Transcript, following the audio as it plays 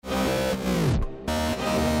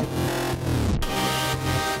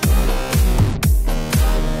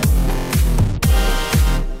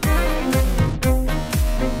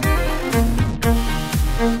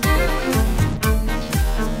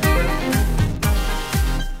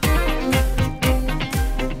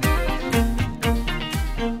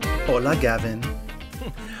Hola, Gavin.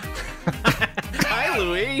 Hi,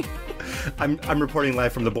 Louis. I'm reporting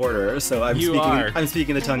live from the border, so I'm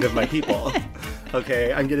speaking the tongue of my people.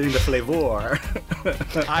 Okay, I'm getting the flavor.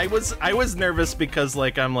 I was nervous because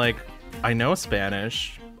I know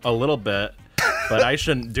Spanish a little bit, but I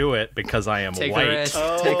shouldn't do it because I am Take white. the risk.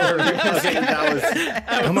 Oh, Take the risk. okay, that was.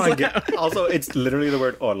 Come on. Also, it's literally the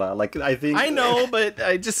word hola. I think. I know, but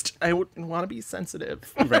I want to be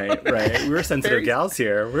sensitive. Right. We're sensitive gals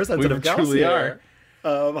here. We're sensitive gals truly here. are.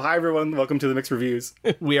 Hi, everyone. Welcome to the Mixed Reviews.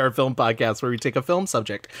 We are a film podcast where we take a film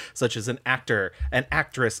subject, such as an actor, an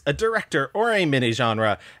actress, a director, or a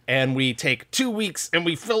mini-genre, and we take 2 weeks and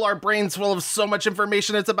we fill our brains full of so much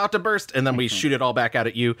information it's about to burst, and then we shoot it all back out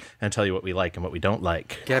at you and tell you what we like and what we don't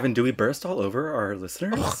like. Gavin, do we burst all over our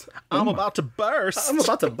listeners? I'm about to burst. I'm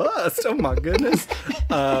about to bust. Oh, my goodness.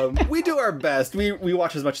 We do our best. We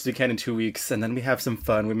watch as much as we can in 2 weeks, and then we have some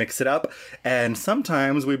fun. We mix it up, and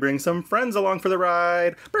sometimes we bring some friends along for the ride.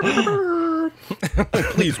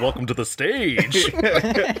 Please welcome to the stage.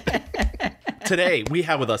 Today we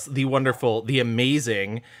have with us the wonderful, the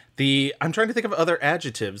amazing, I'm trying to think of other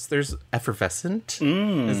adjectives. There's effervescent.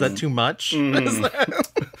 Is that too much?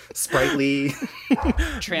 Sprightly.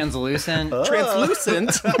 Translucent.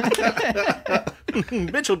 Translucent.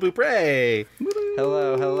 Mitchell Beaupre.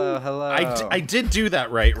 Hello. I did do that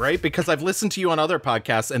right? Because I've listened to you on other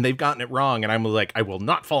podcasts and they've gotten it wrong, and I'm like, I will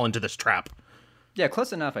not fall into this trap. Yeah,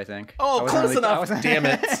 close enough, I think. Oh, close enough. Damn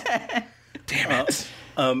it. Damn it.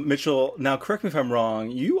 Mitchell, now correct me if I'm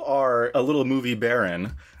wrong. You are a little movie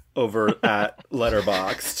baron over at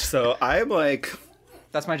Letterboxd. So I'm like...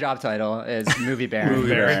 That's my job title, is movie baron. Movie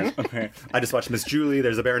baron. Okay. I just watched Miss Julie.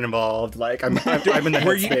 There's a baron involved. I'm in the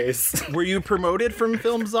headspace. Were you promoted from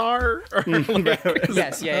Film Czar?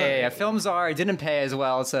 Yes, yeah. Film Czar didn't pay as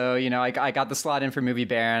well, so, I got the slot in for movie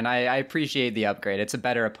baron. I appreciate the upgrade. It's a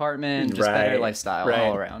better apartment, just better lifestyle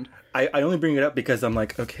all around. I only bring it up because I'm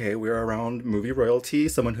like, okay, we're around movie royalty,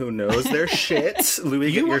 someone who knows their shit.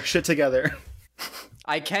 Louis, get your shit together.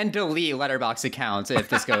 I can delete Letterboxd accounts if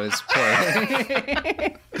this goes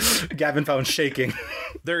poorly. Gavin found shaking.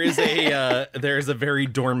 There is a very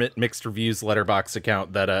dormant Mixed Reviews Letterboxd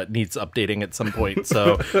account that needs updating at some point,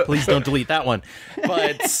 so please don't delete that one.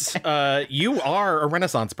 But you are a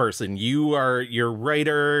Renaissance person. You're a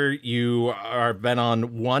writer. You are been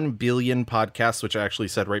on 1 billion podcasts, which I actually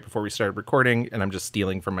said right before we started recording, and I'm just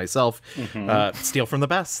stealing from myself. Steal from the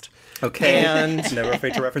best. Okay. And never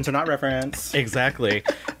afraid to reference or not reference. Exactly.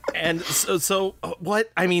 And so what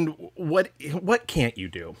can't you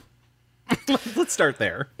do? Let's start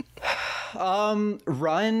there.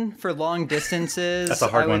 Run for long distances. That's a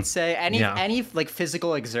hard one. I would say any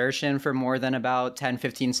physical exertion for more than about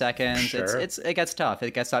 10-15 seconds. Sure. It gets tough.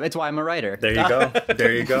 It's why I'm a writer.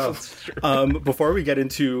 There you go. Before we get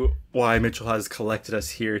into why Mitchell has collected us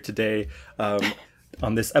here today,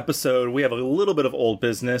 on this episode, we have a little bit of old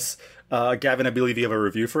business. Gavin, I believe you have a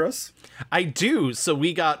review for us? I do. So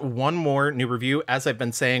we got one more new review, as I've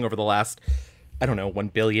been saying over the last, 1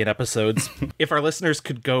 billion episodes. If our listeners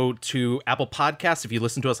could go to Apple Podcasts, if you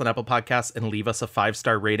listen to us on Apple Podcasts, and leave us a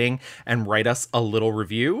 5-star rating and write us a little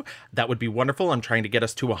review, that would be wonderful. I'm trying to get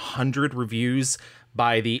us to 100 reviews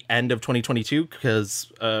by the end of 2022,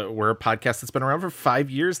 because we're a podcast that's been around for 5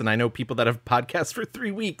 years, and I know people that have podcasts for 3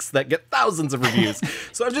 weeks that get thousands of reviews.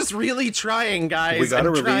 So I'm just really trying, guys. We gotta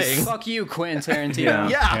release. Fuck you, Quentin Tarantino.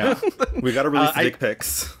 Yeah. We gotta release the dick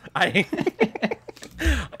pics.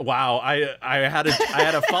 Wow, I had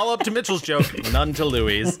a follow up to Mitchell's joke, none to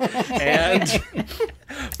Louis,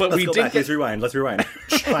 but we did. Let's rewind.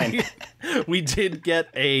 Fine. We did get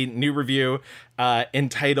a new review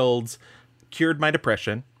entitled "Cured My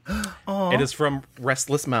Depression." It is from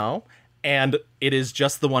Restless Mal, and it is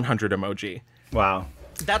just the 100 emoji. Wow,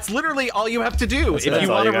 that's literally all you have to do. If you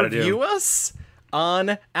want to review us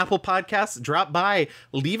on Apple Podcasts, drop by,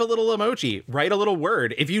 leave a little emoji, write a little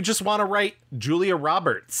word. If you just want to write Julia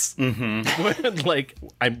Roberts, we're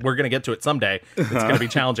going to get to it someday. It's going to be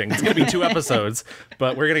challenging. It's going to be 2 episodes,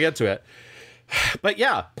 but we're going to get to it. But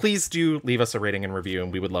yeah, please do leave us a rating and review,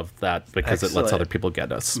 and we would love that because It lets other people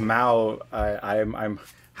get us. Mao, I'm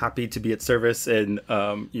happy to be at service in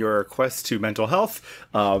your quest to mental health.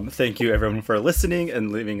 Thank you, everyone, for listening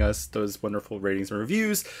and leaving us those wonderful ratings and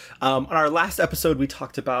reviews. On our last episode, we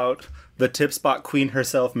talked about the tip spot queen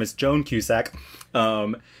herself, Miss Joan Cusack,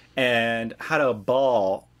 and had a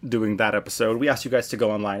ball doing that episode. We asked you guys to go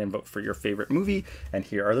online and vote for your favorite movie, and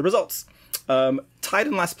here are the results. Tied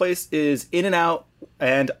in last place is In and Out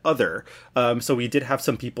and Other. So we did have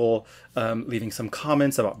some people leaving some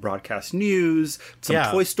comments about broadcast news,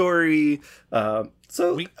 some Toy Story,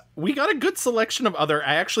 So we got a good selection of other.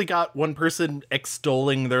 I actually got one person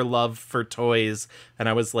extolling their love for toys, and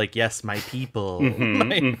I was like, "Yes, my people."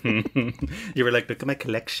 You were like, "Look at my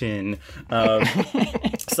collection."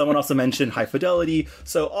 Someone also mentioned high fidelity,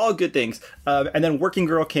 so all good things. And then Working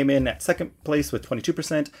Girl came in at second place with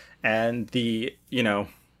 22%, and the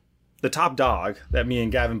top dog that me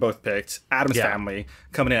and Gavin both picked, Addams Family,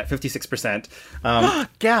 coming in at 56%.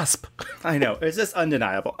 Gasp! I know, it's just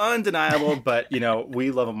undeniable, but we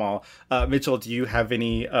love them all. Mitchell, do you have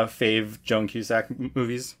any fave Joan Cusack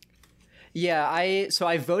movies? Yeah,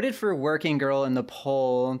 I voted for Working Girl in the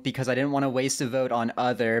poll because I didn't want to waste a vote on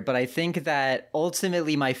other, but I think that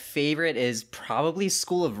ultimately my favorite is probably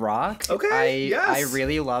School of Rock. Okay, I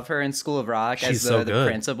really love her in School of Rock as the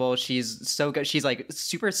principal. She's so good. She's like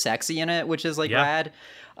super sexy in it, which is like rad.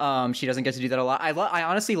 She doesn't get to do that a lot. I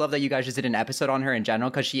honestly love that you guys just did an episode on her in general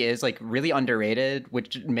because she is like really underrated,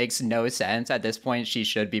 which makes no sense at this point. She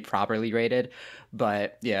should be properly rated.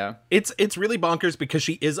 But yeah, it's really bonkers because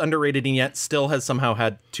she is underrated and yet still has somehow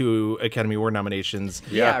had 2 Academy Award nominations.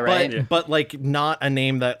 Yeah, right. But like not a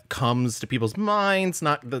name that comes to people's minds,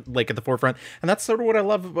 not like at the forefront. And that's sort of what I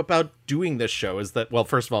love about doing this show is that, well,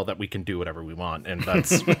 first of all, that we can do whatever we want, and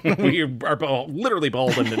that's we are literally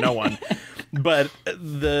beholden to no one. But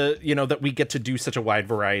that we get to do such a wide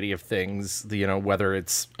variety of things, whether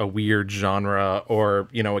it's a weird genre or,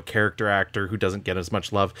 a character actor who doesn't get as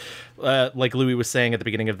much love. Like Louis was saying at the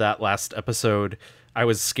beginning of that last episode, I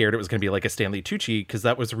was scared it was going to be like a Stanley Tucci because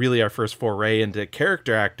that was really our first foray into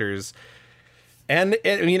character actors. And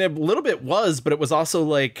a little bit was, but it was also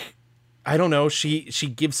like, I don't know, she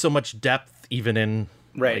gives so much depth even in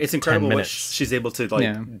Right, it's incredible what she's able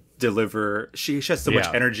to deliver. She has so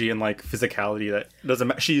much energy and like physicality that doesn't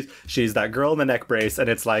matter. She's that girl in the neck brace, and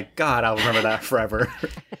it's like, God, I'll remember that forever.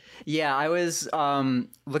 Yeah, I was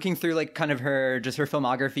looking through like kind of her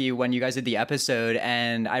filmography when you guys did the episode,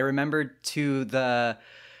 and I remembered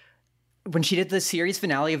when she did the series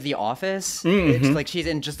finale of The Office, it's like she's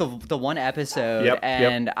in just the one episode,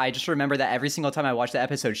 I just remember that every single time I watch the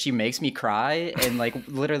episode, she makes me cry, and like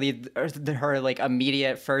literally her like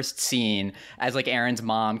immediate first scene as like Aaron's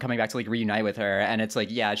mom coming back to like reunite with her, and it's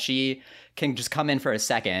like, yeah, she can just come in for a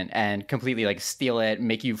second and completely like steal it,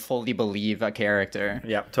 make you fully believe a character.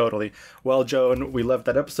 Yeah, totally. Well, Joan, we love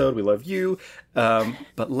that episode. We love you.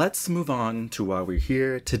 But let's move on to why we're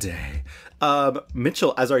here today.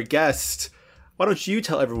 Mitchell, as our guest, why don't you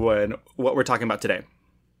tell everyone what we're talking about today?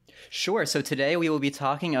 Sure. So today we will be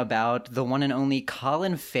talking about the one and only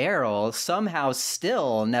Colin Farrell, somehow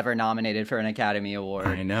still never nominated for an Academy Award.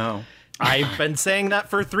 I know. I've been saying that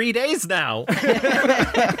for 3 days now.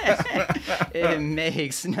 It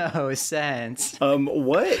makes no sense.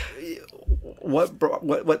 What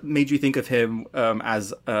made you think of him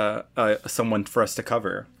as someone for us to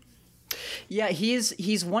cover? Yeah,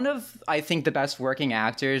 he's one of, I think, the best working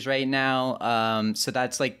actors right now. So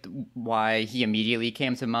that's like why he immediately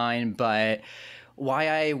came to mind. But why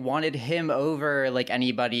I wanted him over like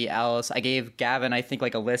anybody else, I gave Gavin, I think,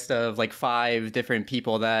 like a list of like 5 different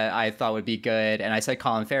people that I thought would be good, and I said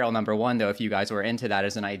Colin Farrell number 1, though, if you guys were into that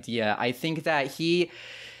as an idea. I think that he's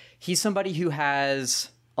somebody who has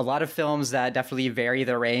a lot of films that definitely vary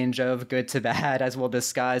the range of good to bad, as we'll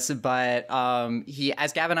discuss, but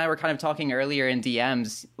as Gavin and I were kind of talking earlier in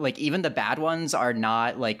DMs, like even the bad ones are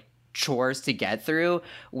not like chores to get through,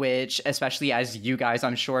 which, especially as you guys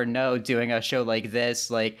I'm sure know, doing a show like this,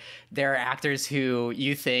 like there are actors who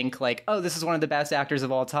you think like, oh, this is one of the best actors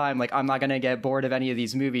of all time, like I'm not gonna get bored of any of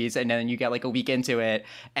these movies, and then you get like a week into it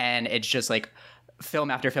and it's just like film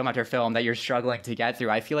after film after film that you're struggling to get through.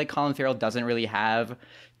 I feel like Colin Farrell doesn't really have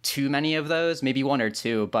too many of those, maybe 1 or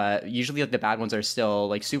 2, but usually like the bad ones are still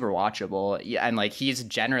like super watchable, and like he's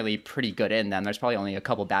generally pretty good in them. There's probably only a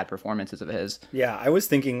couple bad performances of his. Yeah, I was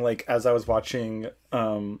thinking like as I was watching A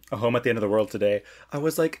Home at the End of the World today, I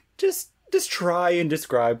was like, just try and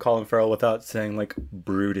describe Colin Farrell without saying like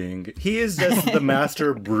brooding. He is just the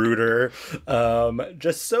master brooder,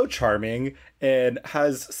 just so charming and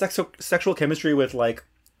has sexual chemistry with like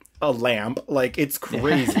a lamp. Like it's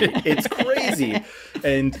crazy. It's crazy.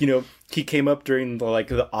 And he came up during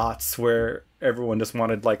the aughts where everyone just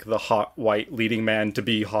wanted like the hot white leading man to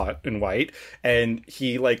be hot and white, and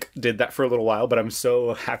he like did that for a little while, but I'm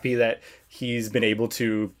so happy that he's been able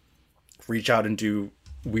to reach out and do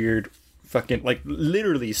weird fucking like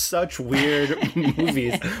literally such weird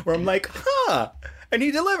movies where I'm like, and he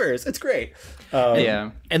delivers. It's great.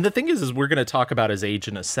 Yeah. And the thing is we're going to talk about his age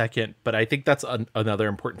in a second, but I think that's another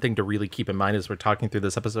important thing to really keep in mind as we're talking through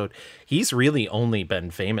this episode. He's really only been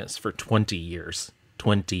famous for 20 years.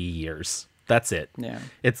 20 years. That's it. Yeah.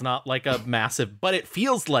 It's not like a massive, but it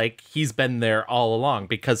feels like he's been there all along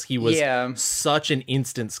because he was such an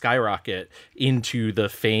instant skyrocket into the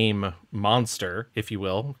fame monster, if you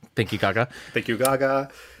will. Thank you, Gaga. Thank you,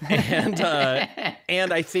 Gaga.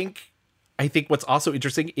 And I think what's also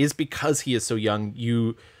interesting is because he is so young,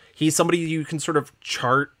 he's somebody you can sort of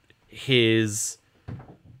chart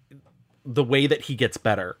the way that he gets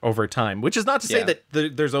better over time, which is not to say that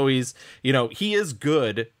there's always, he is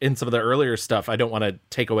good in some of the earlier stuff. I don't want to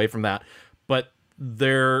take away from that, but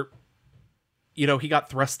he got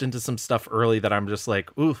thrust into some stuff early that I'm just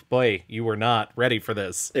like, oof, boy, you were not ready for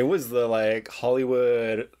this. It was the like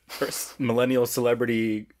Hollywood first millennial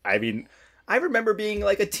celebrity. I mean, I remember being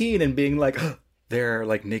like a teen and being like, oh, there are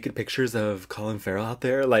like naked pictures of Colin Farrell out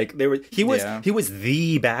there. Like he was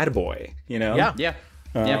the bad boy, Yeah. Yeah.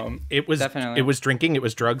 It was definitely. It was drinking, it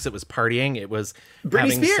was drugs, it was partying, it was Britney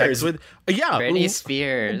having Spears. sex with Britney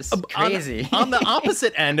Spears. Crazy. On the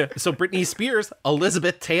opposite end, so Britney Spears,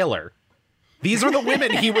 Elizabeth Taylor. These are the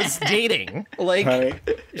women he was dating. Like, honey,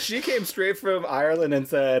 she came straight from Ireland and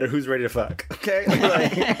said, "Who's ready to fuck?" Okay,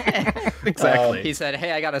 like, exactly. He said,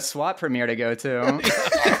 "Hey, I got a SWAT premiere to go to."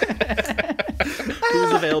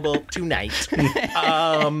 Who's available tonight?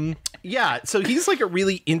 So he's like a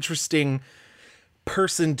really interesting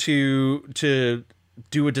person to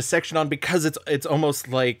do a dissection on, because it's almost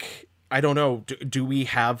like, I don't know, do we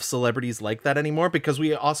have celebrities like that anymore? Because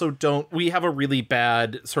we also we have a really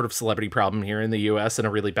bad sort of celebrity problem here in the US and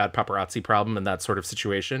a really bad paparazzi problem and that sort of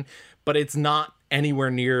situation, but it's not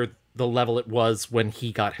anywhere near the level it was when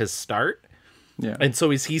he got his start. Yeah. And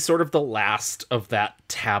so is he sort of the last of that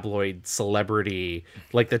tabloid celebrity,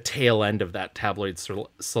 like the tail end of that tabloid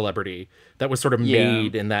celebrity that was sort of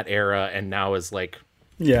made in that era and now is like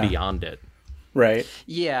beyond it? right.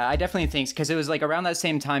 Yeah, I definitely think, because it was like around that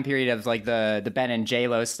same time period of like the Ben and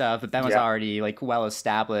J-Lo stuff, but Ben was already like well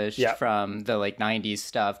established from the like 90s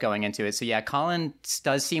stuff going into it. So yeah, Colin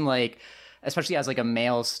does seem like, especially as like a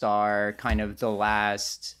male star, kind of that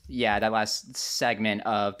last segment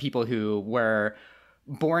of people who were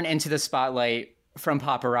born into the spotlight from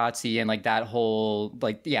paparazzi and like that whole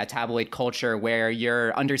tabloid culture where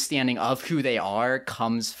your understanding of who they are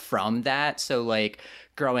comes from that. So like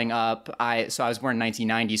growing up, I was born in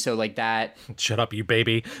 1990, so like that. Shut up, you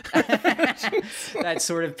baby. That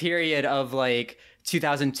sort of period of like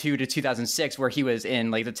 2002 to 2006 where he was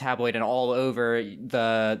in like the tabloid and all over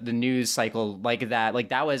the news cycle like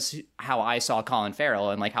that was how I saw Colin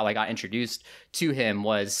Farrell, and like how I got introduced to him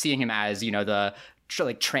was seeing him as the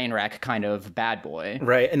like train wreck kind of bad boy.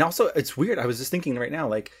 Right. And also it's weird, I was just thinking right now,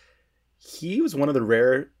 like he was one of the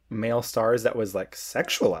rare male stars that was like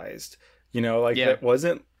sexualized, that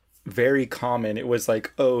wasn't very common. It was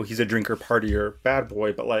like, oh, he's a drinker, partier, bad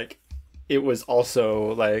boy, but like it was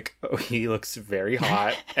also like, oh, he looks very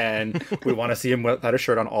hot and we want to see him without a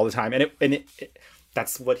shirt on all the time. And it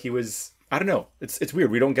that's what he was. I don't know. It's weird.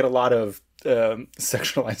 We don't get a lot of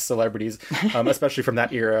sexualized celebrities, especially from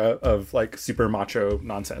that era of like super macho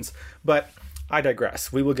nonsense. But I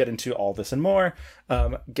digress. We will get into all this and more.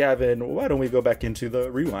 Gavin, why don't we go back into the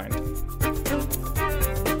rewind?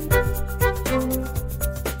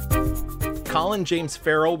 Colin James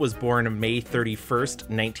Farrell was born May 31st,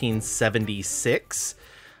 1976.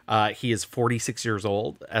 He is 46 years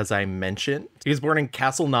old, as I mentioned. He was born in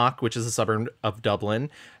Castleknock, which is a suburb of Dublin.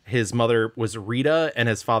 His mother was Rita, and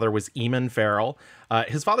his father was Eamon Farrell.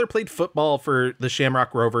 His father played football for the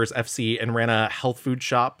Shamrock Rovers FC and ran a health food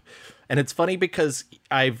shop. And it's funny because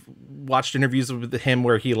I've watched interviews with him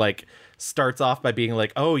where he like starts off by being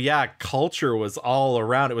like, oh yeah, culture was all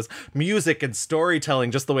around. It was music and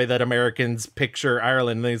storytelling, just the way that Americans picture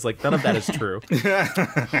Ireland. And he's like, none of that is true.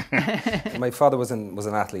 My father was an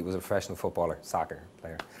athlete, was a professional footballer, soccer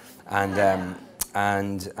player.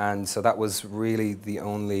 And so that was really the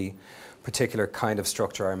only particular kind of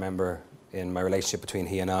structure I remember in my relationship between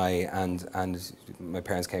he and I, and my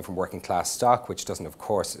parents came from working class stock, which doesn't of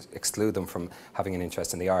course exclude them from having an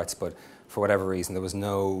interest in the arts, but for whatever reason there was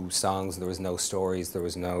no songs, there was no stories, there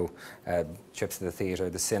was no trips to the theatre.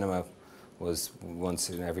 The cinema was once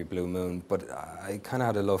in every blue moon, but I kind of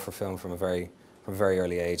had a love for film from a very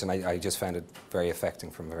early age, and I just found it very affecting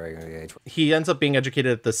from a very early age. He ends up being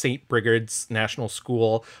educated at the St. Brigid's National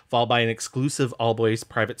School, followed by an exclusive all-boys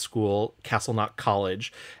private school, Castleknock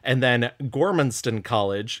College, and then Gormanston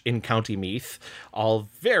College in County Meath, all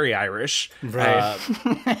very Irish. Right.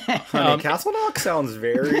 Castleknock sounds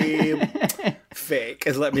very fake,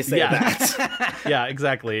 let me say that. Yeah,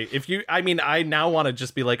 exactly. I now want to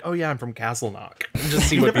just be like, oh yeah, I'm from Castleknock. Just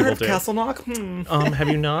see what people do. Castleknock? Have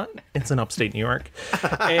you not? It's in upstate New York.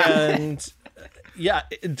 And Yeah,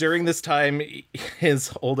 during this time,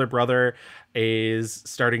 his older brother is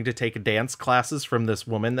starting to take dance classes from this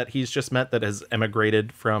woman that he's just met that has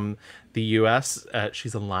emigrated from the U.S.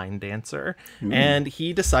 She's a line dancer, and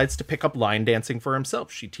he decides to pick up line dancing for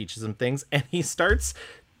himself. She teaches him things, and he starts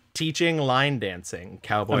teaching line dancing,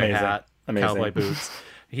 cowboy hat, cowboy boots.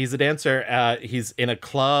 He's a dancer. He's in a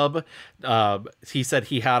club. He said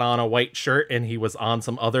he had on a white shirt and he was on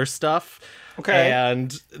some other stuff. Okay.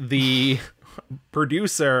 And the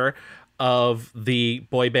producer of the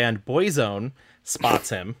boy band Boyzone spots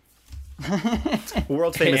him.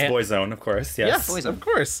 World famous Boyzone, of course. Yes, Boyzone. Of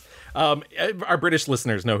course. Our British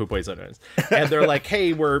listeners know who Boyzone is. And they're like,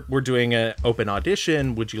 hey, we're doing an open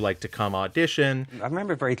audition. Would you like to come audition? I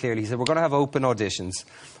remember very clearly, he said, we're going to have open auditions,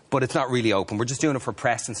 but it's not really open. We're just doing it for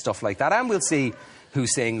press and stuff like that. And we'll see who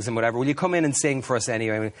sings and whatever. Will you come in and sing for us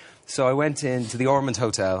anyway? So I went into the Ormond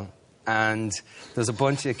Hotel, and there's a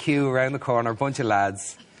bunch of queue around the corner, a bunch of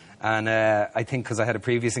lads. And I think because I had a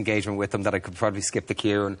previous engagement with them that I could probably skip the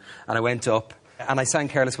queue. And I went up and I sang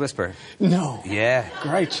Careless Whisper. No. Yeah.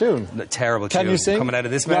 Great tune. Terrible tune. Can you sing? Coming out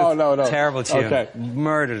of this mouth. No. Terrible tune. Okay.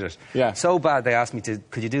 Murdered it. Yeah. So bad they asked me to,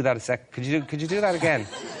 could you do that could you do that again?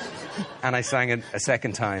 And I sang it a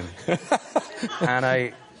second time. And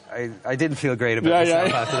I didn't feel great about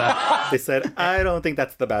myself after that. They said, I don't think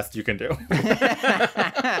that's the best you can do.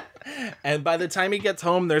 And by the time he gets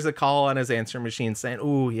home, there's a call on his answering machine saying,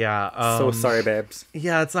 "Ooh, yeah. So sorry, babes.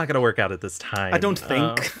 Yeah, it's not going to work out at this time. I don't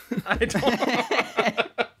think. I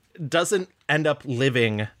don't. Doesn't end up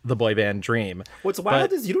living the boy band dream. What's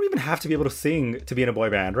wild is you don't even have to be able to sing to be in a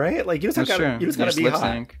boy band, right? Like, you just gotta be lip hot.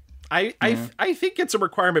 sync. I think it's a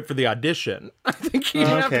requirement for the audition. I think you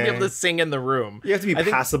have to be able to sing in the room. You have to be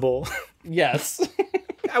passable. Yes.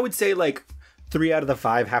 I would say, like, 3 out of the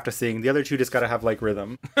 5 have to sing. The other 2 just gotta have, like,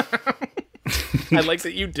 rhythm. I like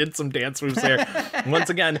that you did some dance moves there. Once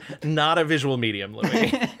again, not a visual medium,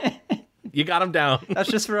 Louis. You got him down. That's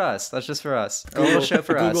just for us. A little show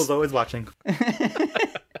for us. Google's always watching.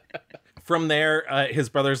 From there, his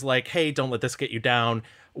brother's like, hey, don't let this get you down.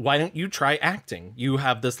 Why don't you try acting? You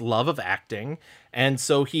have this love of acting. And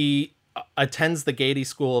so he attends the Gaiety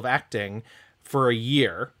School of Acting for a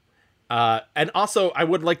year. And also, I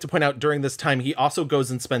would like to point out, during this time, he also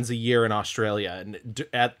goes and spends a year in Australia. And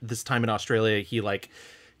at this time in Australia, he, like,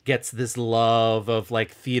 gets this love of,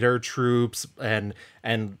 like, theater troupes and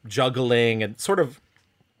juggling and sort of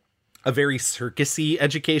a very circusy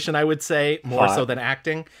education, I would say, more so than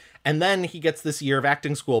acting. And then he gets this year of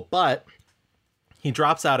acting school, but he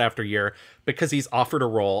drops out after a year because he's offered a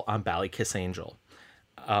role on Ballykiss Angel.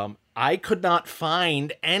 I could not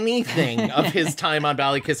find anything of his time on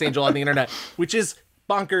Ballykiss Angel on the internet, which is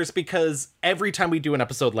bonkers because every time we do an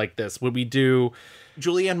episode like this, when we do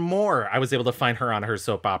Julianne Moore, I was able to find her on her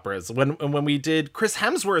soap operas. When we did Chris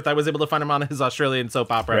Hemsworth, I was able to find him on his Australian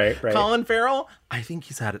soap opera. Right. Colin Farrell, I think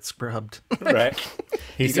he's had it scrubbed. Right.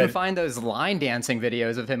 You can find those line dancing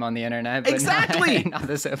videos of him on the internet. But Exactly. Not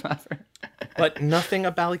the soap opera. But nothing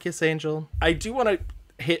of Ballykiss Angel. I do want to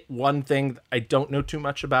hit one thing I don't know too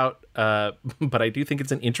much about, but I do think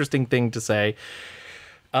it's an interesting thing to say.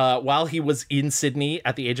 While he was in Sydney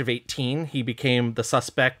at the age of 18, he became the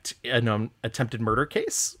suspect in an attempted murder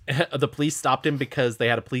case. The police stopped him because they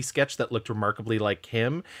had a police sketch that looked remarkably like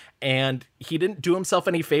him. And he didn't do himself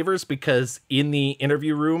any favors because in the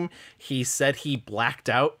interview room, he said he blacked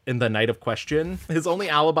out in the night of question. His only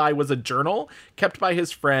alibi was a journal kept by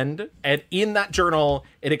his friend. And in that journal,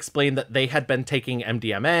 it explained that they had been taking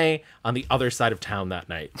MDMA on the other side of town that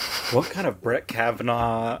night. What kind of Brett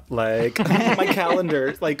Kavanaugh, like, my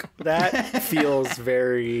calendar, like, that feels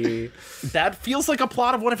very... That feels like a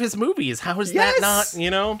plot of one of his movies. How is that not,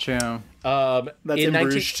 you know? True. That's in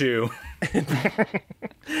Bruges too.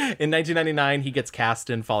 In 1999, he gets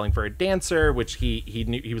cast in Falling for a Dancer, which he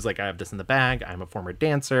knew. He was like, I have this in the bag. I'm a former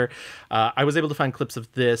dancer. I was able to find clips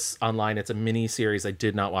of this online. It's a mini series. I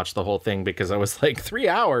did not watch the whole thing because I was like, 3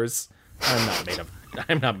 hours. I'm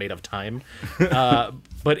not made of time.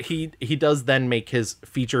 But he does then make his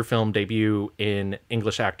feature film debut in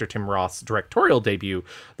English actor Tim Roth's directorial debut,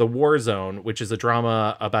 The War Zone, which is a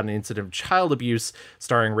drama about an incident of child abuse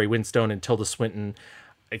starring Ray Winstone and Tilda Swinton.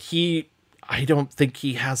 I don't think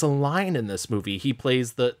he has a line in this movie. He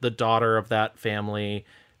plays the daughter of that family's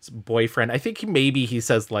boyfriend. I think he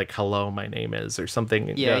says like, hello, my name is, or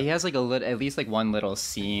something. Yeah, he has like at least like one little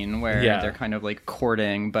scene where they're kind of like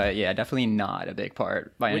courting, but yeah, definitely not a big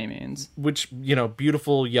part by any means. Which, you know,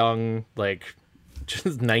 beautiful young, like,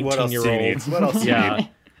 just 19-year-old. What else do you need?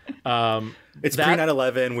 It's that-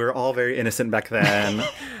 pre-9/11. We were all very innocent back then.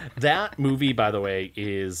 That movie, by the way,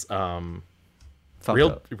 is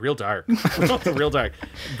real dark. Real dark.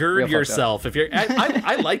 Gird Real yourself. If you're,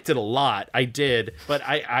 I liked it a lot. I did, but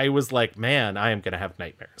I was like, man, I am gonna have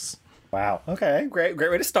nightmares. Wow. Okay. Great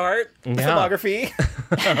way to start. Filmography.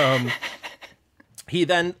 He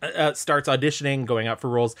then starts auditioning, going out for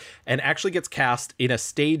roles, and actually gets cast in a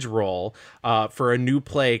stage role for a new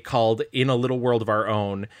play called In a Little World of Our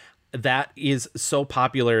Own. That is so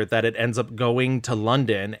popular that it ends up going to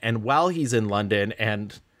London. And while he's in London,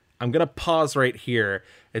 and I'm going to pause right here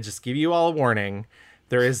and just give you all a warning,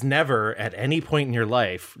 there is never at any point in your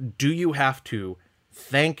life do you have to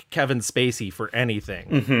thank Kevin Spacey for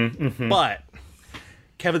anything. But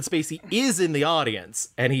Kevin Spacey is in the audience,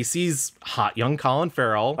 and he sees hot young Colin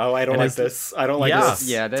Farrell. Oh, I don't like this. I don't like this.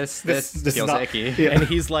 Yeah, this feels icky. Yeah. And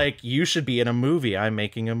he's like, you should be in a movie. I'm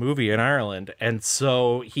making a movie in Ireland. And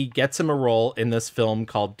so he gets him a role in this film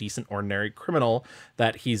called Decent Ordinary Criminal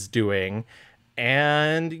that he's doing.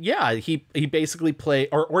 And yeah, he basically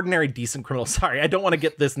or Ordinary Decent Criminal. Sorry, I don't want to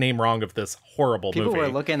get this name wrong of this horrible movie. People were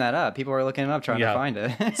looking that up. People were looking it up trying to find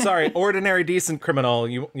it. Sorry, Ordinary Decent Criminal.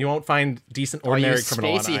 You won't find Decent Ordinary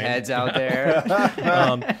Criminal. Spacey heads out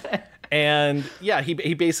there. And yeah,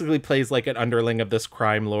 he basically plays like an underling of this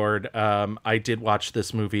crime lord. I did watch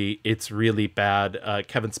this movie. It's really bad.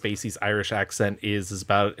 Kevin Spacey's Irish accent is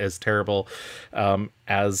about as terrible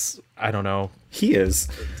as, I don't know. He is.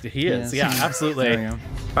 He is. Yeah, absolutely.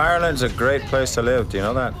 Ireland's a great place to live. Do you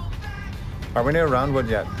know that? Are we near Roundwood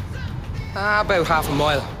yet? About half a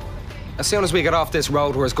mile. As soon as we get off this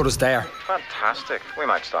road, we're as good as there. Fantastic. We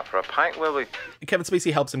might stop for a pint, will we? Kevin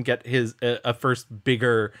Spacey helps him get his a first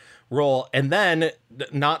bigger role, and then,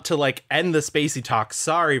 not to like end the Spacey talk,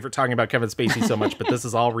 sorry for talking about Kevin Spacey so much, but this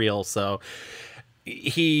is all real. So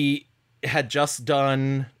he had just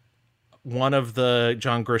done one of the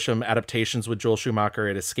John Grisham adaptations with Joel Schumacher.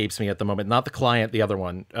 It escapes me at the moment. Not The Client, the other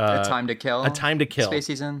one. A Time to Kill. A Time to Kill.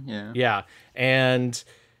 Spacey's in, yeah. Yeah, and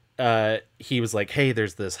he was like, hey,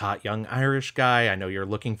 there's this hot young Irish guy. I know you're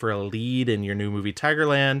looking for a lead in your new movie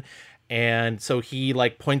Tigerland. And so he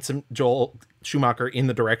like points Joel Schumacher in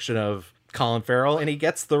the direction of Colin Farrell, and he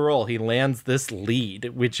gets the role. He lands this lead,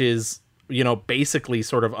 which is, you know, basically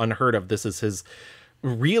sort of unheard of. This is his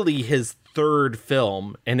third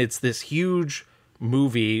film, and it's this huge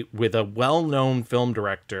movie with a well-known film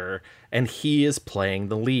director, and he is playing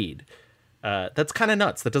the lead. That's kind of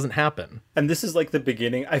nuts. That doesn't happen. And this is like the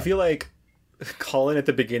beginning. I feel like Colin at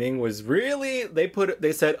the beginning was really,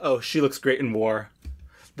 they said, oh, she looks great in war.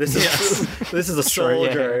 This is a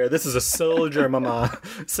soldier. This is a soldier, mama.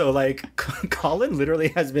 So like Colin literally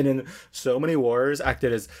has been in so many wars,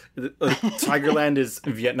 acted as Tigerland is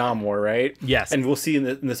Vietnam War, right? Yes. And we'll see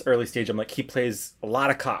in this early stage, I'm like, he plays a lot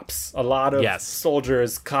of cops, a lot of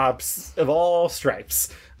soldiers, cops of all stripes.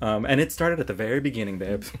 And it started at the very beginning,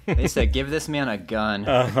 babe. They said, give this man a gun.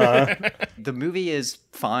 The movie is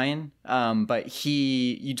fine, but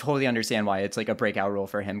you totally understand why it's like a breakout role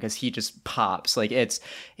for him, because he just pops. Like it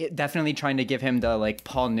definitely trying to give him the like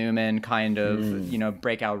Paul Newman kind of,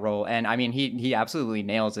 breakout role. And I mean, he absolutely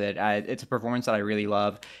nails it. It's a performance that I really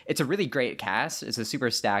love. It's a really great cast. It's a super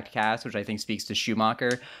stacked cast, which I think speaks to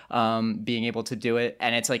Schumacher being able to do it.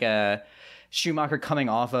 And it's like a Schumacher coming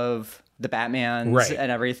off of the Batmans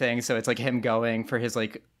and everything, so it's like him going for his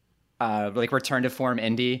like return to form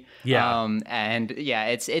indie. And yeah,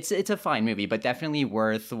 it's a fine movie, but definitely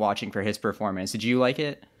worth watching for his performance. Did you like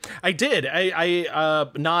it? I did.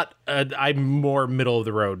 I'm more middle of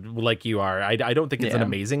the road like you are. I don't think it's an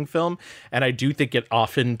amazing film, and I do think it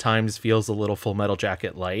oftentimes feels a little Full Metal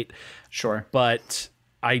Jacket light. Sure, but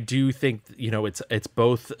I do think, it's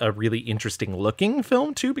both a really interesting looking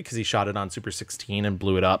film too, because he shot it on Super 16 and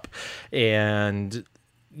blew it up. And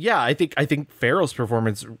yeah, I think Farrell's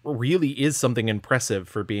performance really is something impressive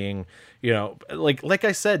for being, like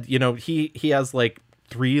I said, he has like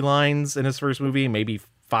 3 lines in his first movie, maybe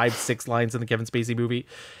 5-6 lines in the Kevin Spacey movie.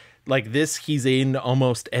 Like this, he's in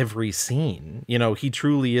almost every scene. He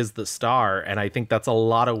truly is the star, and I think that's a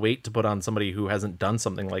lot of weight to put on somebody who hasn't done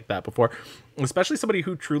something like that before, especially somebody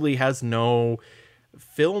who truly has no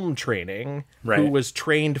film training, who was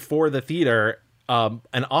trained for the theater,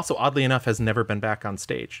 and also, oddly enough, has never been back on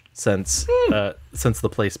stage since the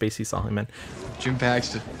play Spacey saw him in. Jim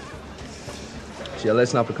Paxton. Yeah,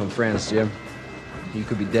 let's not become friends, Jim. You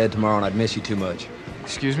could be dead tomorrow, and I'd miss you too much.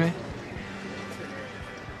 Excuse me?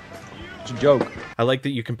 It's a joke. I like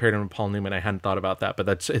that you compared him to Paul Newman. I hadn't thought about that, but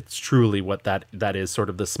it's truly what that is,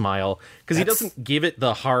 sort of the smile, because he doesn't give it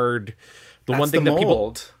the hard The one thing that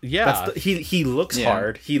people, he looks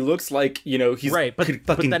hard. He looks like, he's right, but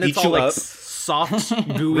then it's all like soft,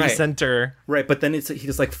 gooey center. Right, but then he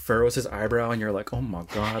just like furrows his eyebrow, and you're like, oh my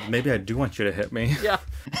god, maybe I do want you to hit me. Yeah.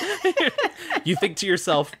 You think to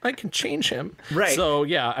yourself, I can change him. Right. So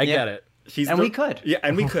yeah, I get it. We could. Yeah,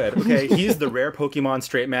 and we could. Okay, he's the rare Pokemon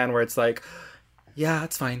straight man where it's like, yeah,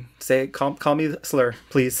 it's fine. Call me Slur,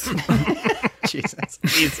 please. Jesus.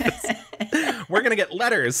 We're gonna get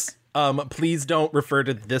letters. Please don't refer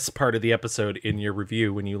to this part of the episode in your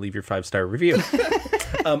review when you leave your 5-star review.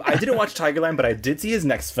 I didn't watch Tigerland, but I did see his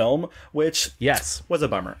next film, which was a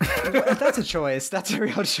bummer. That's a choice. That's a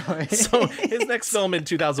real choice. So his next film in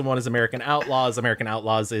 2001 is American Outlaws. American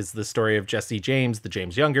Outlaws is the story of Jesse James, the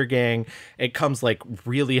James Younger gang. It comes like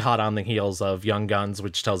really hot on the heels of Young Guns,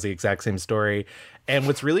 which tells the exact same story. And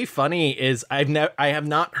what's really funny is I have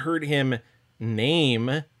not heard him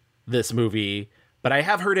name this movie, but I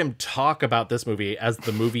have heard him talk about this movie as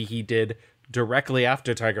the movie he did directly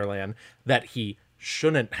after Tigerland that he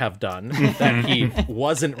shouldn't have done, that he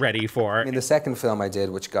wasn't ready for. I mean, the second film I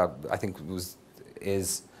did, which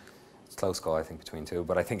is close call, I think, between two,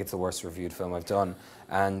 but I think it's the worst reviewed film I've done,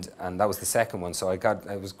 and that was the second one, so it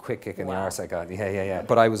was a quick kick in the arse I got. Yeah.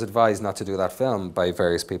 But I was advised not to do that film by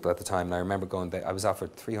various people at the time, and I remember I was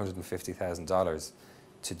offered $350,000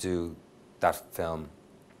 to do that film,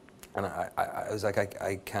 and I was like,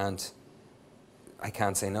 I can't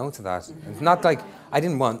say no to that. It's not like I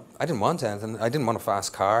didn't want anything. I didn't want a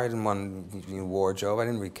fast car. I didn't want a wardrobe. I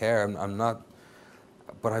didn't really care. I'm not.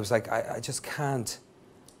 But I was like, I just can't.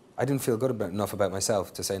 I didn't feel good enough about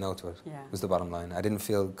myself to say no to it. Yeah. Was the bottom line. I didn't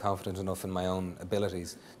feel confident enough in my own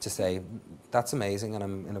abilities to say that's amazing, and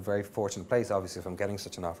I'm in a very fortunate place. Obviously, if I'm getting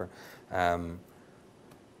such an offer.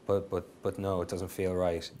 But no, it doesn't feel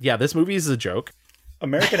right. Yeah, this movie is a joke.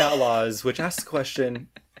 American Outlaws, which asks the question,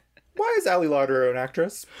 why is Ali Larter an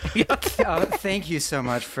actress? Thank you so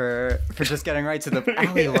much for just getting right to the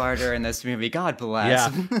Ali Larter in this movie. God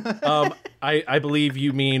bless. Yeah. I believe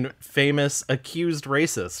you mean famous accused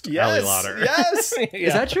racist Ali Larter. Yes. Yeah.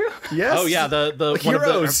 Is that true? Yes. Oh yeah, the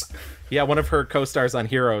Heroes. One of her co-stars on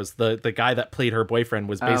Heroes, the guy that played her boyfriend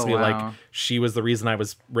was basically like, she was the reason I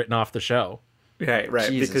was written off the show. Right,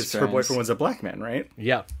 Jesus because Christ. her boyfriend was a black man, right?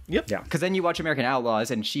 Yeah. Yep. Yeah. Because then you watch American Outlaws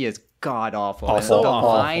and she is god awful. Awful. The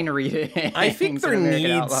line reading. I think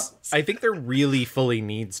there really fully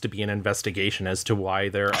needs to be an investigation as to why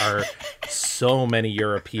there are so many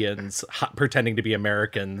Europeans pretending to be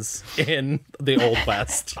Americans in the Old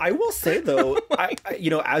West. I will say though, I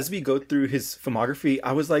as we go through his filmography,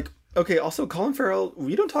 I was like, okay, also Colin Farrell,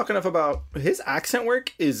 we don't talk enough about his accent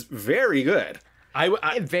work is very good.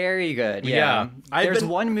 Very good. Yeah. There's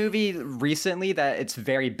one movie recently that it's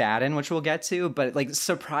very bad in, which we'll get to, but like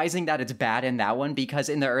surprising that it's bad in that one because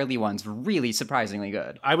in the early ones, really surprisingly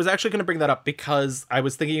good. I was actually going to bring that up because I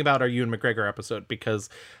was thinking about our Ewan McGregor episode because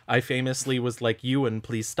I famously was like, Ewan,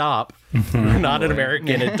 please stop. You're not an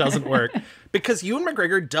American. It doesn't work. Because Ewan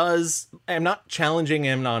McGregor does, I'm not challenging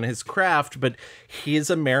him on his craft, but his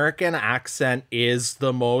American accent is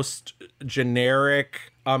the most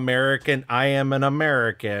generic American. I am an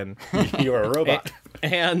American. You're a robot.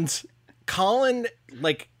 And Colin,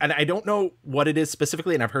 and I don't know what it is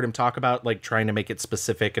specifically, and I've heard him talk about trying to make it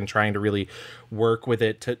specific and trying to really work with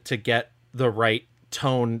it to get the right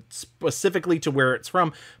tone specifically to where it's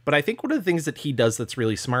from. But I think one of the things that he does that's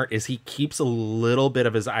really smart is he keeps a little bit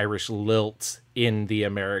of his Irish lilt in the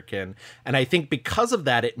American. And I think because of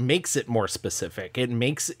that, it makes it more specific. It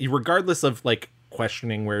makes, regardless of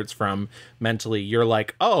questioning where it's from mentally, you're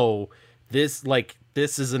like, oh, this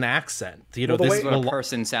is an accent, this is what a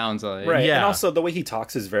person sounds like, right? Yeah. And also the way he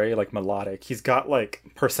talks is very melodic. He's got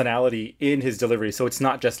personality in his delivery, so it's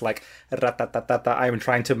not just rat-tat-tat-tat, I'm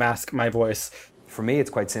trying to mask my voice. For me, it's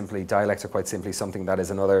quite simply, dialects are quite simply something that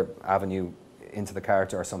is another avenue into the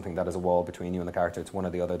character, or something that is a wall between you and the character. It's one or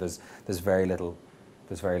the other. There's very little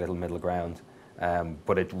middle ground.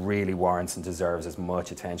 But it really warrants and deserves as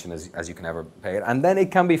much attention as you can ever pay it. And then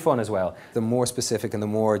it can be fun as well. The more specific and the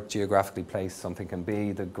more geographically placed something can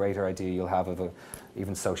be, the greater idea you'll have of a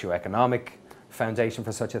even socioeconomic foundation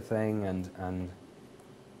for such a thing.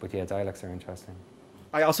 But yeah, dialects are interesting.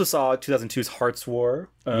 I also saw 2002's Hearts War.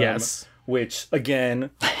 Yes. Which,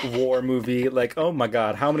 again, war movie. Oh my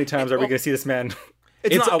God, how many times are we going to see this man?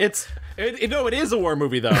 It is a war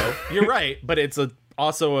movie, though. You're right. But it's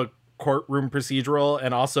also a courtroom procedural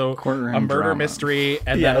and also a murder drama. Mystery,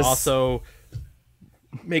 and then also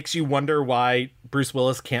makes you wonder why Bruce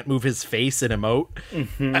Willis can't move his face and emote.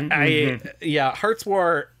 Hearts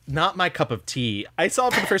War, not my cup of tea. I saw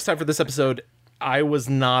it for the first time for this episode I was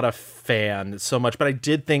not a fan so much, but I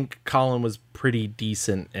did think Colin was pretty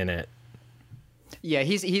decent in it. Yeah,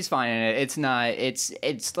 he's fine in it. It's not.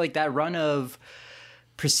 It's like that run of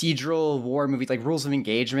procedural war movies, like Rules of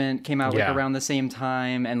Engagement came out like around the same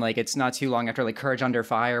time, and like it's not too long after like Courage Under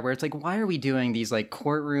Fire, where it's like, why are we doing these like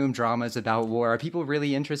courtroom dramas about war? Are people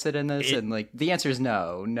really interested in this? And like the answer is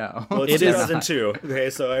no. Well, it's 2002.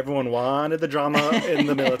 Okay, so everyone wanted the drama in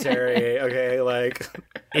the military. Okay, like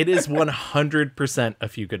it is 100% A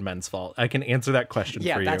Few Good Men's fault. I can answer that question for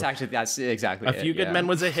you. Yeah, that's exactly A Few Good Men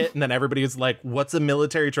was a hit, and then everybody was like, what's a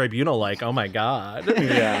military tribunal like? Oh my God.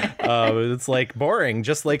 Yeah. It's like boring,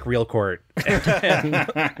 just like real court.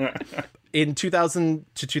 In 2000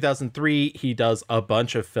 to 2003, he does a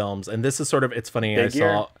bunch of films, and this is sort of, it's funny.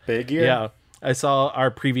 Big year. Yeah. I saw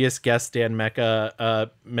our previous guest, Dan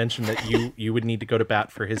Mecca, mention that you would need to go to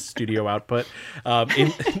bat for his studio output.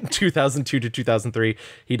 In 2002 to 2003,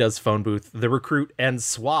 he does Phone Booth, The Recruit, and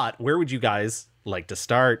SWAT. Where would you guys like to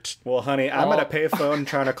start? Well, honey, I'm at a payphone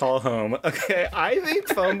trying to call home. Okay, I think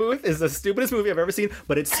Phone Booth is the stupidest movie I've ever seen,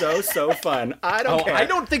 but it's so fun. I don't care. I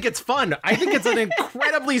don't think it's fun. I think it's an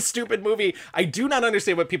incredibly stupid movie. I do not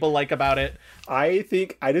understand what people like about it. I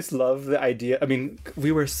just love the idea. I mean,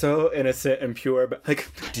 we were so innocent and pure, but like,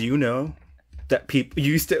 do you know that people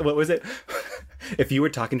used to, what was it? If you were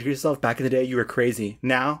talking to yourself back in the day, you were crazy.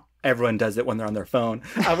 Now, everyone does it when they're on their phone.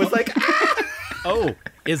 I was like, Oh,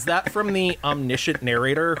 is that from the omniscient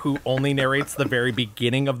narrator who only narrates the very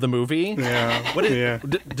beginning of the movie? Yeah.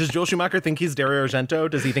 Does Joel Schumacher think he's Dario Argento?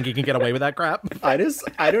 Does he think he can get away with that crap?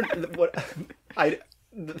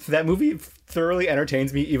 That movie thoroughly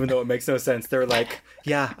entertains me, even though it makes no sense. They're like,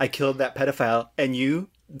 yeah, I killed that pedophile, and you,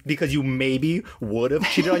 because you maybe would have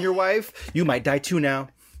cheated on your wife, you might die too now.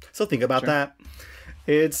 So think about that.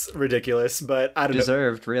 It's ridiculous, but I don't know.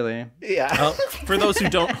 Deserved, really. Yeah. For those who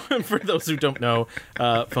don't know,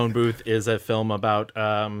 Phone Booth is a film about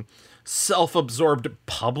self-absorbed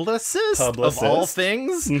publicist of all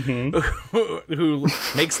things, who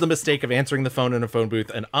makes the mistake of answering the phone in a phone booth,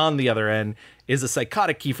 and on the other end is a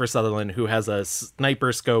psychotic Kiefer Sutherland who has a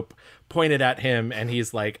sniper scope pointed at him, and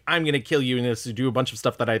he's like, I'm gonna kill you, and this to do a bunch of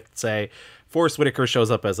stuff that I say. Forrest Whitaker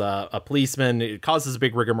shows up as a policeman. It causes a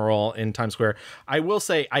big rigmarole in Times Square. I will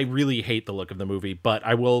say I really hate the look of the movie, but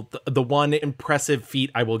the one impressive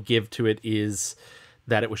feat I will give to it is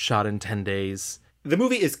that it was shot in 10 days. The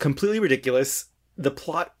movie is completely ridiculous. The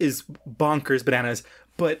plot is bonkers bananas.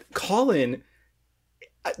 But Colin,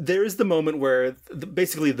 there's the moment where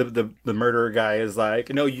basically the murderer guy is like,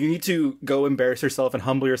 no, you need to go embarrass yourself and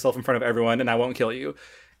humble yourself in front of everyone, and I won't kill you.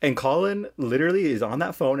 And Colin literally is on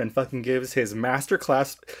that phone and fucking gives his master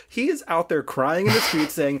class. He is out there crying in the street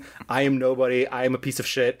saying, I am nobody. I am a piece of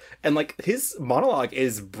shit. And like his monologue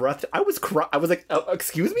is I was like,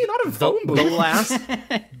 excuse me, not a phone booth.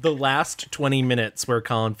 The last 20 minutes where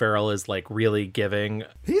Colin Farrell is like really giving.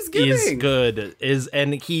 He's giving.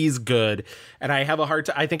 He's good. And I have a hard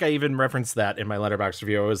time. I think I even referenced that in my Letterboxd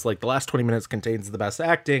review. I was like, the last 20 minutes contains the best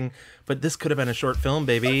acting, but this could have been a short film,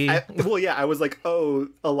 baby. I was like, oh,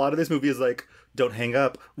 a lot of this movie is like, don't hang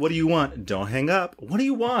up. What do you want? Don't hang up. What do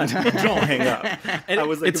you want? Don't hang up. And I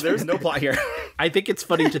was like, there's no plot here. I think it's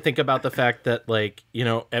funny to think about the fact that, like, you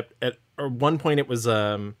know, at one point it was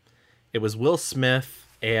Will Smith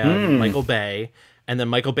and Michael Bay, and then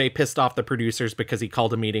Michael Bay pissed off the producers because he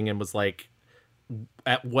called a meeting and was like,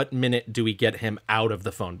 at what minute do we get him out of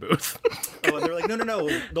the phone booth? Oh, and they're like, no,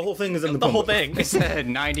 the whole thing is in the whole booth. thing. They said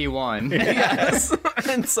 91. Yes.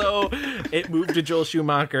 And so it moved to Joel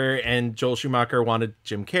Schumacher, and Joel Schumacher wanted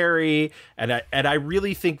Jim Carrey, and I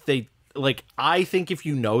really think I think if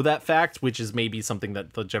you know that fact, which is maybe something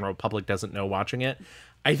that the general public doesn't know watching it,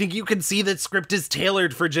 I think you can see that script is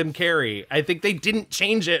tailored for Jim Carrey. I think they didn't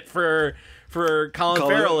change it for Colin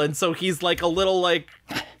Farrell, and so he's like a little like,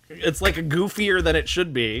 it's like a goofier than it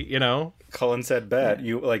should be, you know? Colin said, bet.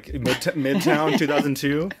 You, like, Midtown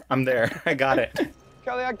 2002? I'm there. I got it.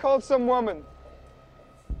 Kelly, I called some woman.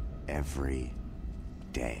 Every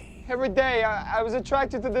day. Every day. I was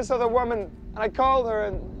attracted to this other woman, and I called her,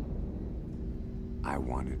 and... I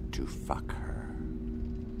wanted to fuck her.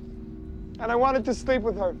 And I wanted to sleep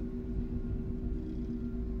with her.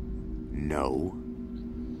 No.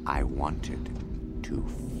 I wanted to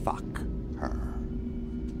fuck her.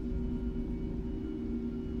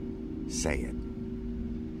 Say it.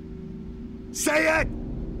 Say it!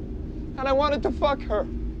 And I wanted to fuck her.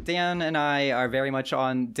 Dan and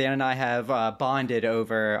I have bonded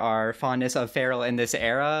over our fondness of Farrell in this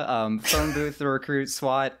era. Phone Booth, The Recruit,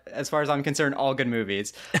 SWAT, as far as I'm concerned, all good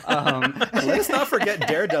movies. Let's not forget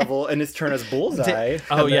Daredevil and his turn as Bullseye.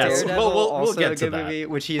 Oh, yes. Daredevil, We'll also get a to good that. movie,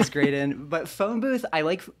 which he is great in. But Phone Booth, I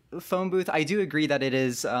like Phone Booth. I do agree that it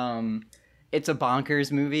is, it's a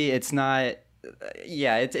bonkers movie. It's not...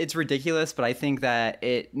 Yeah, it's ridiculous, but I think that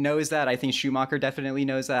it knows that. I think Schumacher definitely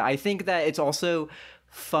knows that. I think that it's also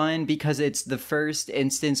fun because it's the first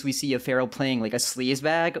instance we see a Farrell playing like a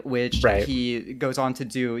sleazebag, which he goes on to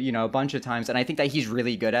do, a bunch of times. And I think that he's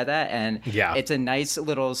really good at that. And it's a nice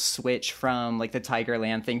little switch from like the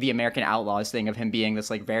Tigerland thing, the American Outlaws thing of him being this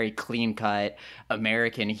like very clean cut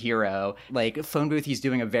American hero. Like Phone Booth, he's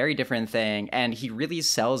doing a very different thing and he really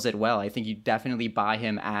sells it well. I think you definitely buy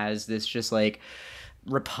him as this just like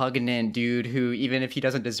repugnant dude who, even if he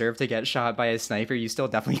doesn't deserve to get shot by a sniper, you still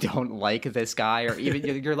definitely don't like this guy, or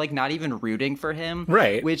even you're like not even rooting for him,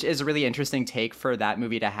 right? Which is a really interesting take for that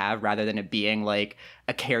movie to have, rather than it being like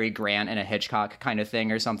a Cary Grant and a Hitchcock kind of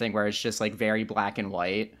thing or something where it's just like very black and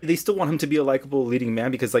white. They still want him to be a likable leading man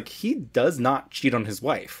because like he does not cheat on his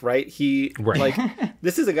wife, right? Like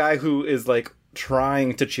this is a guy who is like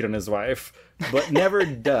trying to cheat on his wife but never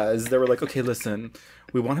does. They were like, okay, listen,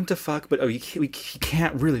 we want him to fuck, but he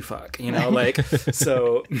can't really fuck, like,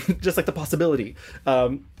 so just like the possibility.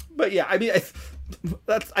 But yeah, I mean,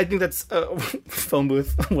 I think that's Phone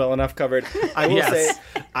Booth well enough covered. I will say,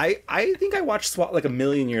 I think I watched SWAT like a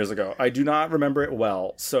million years ago. I do not remember it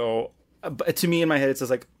well. So but to me in my head, it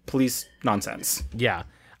says like police nonsense. Yeah.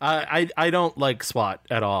 I don't like SWAT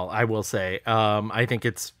at all, I will say. I think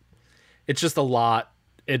it's just a lot.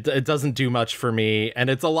 It doesn't do much for me. And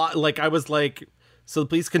it's a lot, like, I was like, so the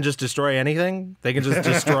police can just destroy anything? They can just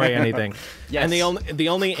destroy anything. Yes. And the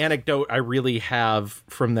only anecdote I really have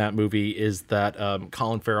from that movie is that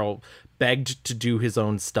Colin Farrell begged to do his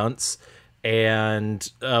own stunts. And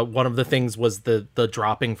one of the things was the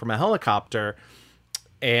dropping from a helicopter.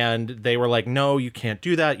 And they were like, no, you can't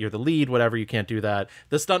do that. You're the lead, whatever. You can't do that.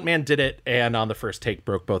 The stuntman did it, and on the first take,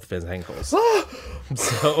 broke both of his ankles.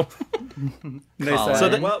 So,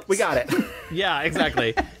 well, we got it. Yeah,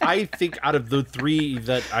 exactly. I think out of the three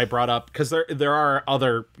that I brought up, because there are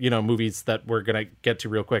other movies that we're gonna get to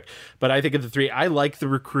real quick, but I think of the three, I like The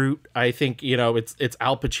Recruit. I think it's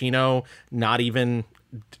Al Pacino, not even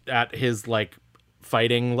at his like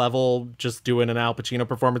fighting level, just doing an Al Pacino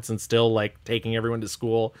performance and still like taking everyone to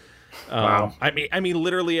school. Wow. I mean,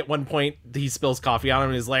 literally at one point he spills coffee on him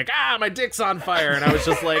and he's like, my dick's on fire. And I was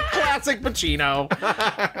just like, classic Pacino.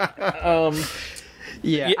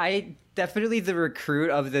 I definitely The Recruit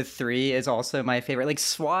of the three is also my favorite. Like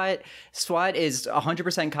SWAT is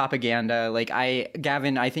 100% propaganda. Like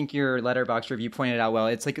Gavin, I think your Letterboxd review pointed out well.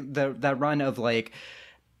 It's like that run of like,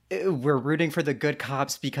 we're rooting for the good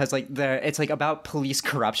cops because like it's like about police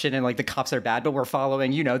corruption and like the cops are bad, but we're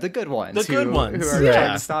following the good ones, who are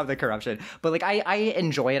trying to stop the corruption. But like I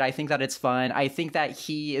enjoy it. I think that it's fun. I think that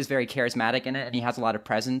he is very charismatic in it and he has a lot of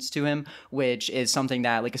presence to him, which is something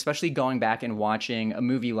that like, especially going back and watching a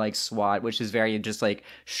movie like SWAT, which is very just like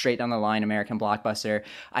straight down the line American blockbuster,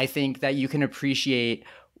 I think that you can appreciate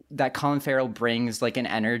that Colin Farrell brings like an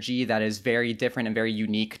energy that is very different and very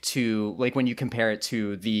unique to like when you compare it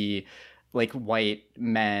to the like white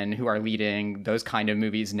men who are leading those kind of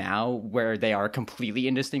movies now, where they are completely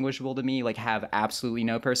indistinguishable to me, like have absolutely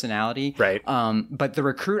no personality. Right. But The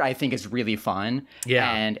Recruit I think is really fun.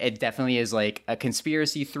 Yeah. And it definitely is like a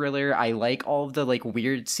conspiracy thriller. I like all of the like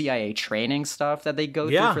weird CIA training stuff that they go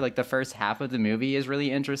through for like the first half of the movie is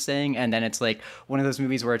really interesting. And then it's like one of those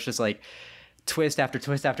movies where it's just like twist after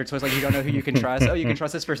twist after twist, like you don't know who you can trust. Oh, you can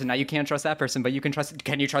trust this person, now you can't trust that person, but you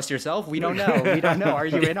can you trust yourself? We don't know. Are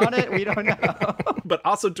you in on it? We don't know. But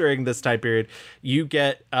also during this time period you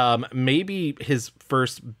get maybe his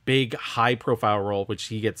first big high profile role, which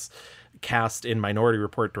he gets cast in Minority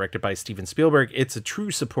Report, directed by Steven Spielberg. It's a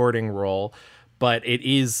true supporting role, but it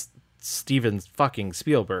is Steven fucking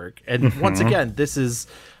Spielberg. And once again, this is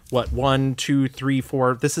what, 1, 2, 3,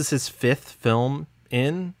 4, this is his fifth film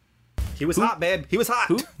in. He was hot, babe. He was hot.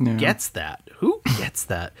 Who gets that? Who gets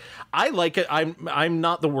that? I like it. I'm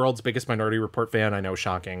not the world's biggest Minority Report fan. I know,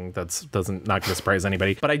 shocking. That's not going to surprise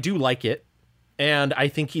anybody. But I do like it, and I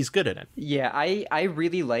think he's good at it. Yeah, I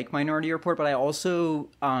really like Minority Report, but I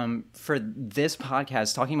also, for this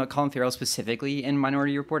podcast, talking about Colin Farrell specifically in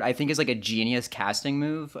Minority Report, I think is like a genius casting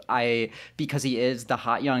move. Because he is the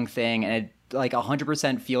hot young thing, and it like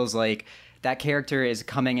 100% feels like that character is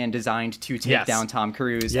coming in designed to take down Tom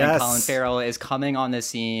Cruise, and Colin Farrell is coming on the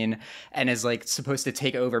scene and is like supposed to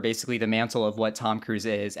take over basically the mantle of what Tom Cruise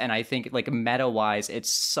is. And I think like meta-wise,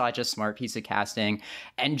 it's such a smart piece of casting,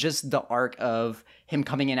 and just the arc of him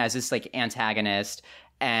coming in as this like antagonist,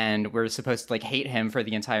 and we're supposed to like hate him for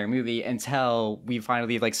the entire movie until we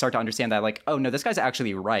finally like start to understand that like, oh no, this guy's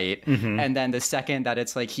actually right. And then the second that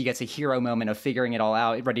it's like he gets a hero moment of figuring it all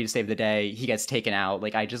out, ready to save the day, he gets taken out.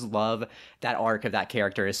 Like, I just love that arc of that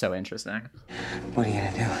character. Is so interesting. What are you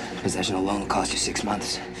gonna do? Possession alone will cost you 6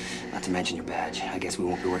 months. Not to mention your badge. I guess we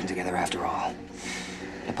won't be working together after all.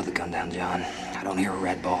 Now put the gun down, John. I don't hear a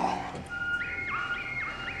red ball.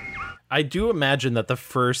 I do imagine that the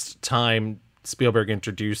first time Spielberg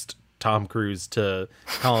introduced Tom Cruise to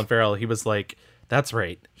Colin Farrell, he was like, that's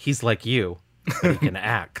right, he's like you, but he can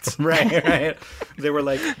act. right. They were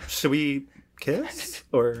like, should we kiss?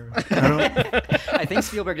 Or I don't know. I think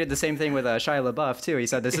Spielberg did the same thing with Shia LaBeouf too. He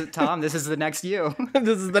said, this is Tom, this is the next you.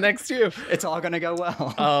 This is the next you. It's all gonna go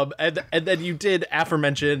well. And then you did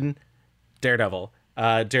aforemention Daredevil.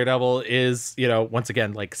 Daredevil is, once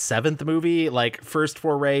again, like 7th movie, like first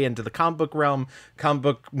foray into the comic book realm. Comic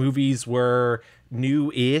book movies were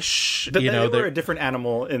new-ish. They were a different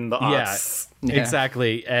animal in the aughts. Yeah,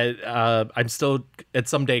 exactly. And I'm still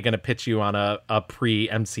someday going to pitch you on a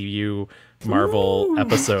pre-MCU Marvel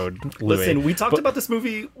episode, Louis. Listen, we talked about this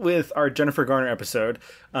movie with our Jennifer Garner episode.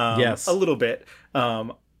 Yes. A little bit.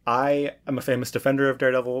 I am a famous defender of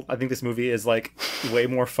Daredevil. I think this movie is like way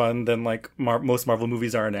more fun than like most Marvel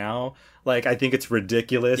movies are now. Like, I think it's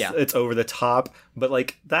ridiculous. Yeah. It's over the top, but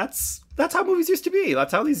like that's how movies used to be.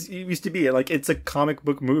 That's how these used to be. Like, it's a comic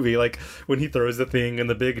book movie. Like, when he throws the thing and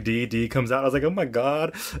the big D comes out, I was like, oh my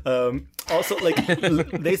god. Also, like,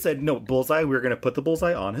 they said no bullseye. We're gonna put the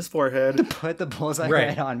bullseye on his forehead. Put the bullseye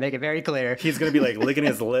right on. Make it very clear. He's gonna be like licking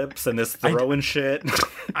his lips and this throwing shit.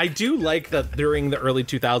 I do like that during the early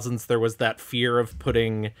 2000s there was that fear of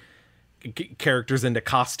putting characters into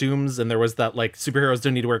costumes, and there was that like superheroes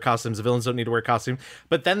don't need to wear costumes, villains don't need to wear costumes,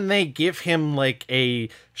 but then they give him like a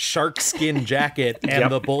shark skin jacket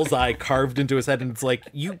and the bullseye carved into his head, and it's like,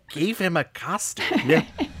 you gave him a costume.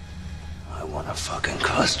 I want a fucking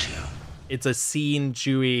costume. It's a scene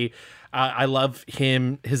Chewie. I love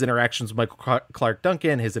his interactions with Michael Clark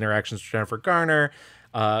Duncan, his interactions with Jennifer Garner.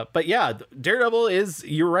 But yeah, Daredevil is,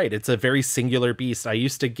 you're right, it's a very singular beast. I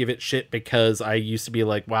used to give it shit because I used to be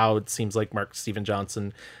like, wow, it seems like Mark Steven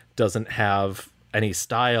Johnson doesn't have any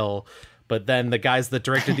style. But then the guys that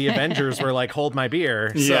directed the Avengers were like, hold my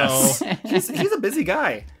beer. Yes. So he's a busy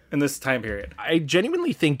guy in this time period. I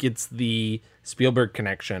genuinely think it's the Spielberg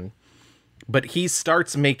connection. But he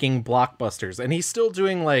starts making blockbusters, and he's still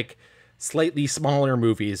doing like slightly smaller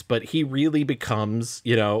movies, but he really becomes,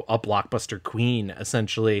 a blockbuster queen,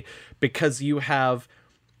 essentially, because you have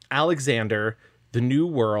Alexander, The New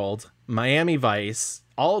World, Miami Vice.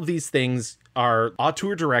 All of these things are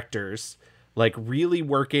auteur directors, like really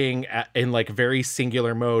working in like very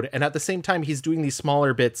singular mode. And at the same time, he's doing these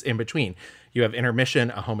smaller bits in between. You have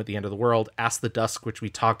Intermission, A Home at the End of the World, Ask the Dusk, which we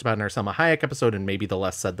talked about in our Selma Hayek episode, and maybe the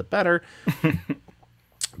less said, the better.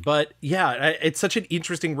 But yeah, it's such an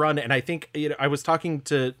interesting run. And I think, I was talking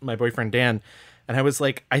to my boyfriend, Dan, and I was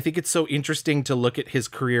like, I think it's so interesting to look at his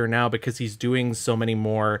career now because he's doing so many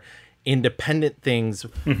more independent things,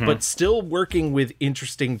 but still working with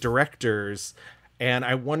interesting directors. And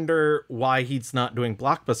I wonder why he's not doing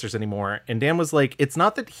blockbusters anymore. And Dan was like, it's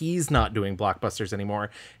not that he's not doing blockbusters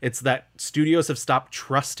anymore. It's that studios have stopped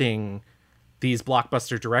trusting these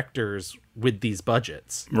blockbuster directors with these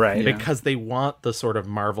budgets, right? Because they want the sort of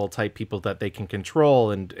Marvel type people that they can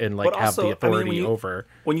control and like have the authority over.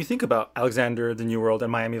 When you think about Alexander, The New World,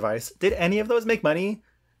 and Miami Vice, did any of those make money?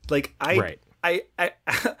 Like, I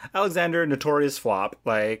Alexander, notorious flop,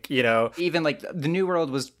 even like The New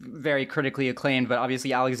World was very critically acclaimed, but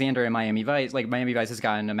obviously Alexander and Miami Vice has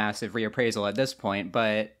gotten a massive reappraisal at this point,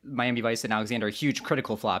 but Miami Vice and Alexander are huge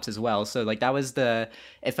critical flops as well. So like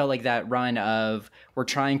it felt like that run of, we're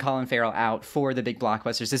trying Colin Farrell out for the big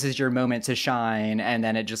blockbusters. This is your moment to shine. And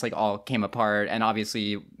then it just like all came apart. And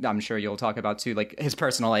obviously I'm sure you'll talk about too, like his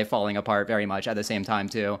personal life falling apart very much at the same time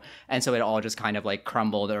too. And so it all just kind of like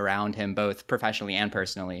crumbled around him, both professionally and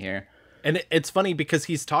personally here. And it's funny because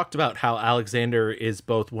he's talked about how Alexander is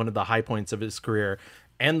both one of the high points of his career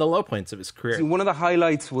and the low points of his career. See, one of the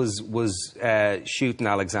highlights was shooting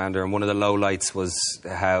Alexander, and one of the lowlights was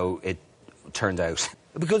how it turned out.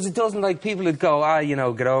 Because it doesn't, like, people would go,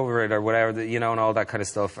 get over it or whatever, and all that kind of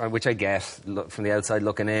stuff, which I get from the outside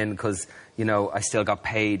looking in, because, I still got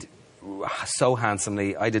paid so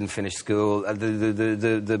handsomely. I didn't finish school.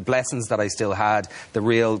 The blessings that I still had, the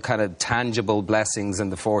real kind of tangible blessings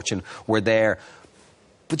and the fortune were there.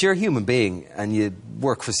 But you're a human being and you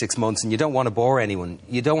work for 6 months and you don't want to bore anyone.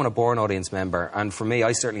 You don't want to bore an audience member. And for me,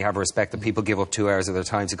 I certainly have a respect that people give up 2 hours of their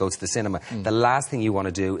time to go to the cinema. The last thing you want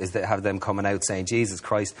to do is have them coming out saying, Jesus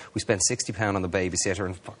Christ, we spent £60 on the babysitter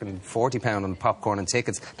and fucking £40 on popcorn and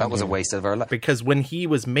tickets. That was a waste of our life. Because when he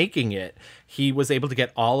was making it, he was able to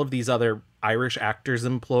get all of these other Irish actors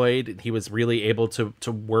employed. He was really able to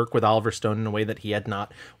work with Oliver Stone in a way that he had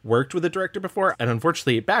not worked with a director before. And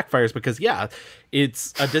unfortunately, it backfires because, yeah,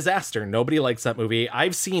 it's a disaster. Nobody likes that movie.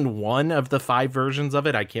 I've seen one of the 5 versions of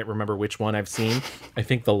it. I can't remember which one I've seen. I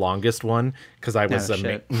think the longest one because I was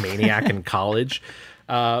a maniac in college.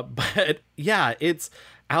 But yeah,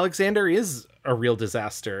 Alexander is a real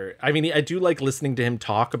disaster. I mean, I do like listening to him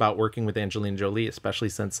talk about working with Angelina Jolie, especially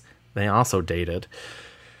since they also dated.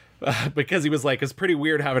 Because he was like, it's pretty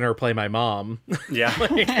weird having her play my mom. Yeah.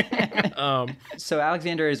 So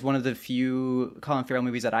Alexander is one of the few Colin Farrell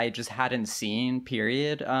movies that I just hadn't seen,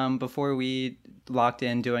 period, before we locked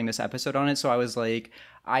in doing this episode on it. So I was like,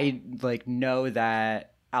 I know that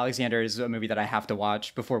Alexander is a movie that I have to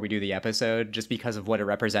watch before we do the episode just because of what it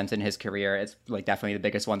represents in his career. It's like definitely the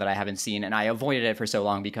biggest one that I haven't seen, and I avoided it for so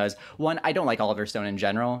long because, one, I don't like Oliver Stone in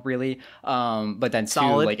general, really. But then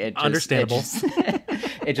solid, two, like it just, understandable.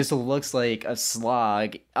 It just looks like a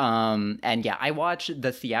slog. And yeah, I watched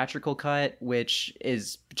the theatrical cut, which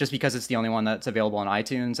is just because it's the only one that's available on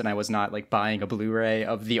iTunes, and I was not like buying a Blu-ray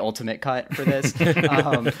of the ultimate cut for this.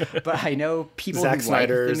 But I know people Zack who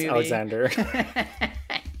Snyder's like the movie. Alexander.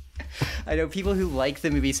 I know people who like the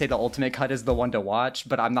movie say the ultimate cut is the one to watch,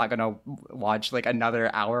 but I'm not going to watch like another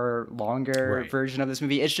hour longer version of this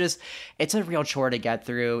movie. It's a real chore to get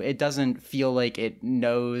through. It doesn't feel like it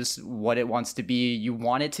knows what it wants to be. You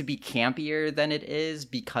want it to be campier than it is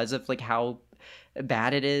because of like how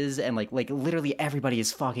bad it is, and like literally everybody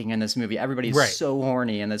is fucking in this movie. Everybody's so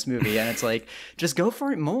horny in this movie, and it's like, just go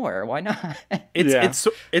for it more. Why not? It's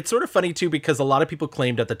sort of funny too, because a lot of people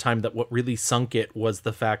claimed at the time that what really sunk it was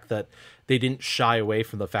the fact that they didn't shy away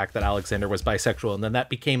from the fact that Alexander was bisexual, and then that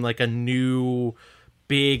became like a new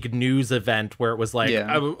big news event where it was like,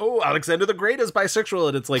 oh, Alexander the Great is bisexual,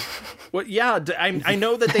 and it's like, well, yeah, I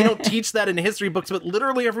know that they don't teach that in history books, but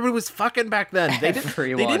literally everybody was fucking back then. They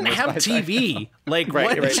didn't have TV. Like,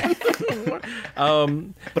 right.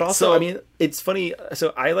 But also, I mean, it's funny.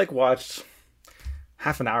 So I like watched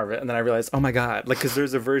half an hour of it, and then I realized, oh my god, like, because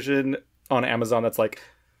there's a version on Amazon that's like,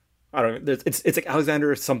 I don't know, it's like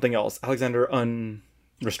Alexander something else, Alexander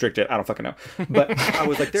Unrestricted. I don't fucking know. But I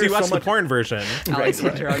was like, there's so you watched so much the porn version.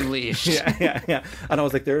 Alexander Unleashed. Yeah. And I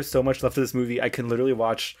was like, there's so much left of this movie. I can literally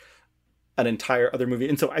watch an entire other movie.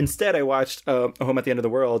 And so instead I watched A Home at the End of the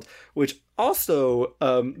World, which also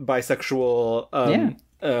bisexual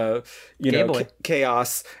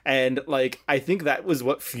chaos, and like I think that was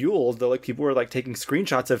what fueled the like people were like taking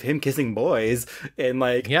screenshots of him kissing boys, and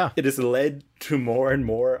like it has led to more and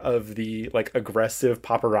more of the like aggressive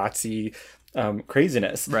paparazzi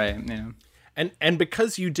craziness. Right. Yeah. And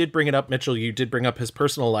because you did bring it up, Mitchell, you did bring up his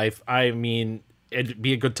personal life. I mean, it'd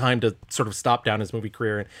be a good time to sort of stop down his movie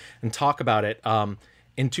career and talk about it.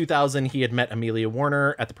 In 2000, he had met Amelia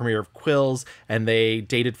Warner at the premiere of Quills, and they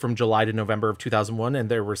dated from July to November of 2001. And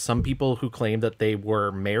there were some people who claimed that they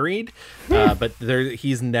were married, but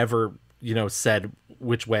he's never, said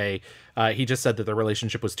which way. He just said that the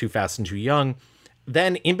relationship was too fast and too young.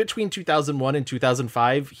 Then in between 2001 and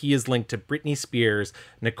 2005, he is linked to Britney Spears,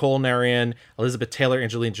 Nicole Narian, Elizabeth Taylor,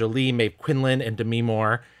 Angelina Jolie, Maeve Quinlan, and Demi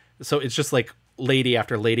Moore. So it's just like lady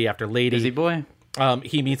after lady after lady. Busy boy.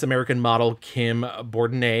 He meets American model Kim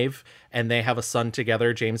Bordenave, and they have a son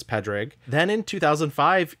together, James Pedrig. Then in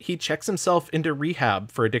 2005, he checks himself into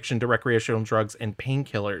rehab for addiction to recreational drugs and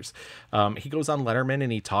painkillers. He goes on Letterman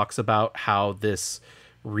and he talks about how this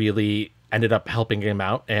really ended up helping him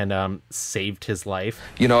out and saved his life.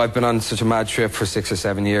 I've been on such a mad trip for 6 or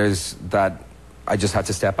 7 years that I just had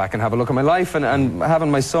to step back and have a look at my life, and having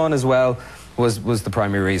my son as well was the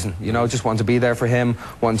primary reason. Just wanted to be there for him,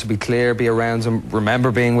 wanted to be clear, be around him,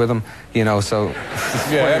 remember being with him, so...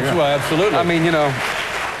 Yeah, absolutely. I mean,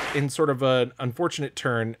 In sort of an unfortunate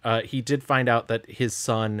turn, he did find out that his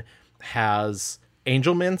son has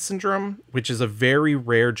Angelman syndrome, which is a very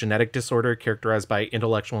rare genetic disorder characterized by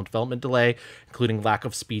intellectual and development delay, including lack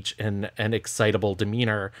of speech and an excitable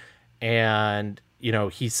demeanor. And,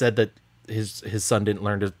 he said that his son didn't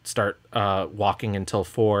learn to start walking until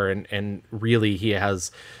 4, and really he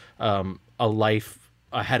has a life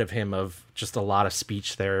ahead of him of just a lot of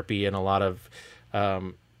speech therapy and a lot of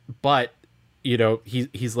but you know,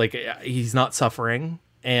 he's like, he's not suffering,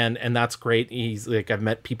 and that's great. He's like, I've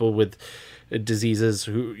met people with diseases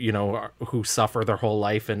who, you know, who suffer their whole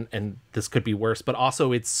life, and this could be worse, but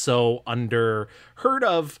also it's so heard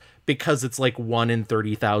of because it's like 1 in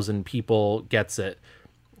 30,000 people gets it.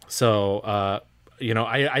 So you know,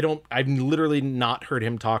 I've literally not heard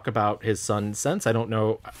him talk about his son since. I don't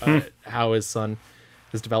know how his son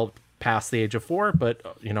has developed past the age of 4,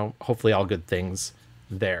 but you know, hopefully all good things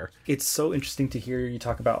there. It's so interesting to hear you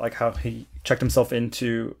talk about like how he checked himself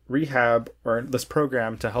into rehab or this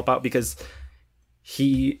program to help out, because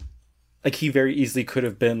he very easily could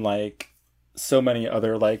have been like so many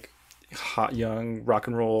other like hot young rock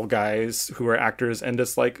and roll guys who are actors and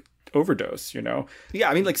just like overdose, you know? Yeah,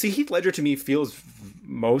 I mean, like, see, Heath Ledger to me feels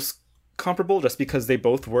most comparable just because they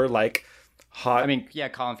both were like hot. I mean, yeah,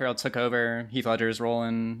 Colin Farrell took over Heath Ledger's role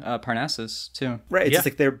in Parnassus too. Right, it's just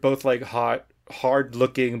like they're both like hot, hard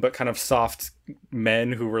looking but kind of soft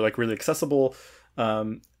men who were like really accessible.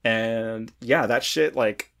 And yeah, that shit,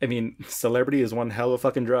 like, I mean, celebrity is one hell of a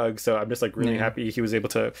fucking drug, so I'm just like really happy he was able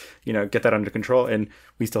to, you know, get that under control, and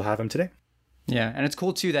we still have him today. Yeah, and it's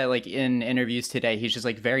cool too that like in interviews today, he's just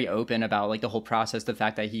like very open about like the whole process, the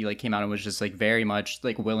fact that he like came out and was just like very much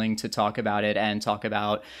like willing to talk about it and talk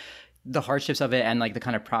about the hardships of it and like the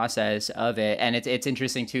kind of process of it. And it's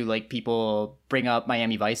interesting too, like people bring up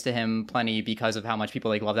Miami Vice to him plenty because of how much people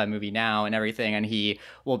like love that movie now and everything, and he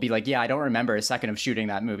will be like, yeah, I don't remember a second of shooting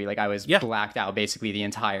that movie, like I was blacked out basically the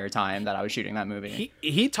entire time that I was shooting that movie.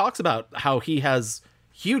 He talks about how he has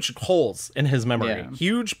huge holes in his memory,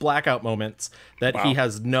 huge blackout moments that he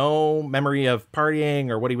has no memory of partying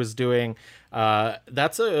or what he was doing.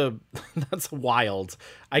 That's wild.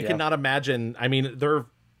 I cannot imagine. I mean,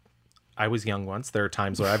 I was young once. There are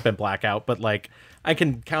times where I've been blackout, but like I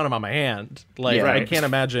can count them on my hand. Like I can't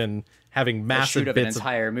imagine having massive bits of an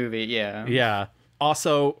entire movie. Yeah.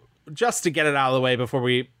 Also, just to get it out of the way before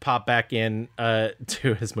we pop back in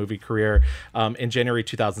to his movie career, in January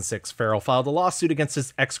 2006, Farrell filed a lawsuit against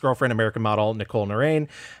his ex-girlfriend, American model Nicole Narain,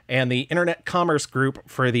 and the Internet Commerce Group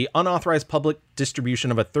for the unauthorized public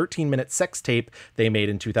distribution of a 13-minute sex tape they made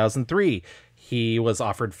in 2003. He was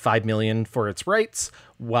offered $5 million for its rights.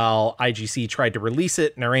 While IGC tried to release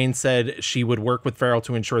it, Narain said she would work with Farrell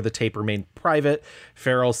to ensure the tape remained private.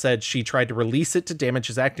 Farrell said she tried to release it to damage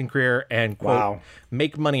his acting career and, quote,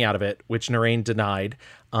 make money out of it, which Narain denied.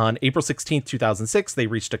 On April 16th, 2006, they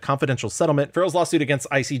reached a confidential settlement. Farrell's lawsuit against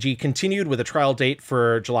ICG continued with a trial date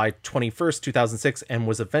for July 21st, 2006, and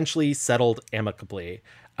was eventually settled amicably.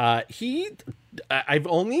 I've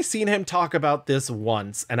only seen him talk about this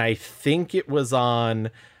once, and I think it was on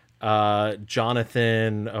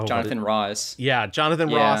Jonathan Ross. Yeah,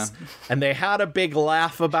 Jonathan Ross. And they had a big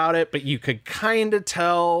laugh about it, but you could kind of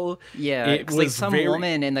tell. Yeah, it was like some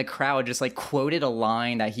woman in the crowd just like quoted a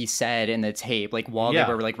line that he said in the tape, like while they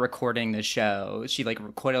were like recording the show. She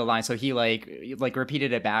like quoted a line, so he like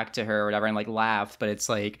repeated it back to her or whatever and like laughed. But it's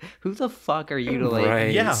like, who the fuck are you to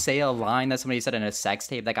like say a line that somebody said in a sex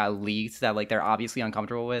tape that got leaked that like they're obviously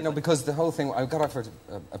uncomfortable with? No, because the whole thing, I got offered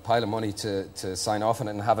a pile of money to sign off on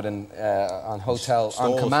it and have it on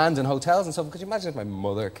command in hotels and stuff. Could you imagine if my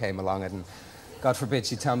mother came along and, God forbid,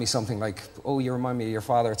 she'd tell me something like, "Oh, you remind me of your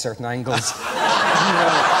father at certain angles." So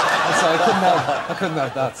I couldn't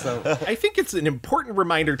have that. So I think it's an important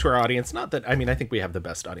reminder to our audience. Not that, I mean, I think we have the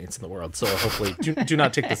best audience in the world, so hopefully do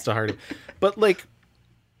not take this to heart. But like,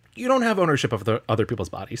 you don't have ownership of the other people's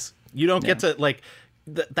bodies. You don't get to like.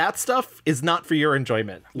 That stuff is not for your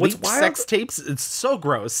enjoyment. Leaked sex tapes, it's so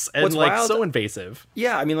gross and like so invasive.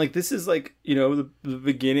 Yeah, I mean, like this is like, you know, the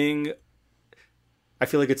beginning. I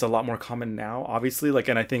feel like it's a lot more common now, obviously. Like,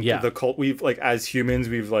 and I think the cult, we've like as humans,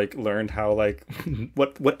 we've like learned how like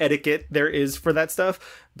what etiquette there is for that stuff.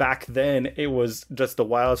 Back then, it was just the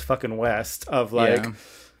wild fucking west of like,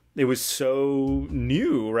 it was so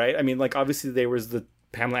new, right? I mean, like obviously there was the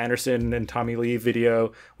Pamela Anderson and Tommy Lee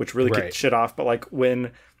video, which really kicked shit off. But like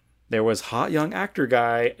when there was hot young actor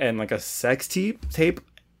guy and like a sex tape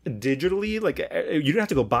digitally, like you didn't have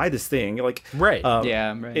to go buy this thing. Like,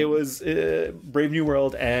 it was Brave New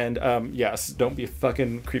World. And yes, don't be a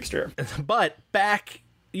fucking creepster. But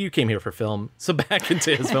you came here for film. So back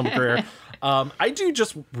into his film career. I do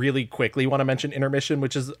just really quickly want to mention Intermission,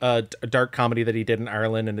 which is a dark comedy that he did in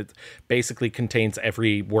Ireland, and it basically contains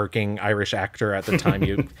every working Irish actor at the time.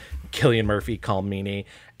 Cillian Murphy, Colm Meaney,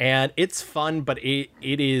 and it's fun, but it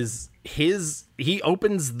is he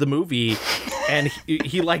opens the movie and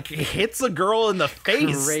he like hits a girl in the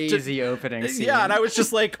face. Crazy opening scene. Yeah, and I was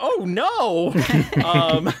just like, oh no.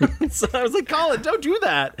 So I was like, Colin, don't do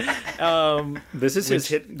that. This is his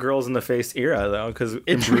hit girls in the face era, though, because in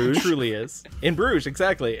It Bruges. truly is. In Bruges,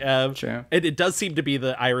 exactly. Sure. It does seem to be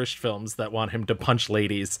the Irish films that want him to punch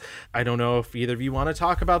ladies. I don't know if either of you want to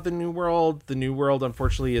talk about The New World. The New World,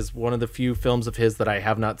 unfortunately, is one of the few films of his that I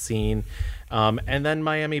have not seen. And then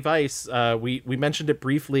Miami Vice, we mentioned it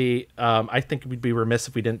briefly. I think we'd be remiss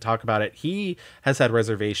if we didn't talk about it. He has had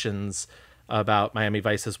reservations about Miami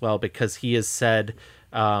Vice as well, because he has said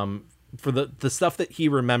for the stuff that he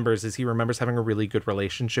remembers having a really good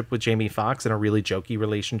relationship with Jamie Foxx and a really jokey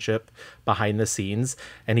relationship behind the scenes,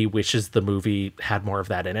 and he wishes the movie had more of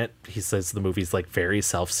that in it. He says the movie's like very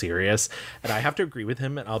self-serious, and I have to agree with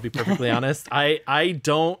him, and I'll be perfectly honest. I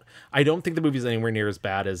don't think the movie's anywhere near as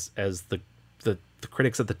bad as the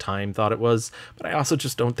critics at the time thought it was, but I also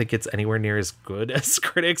just don't think it's anywhere near as good as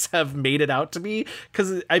critics have made it out to be.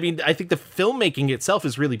 Because I mean, I think the filmmaking itself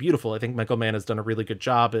is really beautiful. I think Michael Mann has done a really good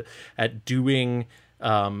job at doing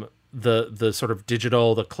the sort of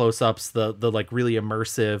digital, the close-ups, the like really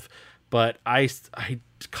immersive. But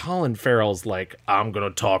Colin Farrell's like, I'm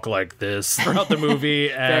gonna talk like this throughout the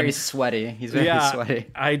movie, and very sweaty. He's very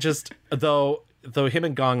sweaty. I just though him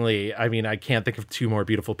and Gong Li, I mean, I can't think of two more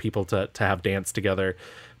beautiful people to have dance together.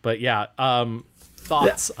 But yeah,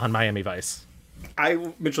 thoughts on Miami Vice?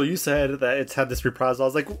 Mitchell, you said that it's had this reprisal. I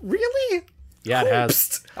was like, really? Yeah, it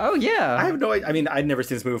has. Oh yeah. I have no idea. I mean, I'd never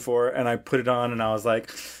seen this movie before, and I put it on, and I was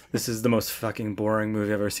like, this is the most fucking boring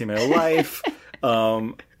movie I've ever seen in my life.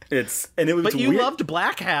 But you loved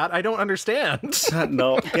Black Hat. I don't understand.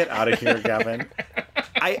 No, get out of here, Gavin.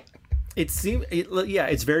 It's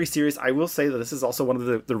very serious. I will say that this is also one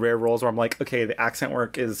of the rare roles where I'm like, okay, the accent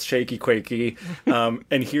work is shaky, quaky,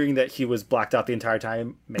 and hearing that he was blacked out the entire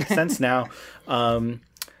time makes sense now.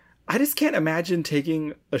 I just can't imagine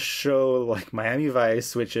taking a show like Miami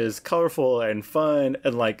Vice, which is colorful and fun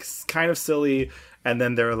and like kind of silly, and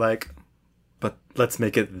then they're like, but let's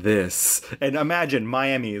make it this. And imagine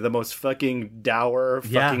Miami, the most fucking dour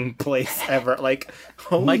fucking place ever. Like,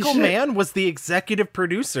 holy Michael shit. Mann was the executive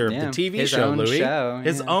producer of the TV his show, own Louis. show,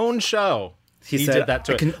 his yeah. own show. He said, did that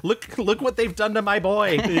to it. Look what they've done to my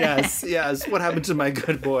boy. yes. What happened to my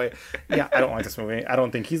good boy? Yeah, I don't like this movie. I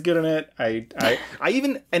don't think he's good in it.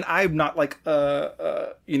 I'm not like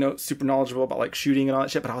super knowledgeable about like shooting and all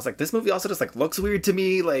that shit, but I was like, this movie also just like looks weird to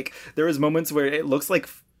me. Like there was moments where it looks like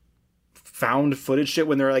found footage shit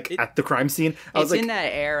when they're like at the crime scene. It's in that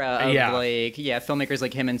era of filmmakers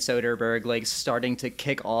like him and Soderbergh like starting to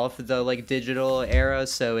kick off the like digital era,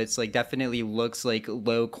 so it's like definitely looks like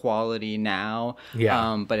low quality now.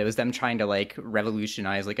 But it was them trying to like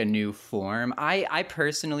revolutionize like a new form. I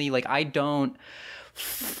personally like, I don't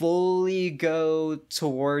fully go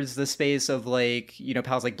towards the space of like, you know,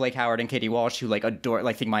 pals like Blake Howard and Katie Walsh who like adore,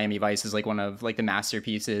 like think Miami Vice is like one of like the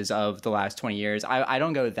masterpieces of the last 20 years. I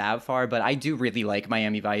don't go that far, but I do really like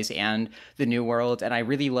Miami Vice and The New World, and I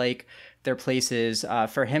really like their places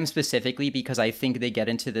for him specifically because I think they get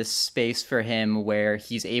into this space for him where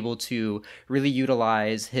he's able to really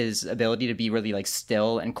utilize his ability to be really like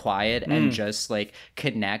still and quiet and just like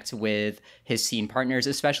connect with his scene partners,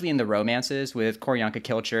 especially in the romances with Koryanka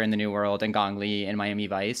Kilcher in The New World and Gong Li in Miami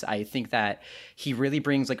Vice. I think that he really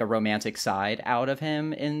brings like a romantic side out of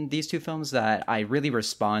him in these two films that I really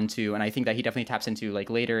respond to, and I think that he definitely taps into like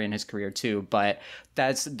later in his career too. But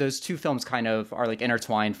those two films kind of are like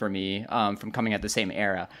intertwined for me from coming at the same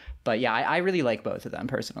era. But yeah, I really like both of them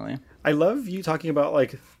personally. I love you talking about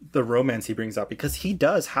like the romance he brings out because he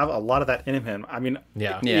does have a lot of that in him. I mean,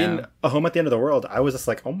 in A Home at the End of the World, I was just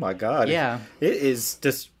like, oh my God. Yeah. It is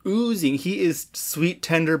just oozing. He is sweet,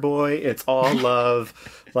 tender boy. It's all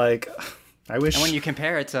love. Like, I wish. And when you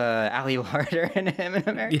compare it to Ali Larter and him in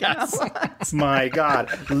American Outlaws. My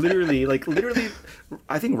God. Literally,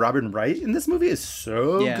 I think Robin Wright in this movie is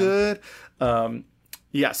so good.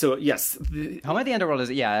 So yes. Home at the End of the World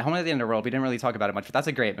Home at the End of the World. We didn't really talk about it much, but that's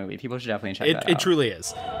a great movie. People should definitely check that out. It truly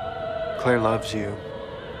is. Claire loves you.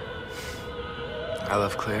 I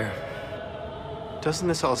love Claire. Doesn't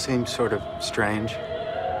this all seem sort of strange?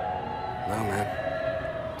 No, man.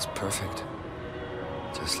 It's perfect.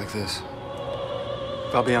 Just like this.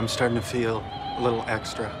 Bobby, I'm starting to feel a little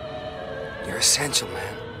extra. You're essential,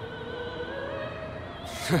 man.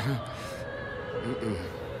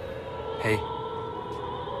 Hey,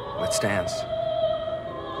 let's dance.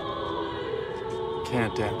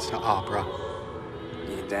 Can't dance to opera.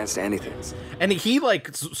 You can dance to anything. And he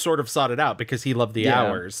like sort of sought it out because he loved the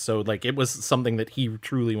hours. So like it was something that he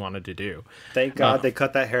truly wanted to do. Thank God they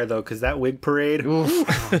cut that hair though, because that wig parade.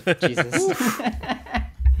 Jesus.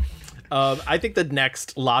 I think the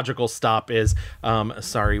next logical stop is,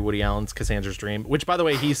 Woody Allen's Cassandra's Dream, which, by the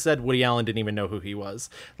way, he said Woody Allen didn't even know who he was.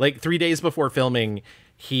 Like 3 days before filming,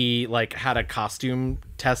 he like had a costume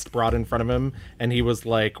test brought in front of him, and he was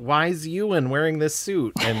like, "Why's Ewan wearing this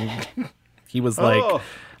suit?" And he was like,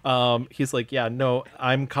 he's like, "Yeah, no,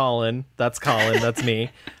 I'm Colin. That's Colin. That's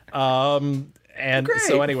me." And Great.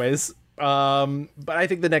 So, anyways, but I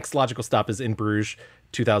think the next logical stop is In Bruges,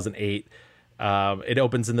 2008. It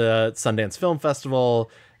opens in the Sundance Film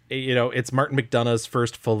Festival. You know, it's Martin McDonagh's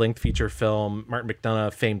first full-length feature film. Martin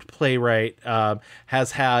McDonagh, famed playwright,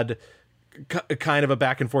 has had kind of a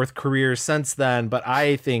back-and-forth career since then, but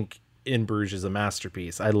I think In Bruges is a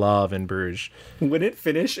masterpiece. I love In Bruges. When it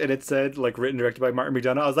finished and it said, like, written and directed by Martin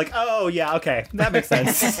McDonagh, I was like, oh, yeah, okay, that makes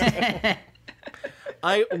sense.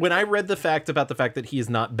 When I read the fact that he has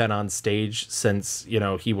not been on stage since, you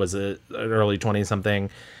know, he was an early 20-something,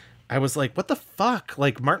 I was like, what the fuck?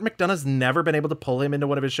 Like, Martin McDonagh's never been able to pull him into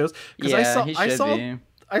one of his shows. Yeah,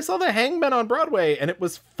 I saw The Hangman on Broadway, and it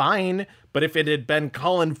was fine. But if it had been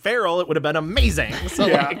Colin Farrell, it would have been amazing. So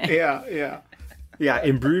Yeah,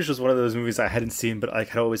 In Bruges was one of those movies I hadn't seen, but like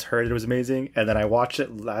had always heard it was amazing. And then I watched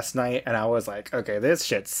it last night, and I was like, okay, this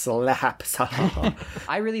shit slaps.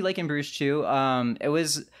 I really like In Bruges too. It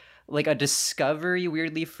was like a discovery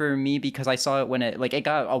weirdly for me because I saw it when it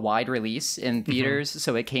got a wide release in theaters.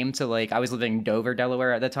 So it came to I was living in Dover,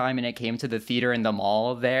 Delaware at the time, and it came to the theater in the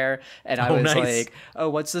mall there. And I was like, oh,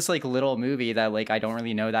 what's this like little movie that I don't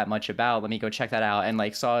really know that much about? Let me go check that out.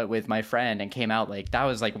 And saw it with my friend and came out that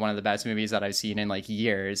was one of the best movies that I've seen in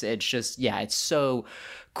years. It's just, it's so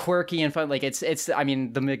quirky and fun. It's I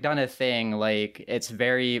mean, the McDonagh thing, it's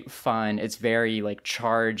very fun, it's very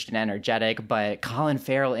charged and energetic, but Colin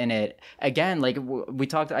Farrell in it again, we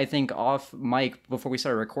talked, I think, off mic before we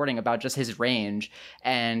started recording about just his range,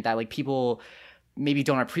 and that people maybe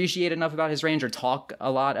don't appreciate enough about his range or talk a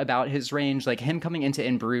lot about his range. Him coming into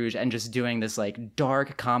In Bruges and just doing this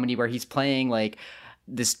dark comedy where he's playing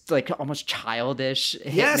this almost childish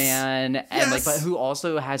hitman, and but who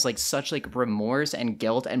also has such remorse and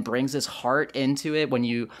guilt and brings his heart into it when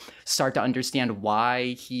you start to understand why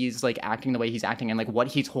he's acting the way he's acting and what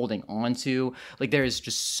he's holding on to. There is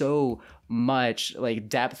just so much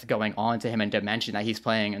depth going on to him and dimension that he's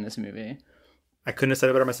playing in this movie. I couldn't have said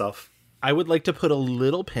it better myself. I would like to put a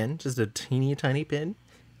little pin, just a teeny tiny pin,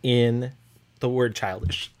 in the word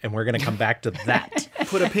childish, and we're going to come back to that.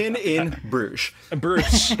 Put a pin in Bruges.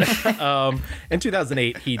 Bruges. In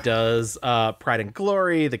 2008, he does Pride and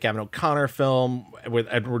Glory, the Gavin O'Connor film with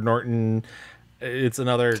Edward Norton. It's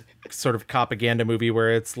another sort of propaganda movie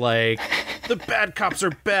where it's the bad cops are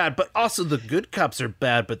bad, but also the good cops are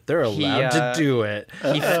bad, but they're allowed to do it.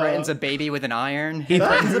 He threatens a baby with an iron.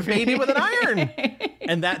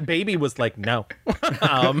 And that baby was like, no.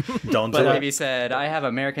 Don't do it. The baby said, I have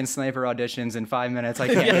American Sniper auditions in 5 minutes. I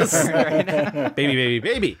can't get right now.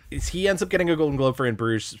 Baby. He ends up getting a Golden Globe for In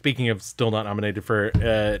Bruges, speaking of still not nominated for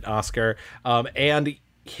an Oscar. And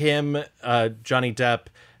him, Johnny Depp,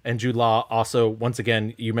 and Jude Law also, once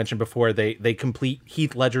again, you mentioned before, they complete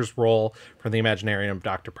Heath Ledger's role from the Imaginarium of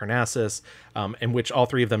Dr. Parnassus, in which all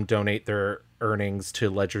three of them donate their earnings to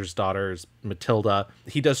Ledger's daughters, Matilda.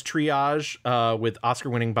 He does Triage with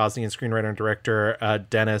Oscar-winning Bosnian screenwriter and director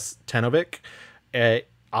Denis Tenovic.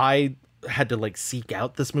 I had to seek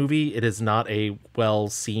out this movie. It is not a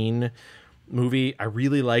well-seen movie. I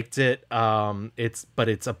really liked it. It's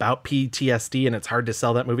about PTSD, and it's hard to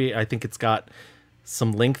sell that movie. I think it's got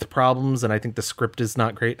some length problems, and I think the script is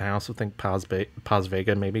not great. And I also think Paz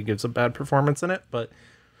Vega maybe gives a bad performance in it, but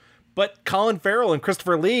Colin Farrell and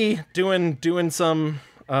Christopher Lee doing some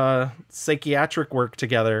psychiatric work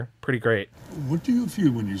together, pretty great. What do you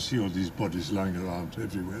feel when you see all these bodies lying around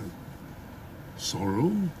everywhere?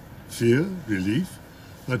 Sorrow, fear, relief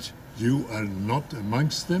that you are not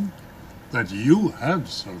amongst them, that you have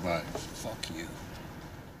survived. Fuck you.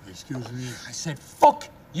 Excuse me? I said fuck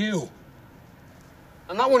you.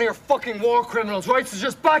 I'm not one of your fucking war criminals, right? So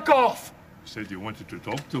just back off! You said you wanted to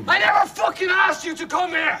talk to me. I never fucking asked you to come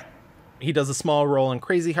here! He does a small role in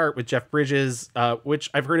Crazy Heart with Jeff Bridges, which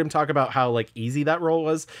I've heard him talk about how easy that role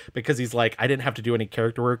was, because he's I didn't have to do any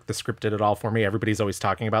character work. The script did it all for me. Everybody's always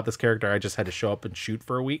talking about this character. I just had to show up and shoot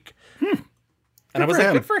for a week. And I was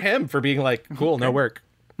good for him for being cool, no work.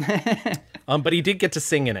 But he did get to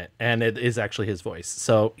sing in it, and it is actually his voice,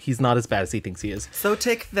 so he's not as bad as he thinks he is. So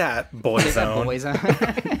take that, Boyzone.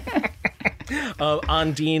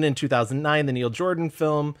 Undine in 2009, the Neil Jordan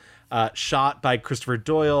film, shot by Christopher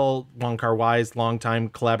Doyle, Wong Kar-wai's longtime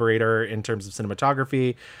collaborator in terms of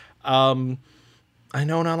cinematography. I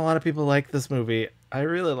know not a lot of people like this movie. I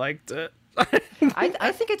really liked it.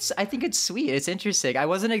 I think it's sweet. It's interesting. I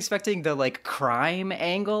wasn't expecting the like crime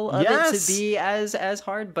angle of it to be as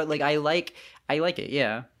hard, but like I like it.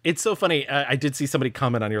 Yeah, it's so funny. I did see somebody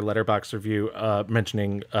comment on your Letterboxd review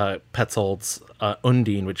mentioning Petzold's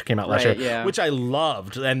Undine, which came out last year, which I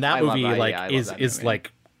loved, and that movie is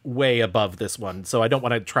like way above this one. So I don't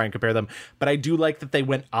want to try and compare them, but I do like that they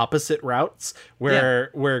went opposite routes.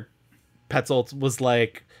 Where Petzold was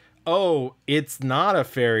like, oh, it's not a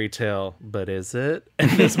fairy tale, but is it? And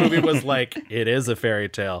this movie was like, it is a fairy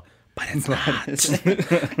tale, but it's not.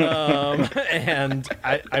 And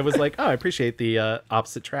I was like, oh, I appreciate the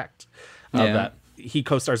opposite tract of that. He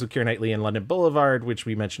co-stars with Keira Knightley in London Boulevard, which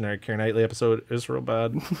we mentioned in our Keira Knightley episode. Is real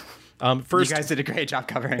bad. First, you guys did a great job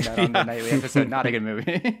covering that on the Knightley episode. Not a good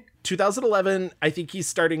movie. 2011, I think he's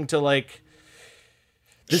starting to like...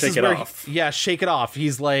 Shake it off. Shake it off.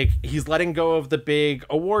 He's letting go of the big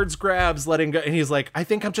awards grabs, letting go. And he's like, I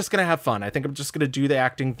think I'm just going to have fun. I think I'm just going to do the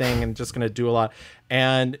acting thing and just going to do a lot.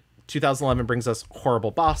 And 2011 brings us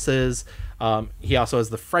Horrible Bosses. He also has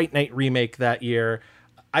the Fright Night remake that year.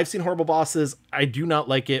 I've seen Horrible Bosses. I do not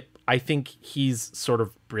like it. I think he's sort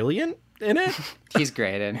of brilliant in it. He's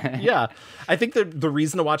great in it. Yeah. I think the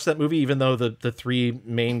reason to watch that movie, even though the three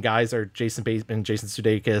main guys are Jason Bateman, Jason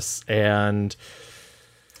Sudeikis, and...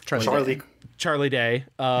 Charlie Day.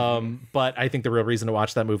 But I think the real reason to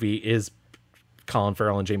watch that movie is Colin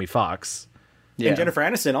Farrell and Jamie Foxx. Yeah. And Jennifer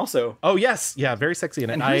Aniston also. Oh, yes. Yeah, very sexy in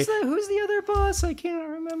it. And who's the other boss? I can't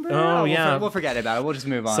remember. Oh, yeah. We'll forget about it. We'll just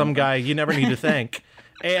move on. Some guy you never need to thank.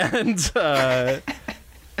 And,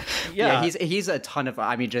 he's a ton of...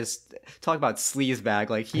 I mean, just talk about sleazebag.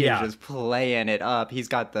 Like, he is just playing it up. He's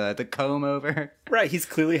got the comb over. Right, he's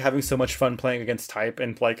clearly having so much fun playing against type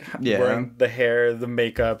and, like, wearing the hair, the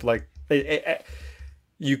makeup, like...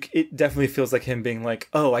 It definitely feels like him being like,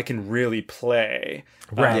 oh, I can really play.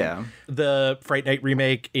 Right. The Fright Night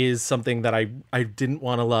remake is something that I didn't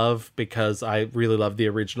want to love because I really love the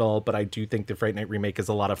original, but I do think the Fright Night remake is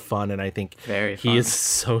a lot of fun, and I think he is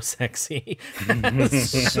so sexy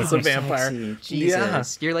as a vampire. Sexy.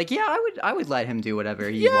 Jesus. You're like, I would let him do whatever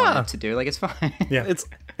he wanted to do. Like, it's fine. Yeah.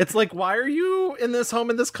 It's like, why are you in this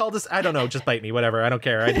home in this cul-de-sac? I don't know. Just bite me. Whatever. I don't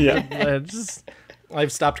care.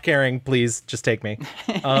 I've stopped caring. Please just take me.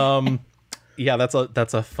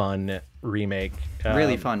 That's a fun remake.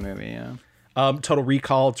 Really fun movie. Yeah. Total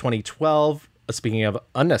Recall 2012. Speaking of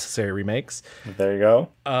unnecessary remakes, there you go.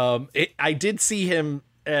 I did see him.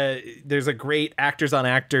 There's a great actors on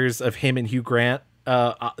actors of him and Hugh Grant.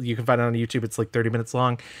 You can find it on YouTube. It's like 30 minutes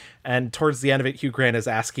long. And towards the end of it, Hugh Grant is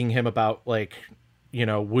asking him about like, you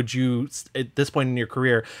know, would you, at this point in your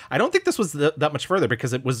career, I don't think this was that much further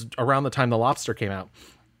because it was around the time The Lobster came out.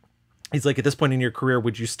 He's like, at this point in your career,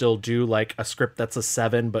 would you still do like a script that's a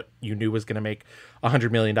 7, but you knew was going to make $100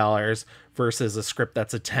 million versus a script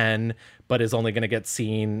that's a 10, but is only going to get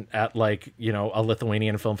seen at like, you know, a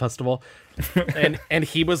Lithuanian film festival. and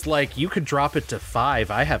he was like, you could drop it to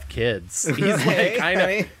 5. I have kids. He's like, I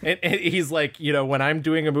know. And he's like, you know, when I'm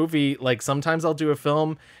doing a movie, like sometimes I'll do a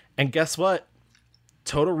film and guess what?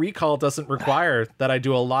 Total Recall doesn't require that I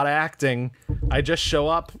do a lot of acting. I just show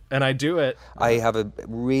up and I do it. I have a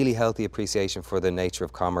really healthy appreciation for the nature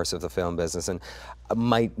of commerce of the film business, and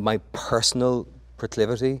my personal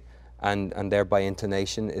proclivity and thereby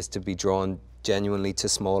inclination is to be drawn genuinely to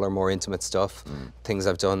smaller, more intimate stuff. Things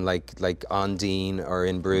I've done like Undine or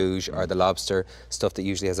In Bruges or The Lobster, stuff that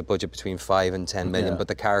usually has a budget between 5 and 10 million, but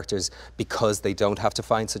the characters, because they don't have to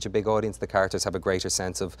find such a big audience, the characters have a greater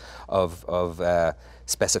sense of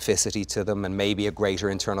specificity to them and maybe a greater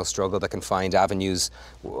internal struggle that can find avenues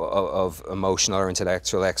of emotional or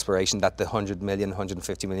intellectual exploration that the $100 million,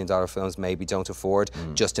 $150 million films maybe don't afford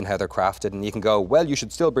just in how they're crafted. And you can go, well, you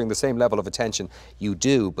should still bring the same level of attention. You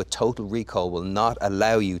do, but Total Recall will not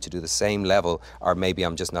allow you to do the same level, or maybe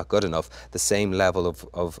I'm just not good enough, the same level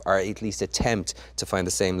of or at least attempt to find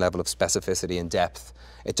the same level of specificity and depth.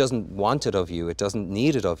 It doesn't want it of you. It doesn't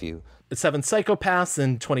need it of you. 7 Psychopaths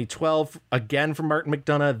in 2012, again from Martin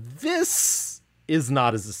McDonagh. This is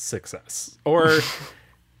not as a success. Or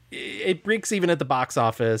it breaks even at the box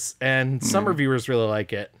office, and some reviewers really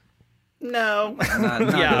like it. No.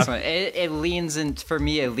 Not this one. It leans in, for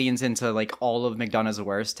me, it leans into like all of McDonagh's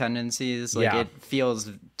worst tendencies. Like it feels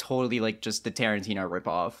totally like just the Tarantino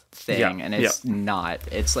ripoff thing, and it's not.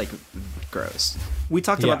 It's like gross. We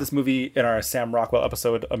talked about this movie in our Sam Rockwell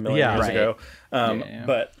episode a million years ago.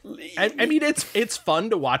 But I mean, it's fun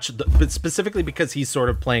to watch, but specifically because he's sort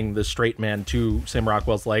of playing the straight man to Sam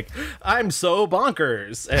Rockwell's like, I'm so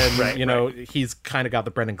bonkers, and he's kind of got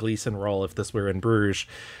the Brendan Gleeson role if this were in Bruges,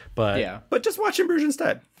 but just watch in Bruges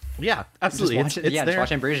instead. Yeah, absolutely. Just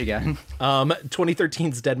watch in Bruges again.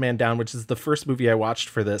 2013's Dead Man Down, which is the first movie I watched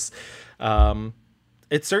for this.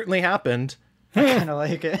 It certainly happened. I kind of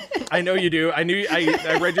like it. I know you do. I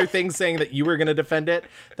read your thing saying that you were going to defend it.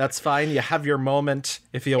 That's fine. You have your moment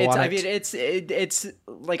if you want it. I mean, it's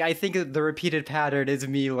like, I think the repeated pattern is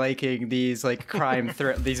me liking these like crime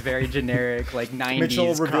these very generic like 90s Mitchell,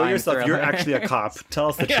 reveal crime yourself. thriller. You're actually a cop. Tell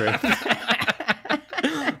us the truth.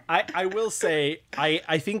 I will say,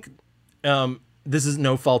 I think this is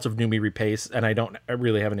no fault of Noomi Rapace, and I don't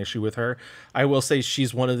really have an issue with her. I will say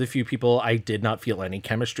she's one of the few people I did not feel any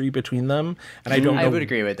chemistry between them, and I would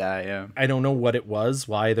agree with that. Yeah, I don't know what it was,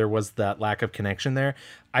 why there was that lack of connection there.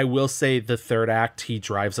 I will say the third act, he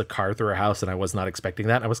drives a car through a house, and I was not expecting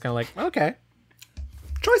that. I was kind of like, okay,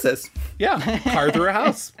 choices. Yeah, car through a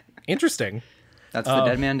house, interesting. That's the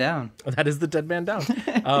Dead Man Down. That is the Dead Man Down.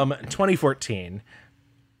 2014.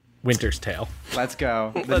 Winter's Tale. Let's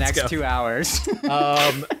go. The next 2 hours.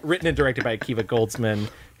 Written and directed by Akiva Goldsman,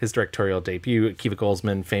 his directorial debut. Akiva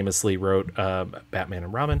Goldsman famously wrote Batman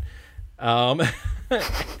and Robin.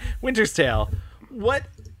 Winter's Tale. What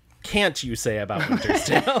can't you say about Winter's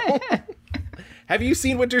Tale? Have you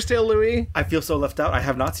seen Winter's Tale, Louis? I feel so left out. I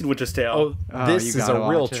have not seen Winter's Tale. This is a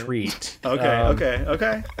real treat.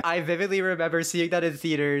 Okay. I vividly remember seeing that in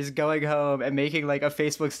theaters, going home and making like a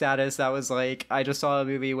Facebook status that was like, I just saw a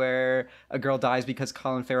movie where a girl dies because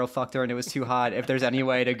Colin Farrell fucked her and it was too hot. If there's any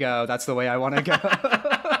way to go, that's the way I want to go.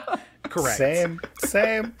 Correct. Same.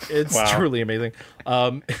 It's truly amazing.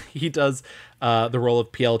 He does the role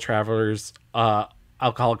of P.L. Travers,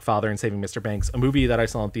 alcoholic father in Saving Mr. Banks, a movie that I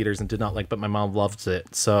saw in theaters and did not like, but my mom loves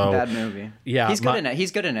it. So bad movie. Yeah, he's good in it. He's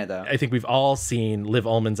good in it though. I think we've all seen Liv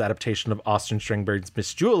Ullmann's adaptation of Austin Stringbird's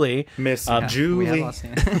Miss Julie. Julie. We have all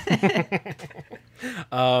seen it.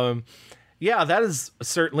 Yeah, that is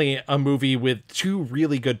certainly a movie with two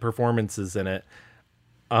really good performances in it.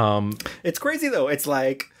 It's crazy though. It's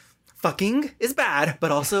like, fucking is bad, but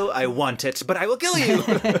also I want it, but I will kill you.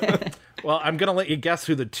 Well, I'm going to let you guess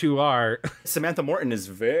who the two are. Samantha Morton is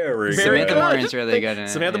very good. Samantha Morton's really good in it.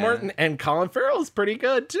 Samantha Morton and Colin Farrell is pretty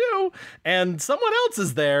good too. And someone else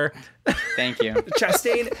is there. Thank you.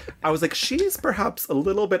 Chastain, I was like, she's perhaps a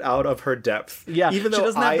little bit out of her depth. Yeah, even though she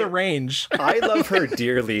doesn't have the range. I love her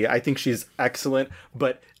dearly. I think she's excellent,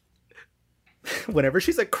 but whenever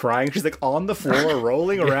she's like crying, she's like on the floor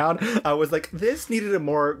rolling around. I was like, this needed a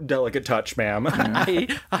more delicate touch, ma'am.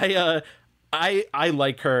 I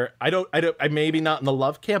like her. I maybe not in the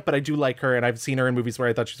love camp, but I do like her, and I've seen her in movies where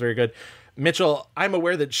I thought she's very good. Mitchell, I'm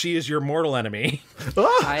aware that she is your mortal enemy.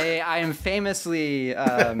 I am famously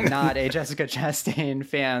not a Jessica Chastain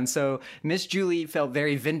fan, so Miss Julie felt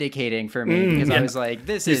very vindicating for me because I was like,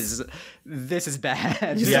 this is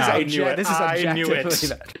bad. Yeah, I knew it. This is objectively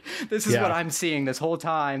bad. This is what I'm seeing this whole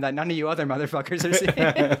time that none of you other motherfuckers are seeing.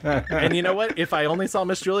 And you know what? If I only saw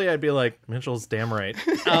Miss Julie, I'd be like, Mitchell's damn right.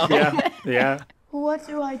 Yeah. What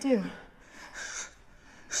do I do?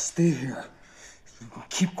 Stay here.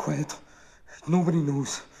 Keep quiet. Nobody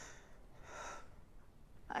knows.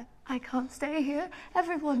 I can't stay here.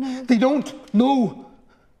 Everyone knows. They don't know.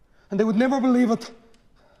 And they would never believe it.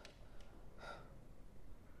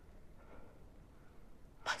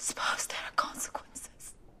 I suppose there are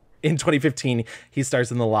consequences. In 2015, he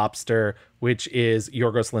stars in The Lobster, which is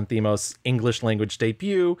Yorgos Lanthimos' English language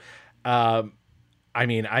debut. I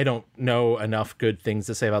mean, I don't know enough good things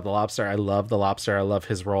to say about The Lobster. I love The Lobster. I love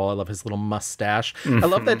his role. I love his little mustache. I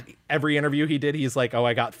love that every interview he did, he's like, oh,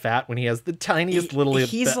 I got fat, when he has the tiniest little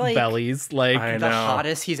Like bellies. Like the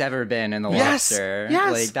hottest he's ever been in The Lobster.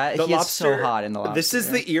 Yes. Like that, The he Lobster, is so hot in The Lobster. This is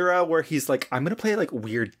the era where he's like, I'm going to play like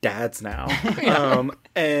weird dads now.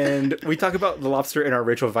 And we talk about The Lobster in our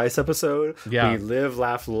Rachel Weisz episode. Yeah. We live,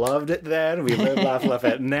 laugh, loved it then. We live, laugh, love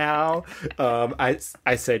it now. I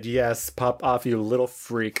said, yes, pop off, you little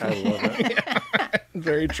freak. I love it.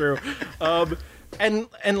 Very true. And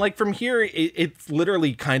like from here, it's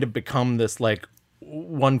literally kind of become this like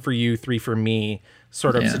 1 for you, 3 for me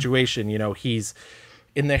sort of situation. You know, he's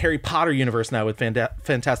in the Harry Potter universe now with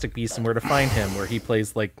Fantastic Beasts and Where to Find Him, where he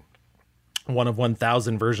plays like one of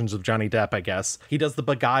 1,000 versions of Johnny Depp, I guess. He does The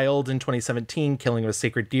Beguiled in 2017, Killing of a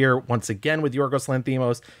Sacred Deer, once again with Yorgos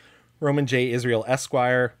Lanthimos, Roman J. Israel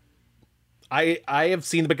Esquire. I have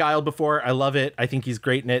seen The Beguiled before. I love it. I think he's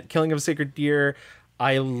great in it. Killing of a Sacred Deer,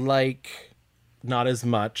 I like not as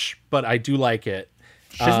much, but I do like it.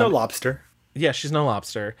 She's no lobster. Yeah, she's no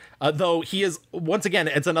lobster. Though he is, once again,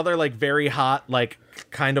 it's another like very hot, like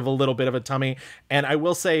kind of a little bit of a tummy. And I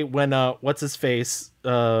will say when what's his face,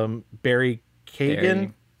 Barry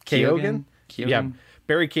Keoghan? Yeah,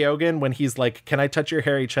 Barry Keoghan, when he's like, "Can I touch your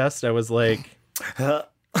hairy chest?" I was like,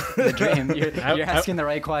 The dream. You're asking the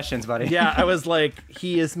right questions, buddy. yeah, I was like,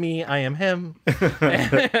 he is me, I am him.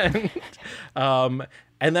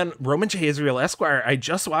 And then Roman J. Israel Esquire, I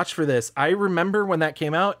just watched for this. I remember when that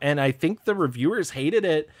came out, and I think the reviewers hated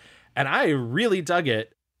it, and I really dug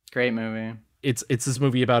it. Great movie. It's this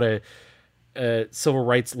movie about a civil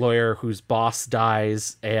rights lawyer whose boss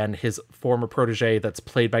dies, and his former protege, that's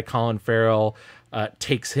played by Colin Farrell,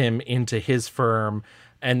 takes him into his firm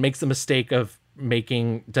and makes the mistake of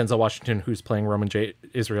making Denzel Washington, who's playing Roman J.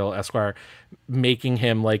 Israel Esquire, making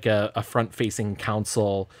him like a front-facing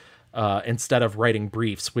counsel instead of writing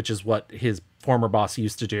briefs, which is what his former boss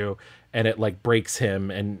used to do. And it like breaks him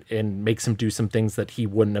and makes him do some things that he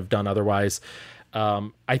wouldn't have done otherwise.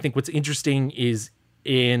 I think what's interesting is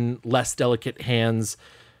in less delicate hands,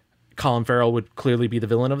 Colin Farrell would clearly be the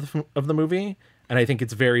villain of the movie. And I think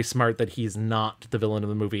it's very smart that he's not the villain of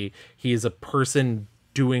the movie. He is a person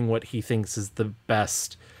doing what he thinks is the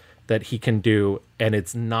best that he can do. And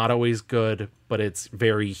it's not always good, but it's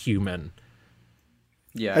very human.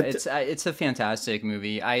 Yeah, it's a fantastic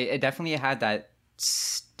movie. I definitely had that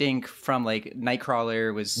stink from like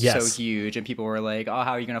Nightcrawler was so huge, and people were like, "Oh,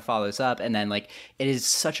 how are you gonna follow this up?" And then like it is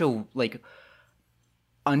such a like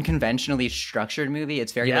unconventionally structured movie.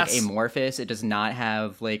 It's very like amorphous. It does not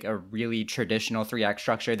have like a really traditional 3-act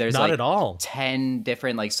structure. There's not like at all 10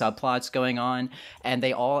 different like subplots going on, and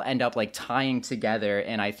they all end up like tying together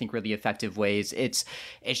in I think really effective ways. It's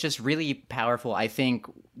just really powerful. I think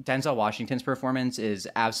Denzel Washington's performance is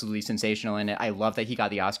absolutely sensational in it. I love that he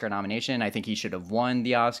got the Oscar nomination. I think he should have won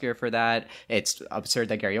the Oscar for that. It's absurd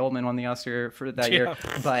that Gary Oldman won the Oscar for that year,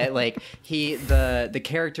 but like the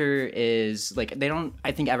character is like, they don't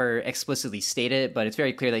I think ever explicitly state it, but it's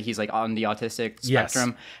very clear that he's like on the autistic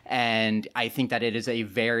spectrum. And I think that it is a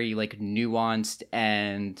very like nuanced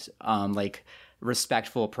and like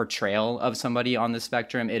respectful portrayal of somebody on the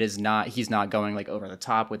spectrum. It is not, he's not going like over the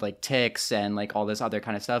top with like tics and like all this other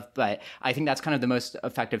kind of stuff. But I think that's kind of the most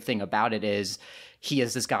effective thing about it is he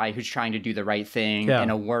is this guy who's trying to do the right thing in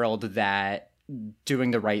a world that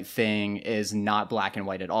doing the right thing is not black and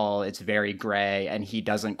white at all. It's very gray, and he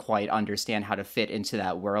doesn't quite understand how to fit into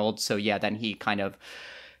that world. So yeah, then he kind of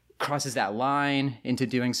crosses that line into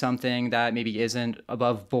doing something that maybe isn't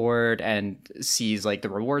above board and sees like the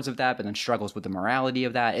rewards of that, but then struggles with the morality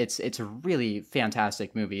of that. It's a really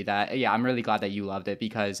fantastic movie that, yeah, I'm really glad that you loved it,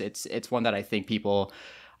 because it's one that I think people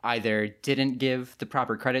either didn't give the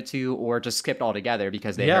proper credit to or just skipped altogether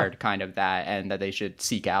because they heard kind of that and that they should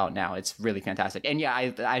seek out now. It's really fantastic. And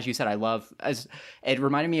yeah, as you said, I love, it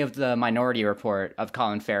reminded me of the Minority Report of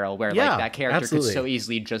Colin Farrell, where like that character could so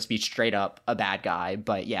easily just be straight up a bad guy.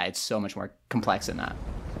 But yeah, it's so much more complex than that.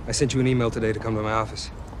 I sent you an email today to come to my office.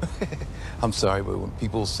 I'm sorry, but when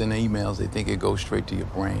people send emails, they think it goes straight to your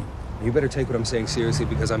brain. You better take what I'm saying seriously,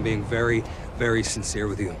 because I'm being very, very sincere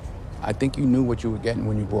with you. I think you knew what you were getting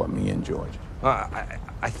when you brought me in, George.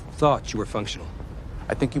 I thought you were functional.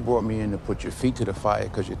 I think you brought me in to put your feet to the fire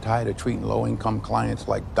because you're tired of treating low-income clients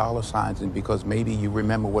like dollar signs, and because maybe you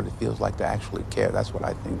remember what it feels like to actually care. That's what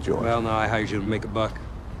I think, George. Well, no, I hired you to make a buck,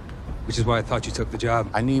 which is why I thought you took the job.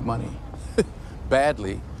 I need money.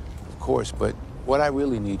 Badly, of course, but what I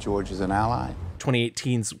really need, George, is an ally.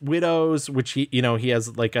 2018's Widows, which he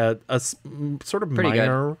has like a sort of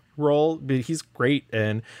minor role, but he's great.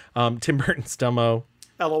 And Tim Burton's Dumbo.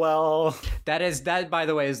 LOL. That, by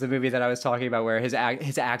the way, is the movie that I was talking about, where his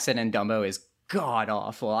accent in Dumbo is god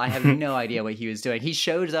awful. I have no idea what he was doing. He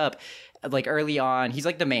shows up like early on. He's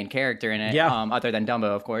like the main character in it, other than Dumbo,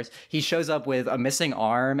 of course. He shows up with a missing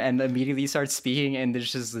arm and immediately starts speaking, and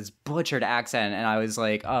there's just this butchered accent, and I was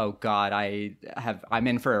like, oh god, I'm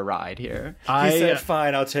in for a ride here. He said,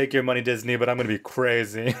 fine, I'll take your money, Disney, but I'm gonna be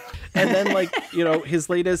crazy. And then like, his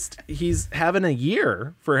latest, he's having a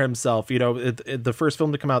year for himself. The first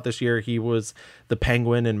film to come out this year, he was the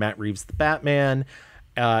Penguin and Matt Reeves' The Batman.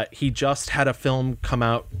 He just had a film come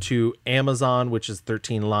out to Amazon, which is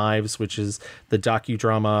 13 Lives, which is the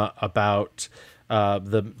docudrama about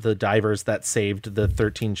the divers that saved the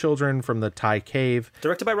 13 children from the Thai cave.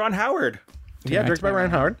 Directed by Ron Howard. Yeah, directed by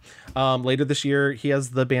Ryan Howard. Later this year, he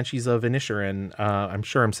has The Banshees of Inisherin. I'm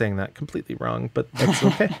sure I'm saying that completely wrong, but that's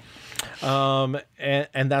okay.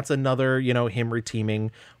 And that's another, him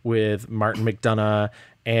reteaming with Martin McDonagh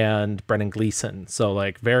and Brendan Gleeson. So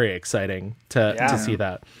like very exciting to see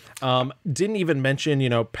that. Didn't even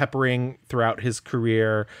mention, peppering throughout his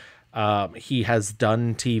career. He has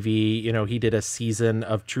done TV. He did a season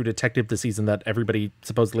of True Detective, the season that everybody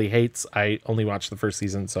supposedly hates. I only watched the first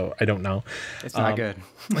season, so I don't know. It's not good.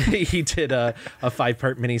 He did a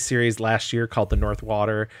 5-part miniseries last year called The North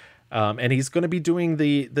Water. And he's going to be doing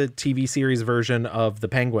the TV series version of The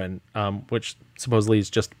Penguin, which supposedly is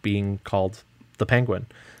just being called The Penguin.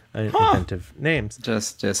 Inventive names.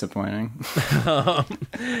 Just disappointing.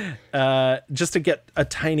 Just to get a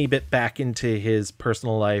tiny bit back into his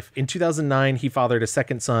personal life. In 2009, he fathered a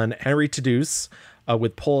second son, Henry Tadeusz,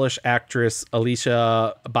 with Polish actress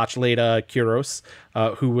Alicia Bachleda-Kuros,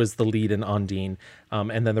 who was the lead in Undine.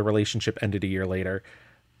 And then the relationship ended a year later.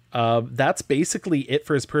 That's basically it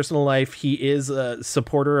for his personal life. He is a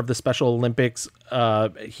supporter of the Special Olympics.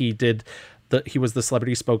 He was the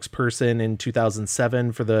celebrity spokesperson in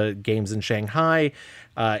 2007 for the games in Shanghai.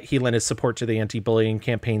 He lent his support to the anti-bullying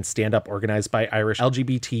campaign Stand Up, organized by Irish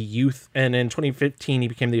LGBT youth. And in 2015, he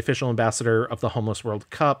became the official ambassador of the Homeless World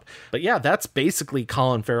Cup. But yeah, that's basically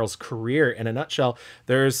Colin Farrell's career in a nutshell.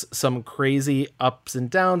 There's some crazy ups and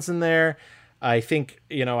downs in there. I think,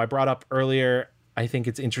 I brought up earlier, I think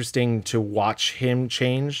it's interesting to watch him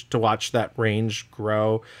change, to watch that range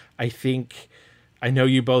grow. I know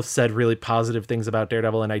you both said really positive things about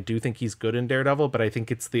Daredevil, and I do think he's good in Daredevil, but I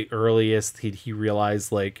think it's the earliest he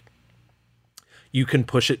realized, like, you can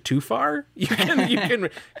push it too far. You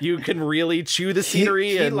can really chew the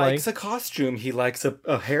scenery. He likes a costume. He likes a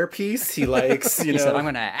hairpiece. He likes, He said, I'm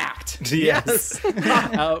going to act. Yes.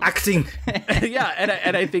 Acting. Yeah.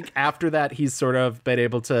 And I think after that, he's sort of been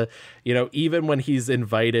able to, even when he's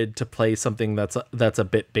invited to play something that's a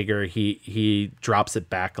bit bigger, he drops it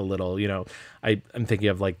back a little. I'm thinking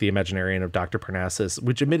of like the Imaginarium of Dr. Parnassus,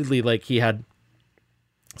 which admittedly, like, he had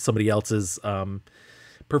somebody else's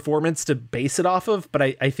performance to base it off of, but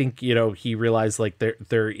I think he realized like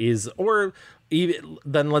there is, or even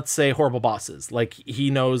then let's say Horrible Bosses, like he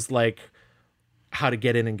knows like how to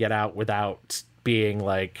get in and get out without being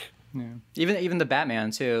like even the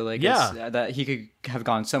Batman too, like that he could have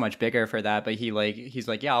gone so much bigger for that, but he's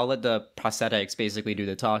like I'll let the prosthetics basically do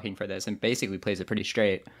the talking for this, and basically plays it pretty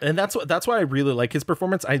straight. And that's why I really like his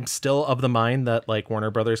performance. I'm still of the mind that like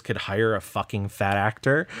Warner Brothers could hire a fucking fat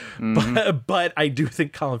actor, but I do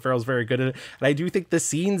think Colin Farrell's very good at it, and I do think the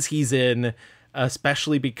scenes he's in,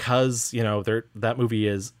 especially because that movie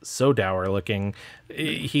is so dour looking,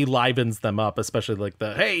 he livens them up, especially like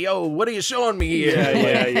the hey yo, what are you showing me here?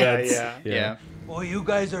 Yeah. Boy, you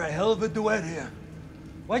guys are a hell of a duet here.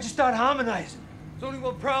 Why'd you start harmonizing? There's only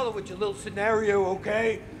one problem with your little scenario,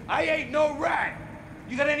 okay? I ain't no rat.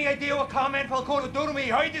 You got any idea what Carmine Falcone would do to me?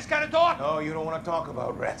 How you just gotta talk? No, you don't want to talk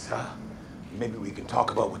about rats, huh? Maybe we can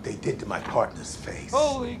talk about what they did to my partner's face.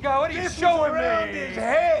 Holy God, what are you showing me? His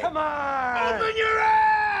head. Come on! Open your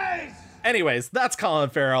eyes! Anyways, that's Colin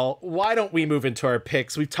Farrell. Why don't we move into our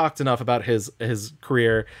picks? We've talked enough about his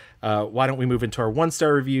career. Why don't we move into our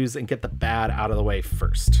 1-star reviews and get the bad out of the way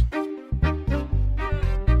first?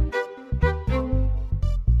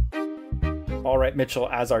 All right, Mitchell,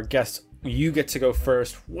 as our guest, you get to go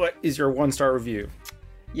first. What is your 1-star review?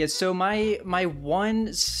 Yeah, so my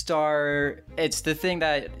 1-star, it's the thing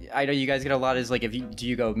that I know you guys get a lot, is like, do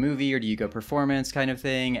you go movie or do you go performance kind of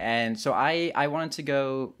thing? And so I wanted to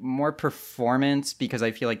go more performance because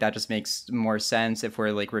I feel like that just makes more sense if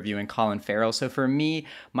we're like reviewing Colin Farrell. So for me,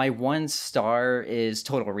 my 1-star is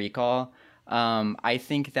Total Recall. I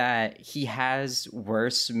think that he has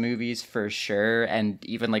worse movies for sure, and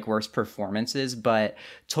even like worse performances, but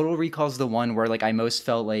Total Recall's the one where like I most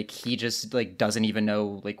felt like he just like doesn't even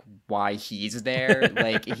know like why he's there.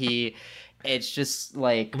 Like it's just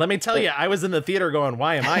like, let me tell you, I was in the theater going,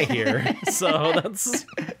 why am I here? So that's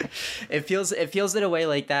it feels in a way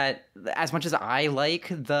like that. As much as I like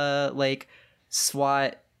the like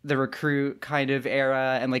SWAT, the Recruit kind of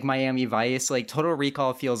era, and like Miami Vice, like Total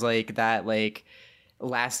Recall feels like that like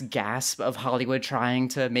last gasp of Hollywood trying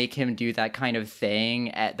to make him do that kind of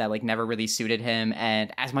thing that like never really suited him.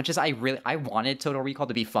 And as much as I wanted Total Recall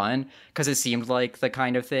to be fun, because it seemed like the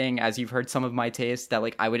kind of thing, as you've heard some of my tastes, that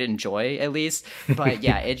like I would enjoy at least, but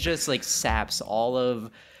yeah, it just like saps all of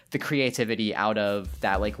the creativity out of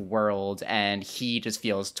that like world, and he just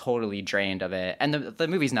feels totally drained of it. And the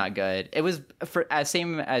movie's not good. It was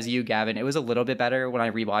same as you, Gavin. It was a little bit better when I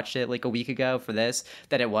rewatched it like a week ago for this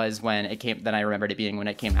than it was when it came. Than I remembered it being when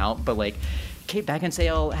it came out. But like, Kate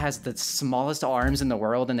Beckinsale has the smallest arms in the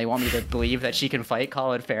world, and they want me to believe that she can fight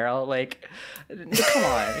Colin Farrell. Like, come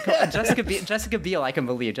on. Jessica Biel, I can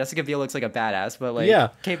believe. Jessica Biel looks like a badass, but like,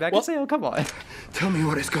 Kate Beckinsale, come on. Tell me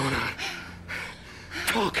what is going on.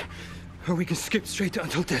 Talk, or we can skip straight to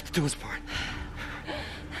until death do us part.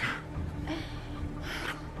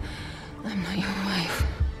 I'm not your wife.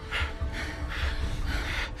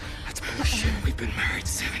 That's bullshit. We've been married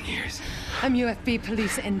 7 years. I'm UFB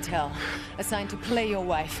police intel, assigned to play your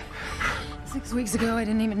wife. 6 weeks ago, I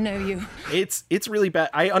didn't even know you. It's really bad.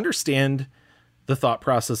 I understand the thought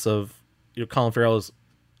process of, you know, Colin Farrell is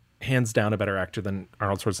hands down a better actor than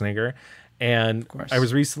Arnold Schwarzenegger. And I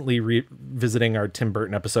was recently revisiting our Tim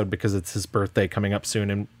Burton episode because it's his birthday coming up soon.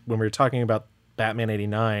 And when we were talking about Batman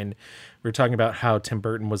 89, we were talking about how Tim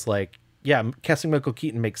Burton was like, yeah, casting Michael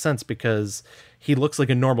Keaton makes sense because he looks like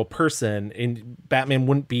a normal person, and Batman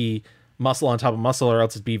wouldn't be muscle on top of muscle, or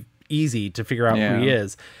else it'd be easy to figure out who he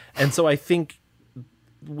is. And so I think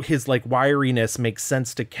his like wiriness makes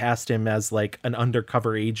sense to cast him as like an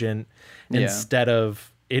undercover agent instead of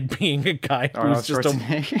it being a guy who's just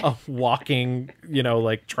a walking, you know,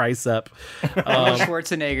 like tricep. Arnold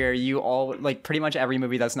Schwarzenegger, you all like pretty much every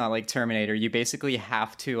movie that's not like Terminator, you basically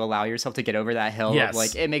have to allow yourself to get over that hill. Yes.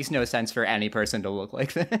 Like, it makes no sense for any person to look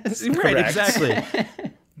like this. Right, exactly.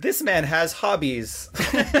 This man has hobbies.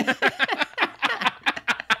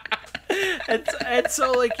 and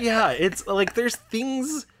so like, yeah, it's like there's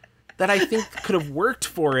things that I think could have worked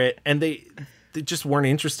for it, and they just weren't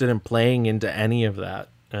interested in playing into any of that.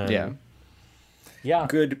 Yeah.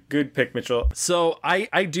 Good pick, Mitchell. So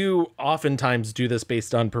I do oftentimes do this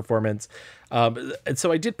based on performance. And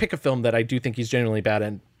so I did pick a film that I do think he's genuinely bad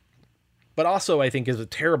in, but also I think is a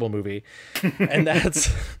terrible movie. And that's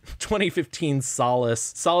 2015's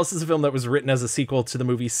Solace. Solace is a film that was written as a sequel to the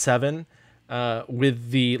movie Seven,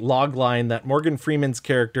 with the log line that Morgan Freeman's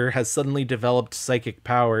character has suddenly developed psychic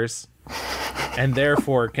powers and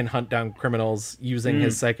therefore can hunt down criminals using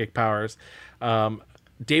his psychic powers.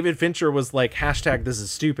 David Fincher was like, hashtag this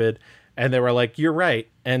is stupid. And they were like, you're right.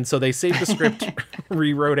 And so they saved the script,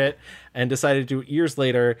 rewrote it, and decided to do it years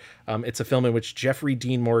later. It's a film in which Jeffrey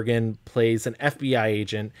Dean Morgan plays an FBI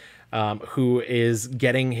agent who is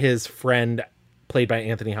getting his friend, played by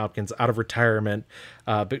Anthony Hopkins, out of retirement.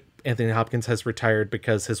 But Anthony Hopkins has retired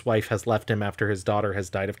because his wife has left him after his daughter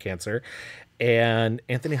has died of cancer. And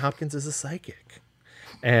Anthony Hopkins is a psychic.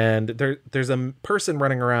 And there's a person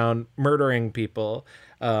running around murdering people.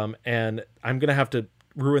 And I'm going to have to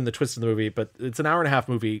ruin the twist of the movie, but it's an 1.5 hour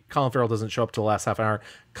movie. Colin Farrell doesn't show up till the last half hour.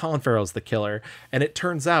 Colin Farrell's the killer. And it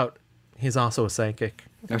turns out he's also a psychic.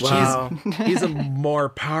 Wow. He's a more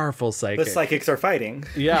powerful psychic. The psychics are fighting.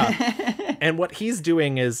 Yeah. And what he's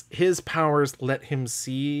doing is his powers let him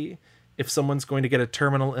see if someone's going to get a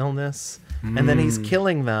terminal illness, and then he's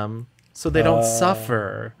killing them so they don't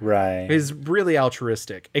suffer. Right. He's really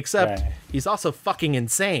altruistic, except he's also fucking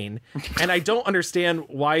insane. And I don't understand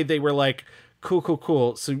why they were like,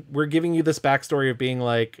 cool. So we're giving you this backstory of being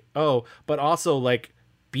like, oh, but also like,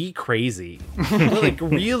 be crazy. Like,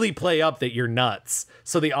 really play up that you're nuts,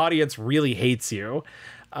 so the audience really hates you.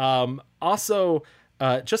 Also,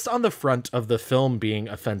 just on the front of the film being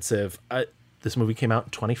offensive, this movie came out in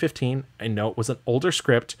 2015. I know it was an older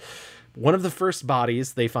script. One of the first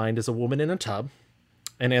bodies they find is a woman in a tub,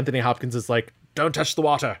 and Anthony Hopkins is like, don't touch the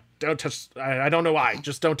water. Don't touch. I don't know why.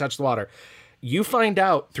 Just don't touch the water. You find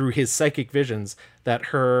out through his psychic visions that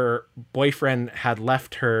her boyfriend had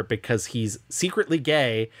left her because he's secretly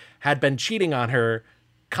gay, had been cheating on her,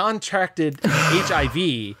 contracted HIV,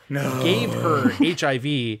 gave her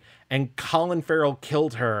HIV, and Colin Farrell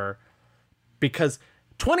killed her because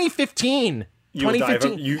 2015. You die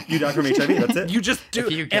from HIV, that's it? You just do.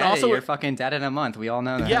 If you get also, you're fucking dead in a month. We all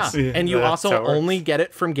know that. Yeah, and you also only get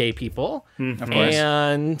it from gay people. Of course.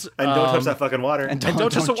 And don't touch that fucking water. And don't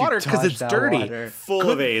touch the water because it's dirty. Full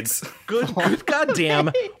of AIDS. Good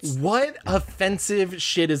goddamn. What offensive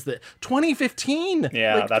shit is that? 2015.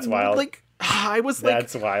 Yeah, that's wild. Like, I was like,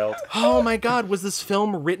 that's wild. Oh my God, was this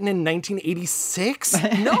film written in 1986?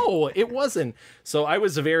 No, it wasn't. So I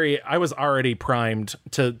was already primed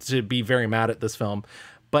to be very mad at this film.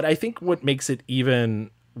 But I think what makes it even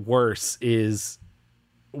worse is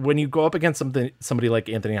when you go up against somebody like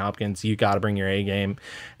Anthony Hopkins, you got to bring your A game.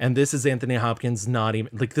 And this is Anthony Hopkins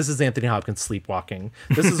this is Anthony Hopkins sleepwalking.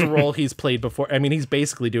 This is a role he's played before. I mean, he's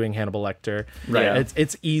basically doing Hannibal Lecter. Right.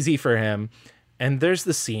 It's easy for him. And there's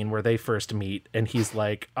the scene where they first meet, and he's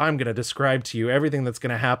like, I'm going to describe to you everything that's going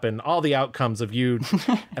to happen, all the outcomes of you.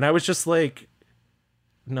 And I was just like,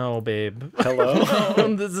 no, babe.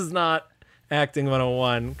 Hello? This is not acting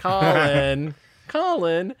 101.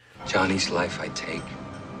 Colin. Johnny's life I take.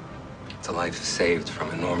 It's a life saved from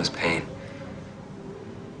enormous pain.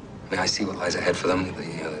 I mean, I see what lies ahead for them,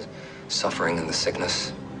 the suffering and the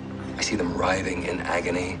sickness. I see them writhing in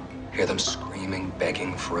agony, hear them screaming,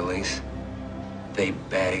 begging for release. They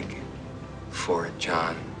beg for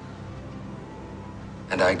John.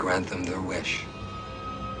 And I grant them their wish.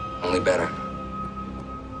 Only better.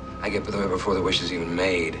 I get there before the wish is even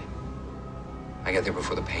made. I get there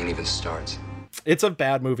before the pain even starts. It's a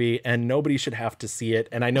bad movie, and nobody should have to see it.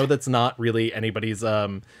 And I know that's not really anybody's,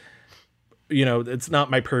 it's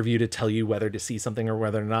not my purview to tell you whether to see something or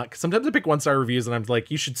whether or not. 'Cause sometimes I pick 1-star reviews, and I'm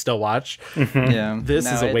like, you should still watch. Yeah.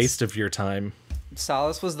 This is a waste of your time.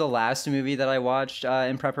 Solace was the last movie that I watched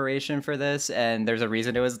in preparation for this, and there's a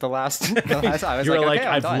reason it was the last. I was you were like, okay,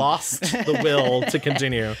 I've lost the will to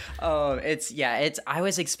continue. I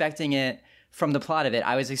was expecting it. From the plot of it,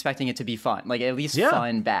 I was expecting it to be fun, like at least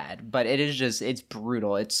fun, bad. But it is just, it's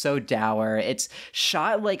brutal. It's so dour. It's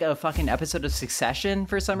shot like a fucking episode of Succession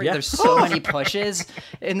for some reason. Yeah. There's so many pushes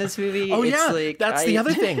in this movie. Oh, it's yeah. Like, that's the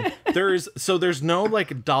other thing. There's no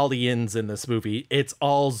like dolly-ins in this movie. It's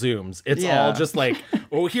all zooms. It's all just like,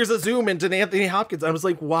 oh, here's a zoom into Anthony Hopkins. I was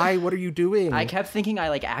like, why? What are you doing? I kept thinking I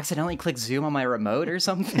like accidentally clicked zoom on my remote or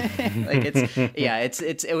something. Like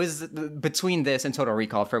it was between this and Total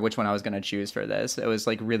Recall for which one I was going to choose for this. It was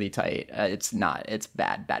like really tight. It's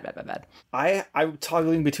bad. I'm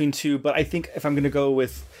toggling between two, but I think if I'm going to go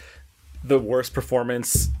with the worst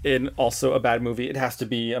performance in also a bad movie, it has to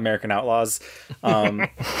be American Outlaws.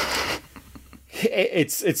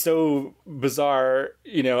 It's so bizarre,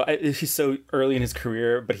 he's so early in his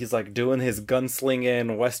career, but he's like doing his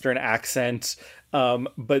gunslinging Western accent.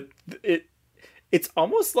 But it's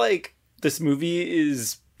almost like this movie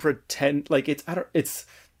is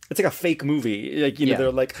it's like a fake movie. Like,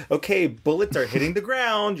 they're like, okay, bullets are hitting the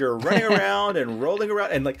ground, you're running around and rolling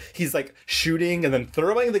around, and like he's like shooting and then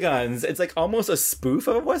throwing the guns. It's like almost a spoof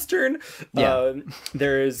of a Western. Yeah.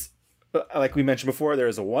 There's, like we mentioned before,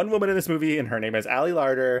 there's one woman in this movie, and her name is Ali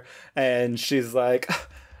Larder, and she's like,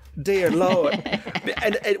 dear Lord.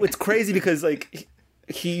 and it's crazy because like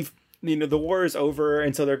he the war is over,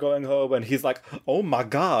 and so they're going home, and he's like, oh my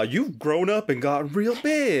God, you've grown up and gotten real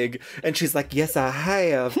big. And she's like, yes, I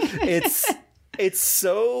have. It's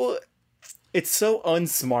so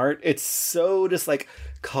unsmart. It's so just like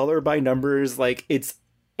color by numbers. Like it's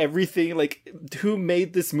everything. Like, who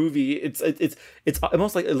made this movie? It's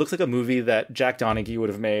almost like, it looks like a movie that Jack Donaghy would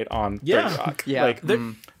have made on 30 Rock. Yeah. Like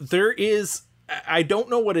there is, I don't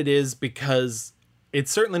know what it is, because it's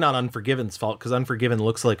certainly not Unforgiven's fault, because Unforgiven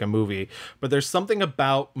looks like a movie, but there's something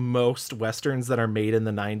about most Westerns that are made in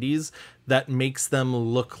the 90s that makes them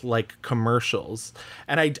look like commercials.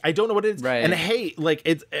 And I don't know what it is. Right. And hey, like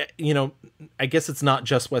it's, I guess it's not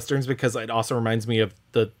just Westerns, because it also reminds me of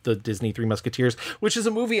the Disney Three Musketeers, which is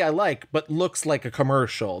a movie I like, but looks like a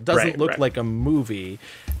commercial. Doesn't look like a movie.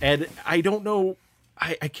 And I don't know,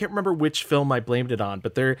 I can't remember which film I blamed it on,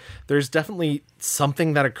 but there's definitely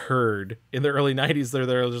something that occurred in the early 90s there.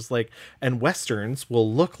 They're just like, and Westerns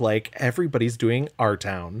will look like everybody's doing Our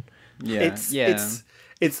Town. Yeah.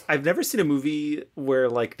 It's I've never seen a movie where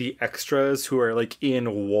like the extras who are like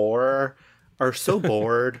in war are so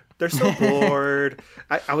bored. They're so bored.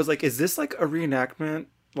 I was like, is this like a reenactment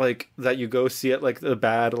like that you go see at like the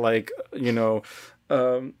bad like, middle you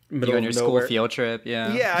on your of school nowhere field trip,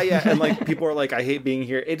 yeah, and like people are like, I hate being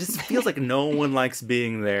here. It just feels like no one likes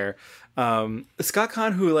being there. Scott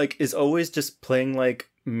Conn, who like is always just playing like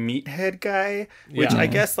meathead guy, which I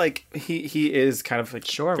guess like he is kind of like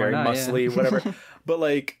very muscly, whatever. But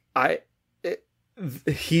like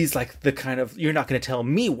he's like the kind of, you're not going to tell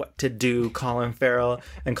me what to do, Colin Farrell.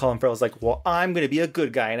 And Colin Farrell's like, well, I'm going to be a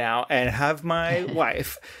good guy now and have my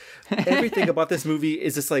wife. Everything about this movie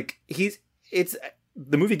is just like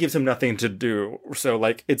the movie gives him nothing to do, so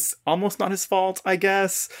like it's almost not his fault, I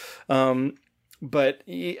guess. But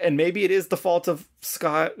maybe it is the fault of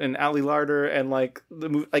Scott and Ali Larder and like the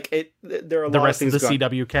movie. Like there are a lot of things. The rest of the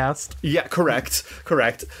CW cast. Yeah, correct.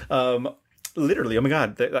 Literally, oh my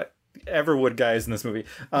God, the Everwood guys in this movie.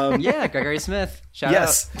 Yeah, Gregory Smith. Shout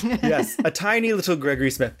out. Yes, a tiny little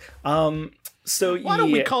Gregory Smith. So why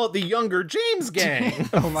don't we call it the Younger James Gang?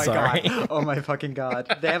 Oh my God. Oh my fucking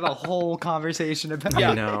God. They have a whole conversation about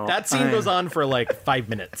it. That scene goes on for like 5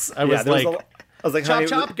 minutes. I was like, chop,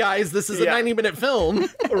 chop, guys. This is a 90-minute film.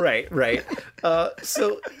 Right.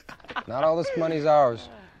 So not all this money's ours.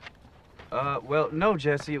 Well, no,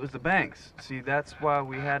 Jesse, it was the banks. See, that's why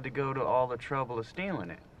we had to go to all the trouble of stealing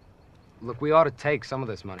it. Look, we ought to take some of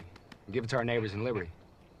this money and give it to our neighbors in Liberty.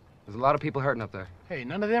 There's a lot of people hurting up there. Hey,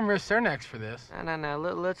 none of them risk their necks for this. Now,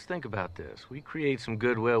 let's think about this. We create some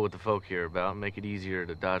goodwill with the folk hereabout and make it easier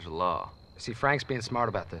to dodge the law. See, Frank's being smart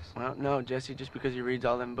about this. Well, no, Jesse, just because he reads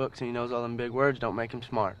all them books and he knows all them big words don't make him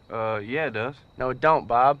smart. Yeah, it does. No, it don't,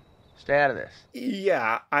 Bob. Stay out of this.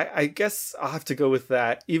 Yeah, I guess I'll have to go with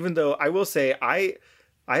that, even though I will say I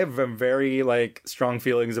have very strong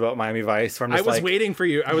feelings about Miami Vice. Where I was waiting for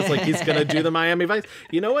you. I was like, he's gonna do the Miami Vice.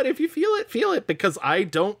 You know what? If you feel it, because I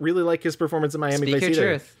don't really like his performance in Miami Vice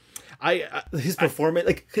either. Truth. His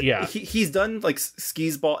performance, he's done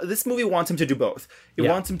skis ball. This movie wants him to do both. It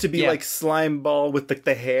wants him to be slime ball with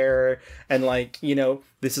the hair, and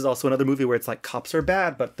this is also another movie where it's like cops are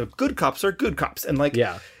bad, but the good cops are good cops, and I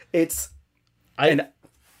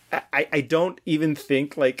don't even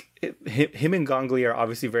think him and Gongli are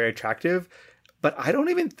obviously very attractive, but I don't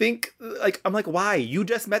even think I'm like, why? You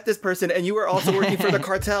just met this person and you were also working for the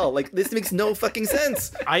cartel. This makes no fucking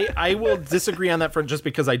sense. I will disagree on that front just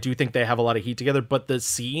because I do think they have a lot of heat together. But the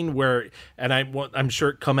scene where, and I'm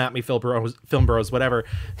sure, come at me, film bros, whatever.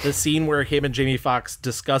 The scene where him and Jamie Foxx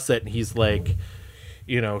discuss it, and he's like,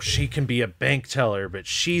 she can be a bank teller, but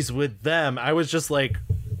she's with them. I was just like,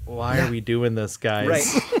 why are we doing this, guys? Right.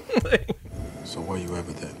 So were you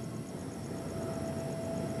ever there?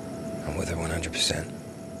 I'm with her 100%.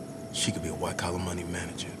 She could be a white-collar money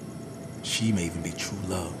manager. She may even be true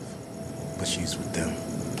love, but she's with them.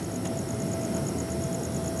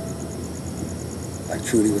 Like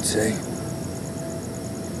Trudy would say,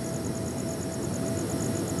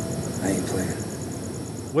 I ain't playing.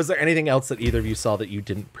 Was there anything else that either of you saw that you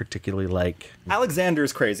didn't particularly like?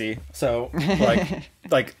 Alexander's crazy, so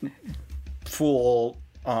full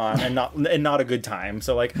on and not a good time.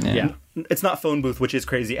 So it's not Phone Booth, which is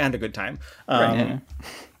crazy and a good time. Right.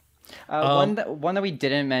 One that we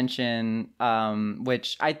didn't mention,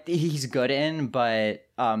 which he's good in, but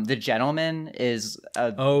The Gentleman is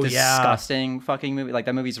a disgusting fucking movie.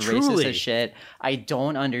 That movie's racist as shit. I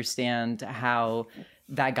don't understand how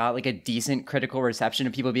that got a decent critical reception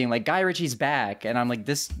of people being like, Guy Ritchie's back, and I'm like,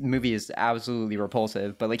 this movie is absolutely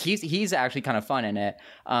repulsive, but he's actually kind of fun in it.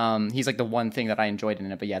 He's the one thing that I enjoyed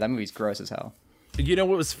in it, but yeah, that movie's gross as hell. You know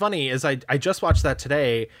what was funny is I just watched that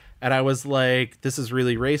today, and I was like, this is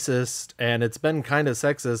really racist and it's been kind of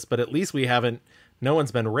sexist, but at least no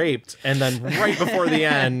one's been raped. And then right before the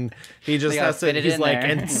end, he just has to, he's like,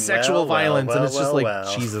 and sexual violence, and it's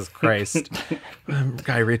just Jesus Christ.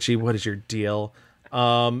 Guy Ritchie, what is your deal?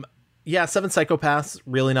 Seven Psychopaths,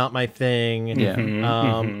 really not my thing.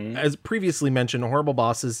 Yeah. As previously mentioned, Horrible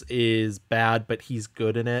Bosses is bad, but he's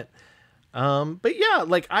good in it. But yeah,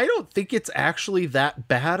 I don't think it's actually that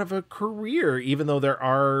bad of a career, even though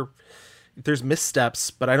there's missteps,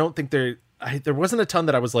 but I don't think there wasn't a ton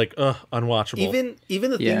that I was like, unwatchable.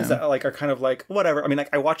 Even the things that are kind of whatever. I mean,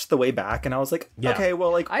 I watched The Way Back and I was like, okay,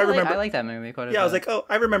 well, I remember. I like that movie quite a bit. Yeah, I was like,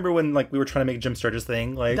 I remember when we were trying to make Jim Sturgis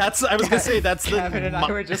thing. I was gonna say that's Kevin and I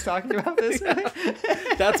were just talking about this.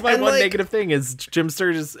 That's my one negative thing is Jim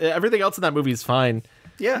Sturgis. Everything else in that movie is fine.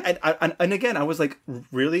 Yeah, and again, I was like,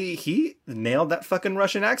 really? He nailed that fucking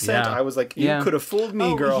Russian accent? Yeah. I was like, you could have fooled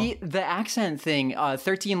me, girl. The accent thing,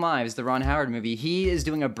 13 Lives, the Ron Howard movie, he is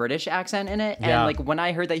doing a British accent in it. And when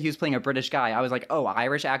I heard that he was playing a British guy, I was like, oh,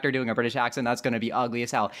 Irish actor doing a British accent, that's going to be ugly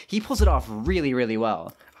as hell. He pulls it off really, really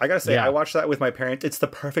well. I gotta say, I watched that with my parents. It's the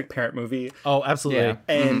perfect parent movie. Oh, absolutely. Yeah.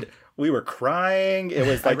 And we were crying. It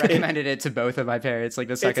was I recommended it to both of my parents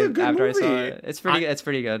the second after I saw it. It's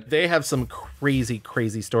pretty good. They have some crazy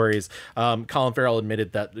stories. Colin Farrell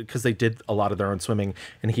admitted that because they did a lot of their own swimming,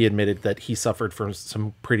 and he admitted that he suffered from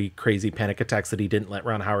some pretty crazy panic attacks that he didn't let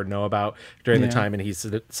Ron Howard know about during the time, and he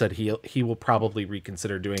said he will probably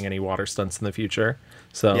reconsider doing any water stunts in the future.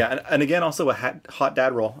 So and again, also a hot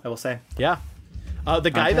dad role, I will say. Yeah.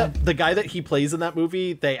 The guy that he plays in that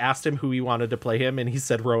movie, they asked him who he wanted to play him, and he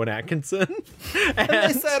said Rowan Atkinson. and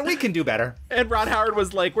they said, we can do better. And Ron Howard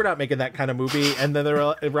was like, we're not making that kind of movie. And then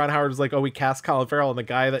Ron Howard was like, oh, we cast Colin Farrell, and the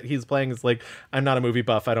guy that he's playing is like, I'm not a movie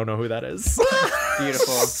buff, I don't know who that is.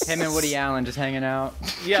 Beautiful. Him and Woody Allen just hanging out.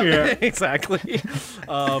 Yeah. Exactly.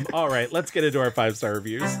 All right, let's get into our 5-star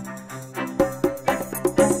reviews.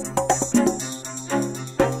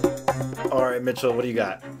 All right, Mitchell, what do you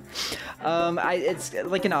got? It's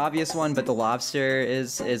an obvious one, but The Lobster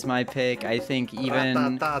is my pick. I think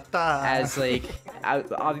even as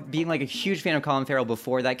being a huge fan of Colin Farrell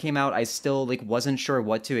before that came out, I still wasn't sure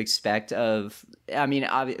what to expect of. I mean,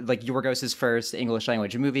 Yorgos' first English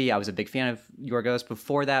language movie. I was a big fan of Yorgos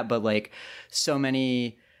before that, but so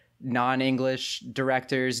many non-English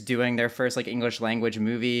directors doing their first like English language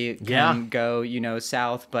movie can go, you know,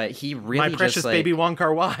 south, but he really My precious just, like, baby Wong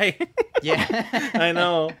Kar-wai. Yeah. I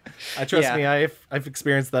know. Trust me, I've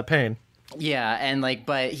experienced that pain. Yeah, and like,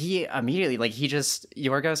 but he immediately, like,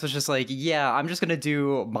 Yorgos was just like, yeah, I'm just gonna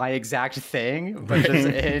do my exact thing, but just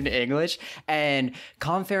in English. And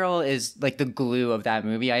Colin Farrell is like the glue of that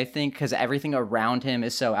movie, I think, because everything around him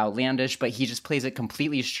is so outlandish, but he just plays it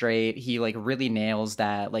completely straight. He like really nails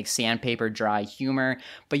that like sandpaper dry humor,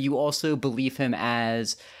 but you also believe him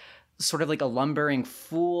as sort of like a lumbering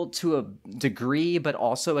fool to a degree, but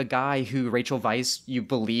also a guy who Rachel Weisz, you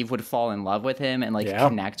believe, would fall in love with him and like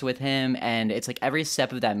connect with him. And it's like every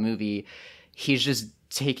step of that movie, he's just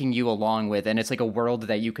taking you along with, and it's like a world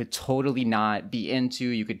that you could totally not be into.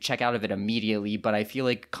 You could check out of it immediately, but I feel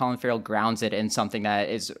like Colin Farrell grounds it in something that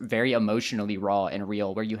is very emotionally raw and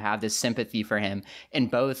real, where you have this sympathy for him in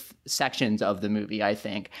both sections of the movie, I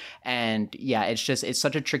think. And yeah, it's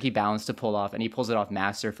such a tricky balance to pull off, and he pulls it off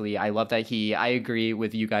masterfully. I love that I agree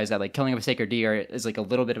with you guys that like Killing of a Sacred Deer is like a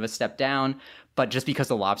little bit of a step down, but just because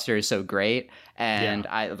The Lobster is so great, and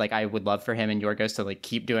I would love for him and Yorgos to like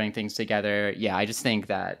keep doing things together. Yeah, I just think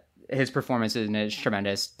that his performance in it is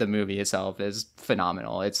tremendous. The movie itself is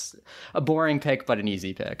phenomenal. It's a boring pick, but an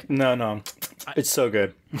easy pick. No, it's so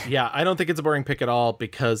good. Yeah, I don't think it's a boring pick at all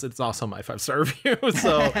because it's also my 5-star review.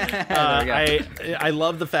 So I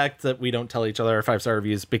love the fact that we don't tell each other our 5-star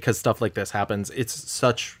reviews because stuff like this happens. It's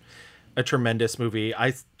such a tremendous movie.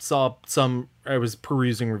 I was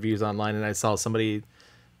perusing reviews online and I saw somebody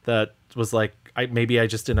that was like, maybe I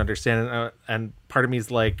just didn't understand it. And part of me is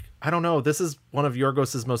like, I don't know. This is one of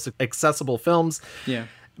Yorgos's most accessible films. Yeah.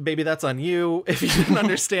 Maybe that's on you if you didn't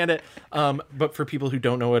understand it. But for people who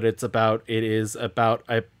don't know what it's about, it is about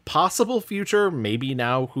a possible future, maybe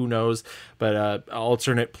now, who knows, but an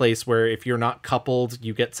alternate place where if you're not coupled,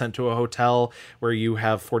 you get sent to a hotel where you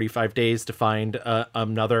have 45 days to find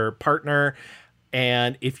another partner.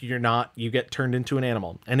 And if you're not, you get turned into an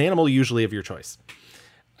animal usually of your choice.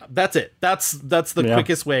 That's it. That's the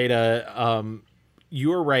quickest way to...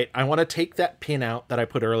 You're right. I want to take that pin out that I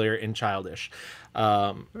put earlier in Childish.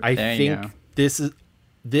 I think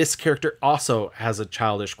this character also has a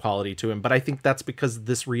childish quality to him, but I think that's because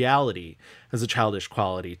this reality has a childish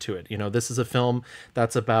quality to it. You know, this is a film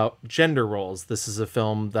that's about gender roles. This is a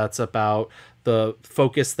film that's about the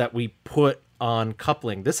focus that we put on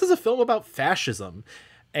coupling. This is a film about fascism.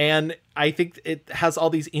 And I think it has all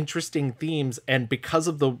these interesting themes, and because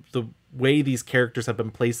of the way these characters have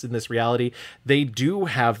been placed in this reality, they do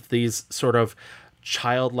have these sort of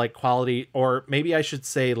childlike quality, or maybe I should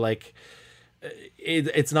say like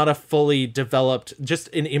it's not a fully developed, just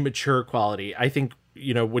an immature quality. I think,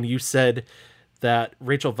 you know, when you said that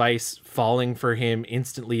Rachel Weisz falling for him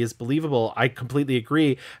instantly is believable, I completely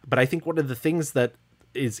agree. But I think one of the things that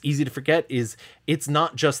is easy to forget is it's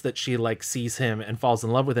not just that she like sees him and falls in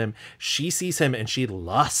love with him. She sees him and she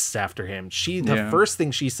lusts after him. The first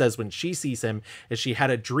thing she says when she sees him is she had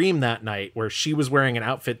a dream that night where she was wearing an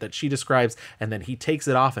outfit that she describes, and then he takes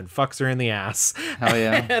it off and fucks her in the ass. Hell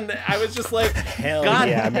yeah. And I was just like, God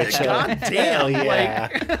damn. Hell yeah.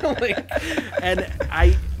 And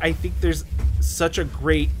I think there's such a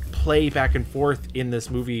great play back and forth in this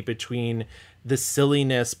movie between the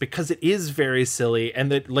silliness, because it is very silly,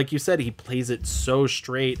 and that, like you said, he plays it so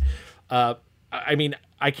straight. I mean,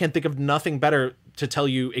 I can't think of nothing better to tell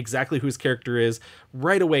you exactly who his character is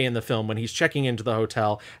right away in the film when he's checking into the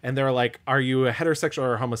hotel and they're like, are you a heterosexual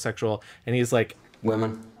or a homosexual? And he's like,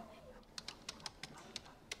 women.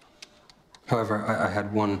 However, I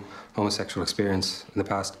had one homosexual experience in the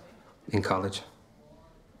past, in college.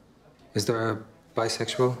 Is there a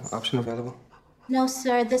bisexual option available? No,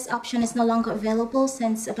 sir, this option is no longer available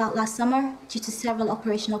since about last summer due to several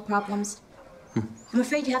operational problems. I'm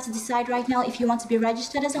afraid you have to decide right now if you want to be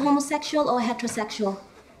registered as a homosexual or a heterosexual.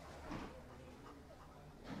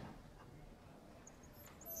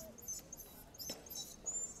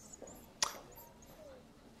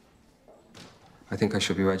 I think I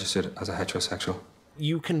should be registered as a heterosexual.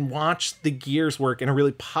 You can watch the gears work in a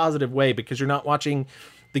really positive way because you're not watching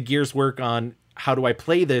the gears work on how do I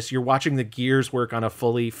play this? You're watching the gears work on a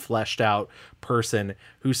fully fleshed out person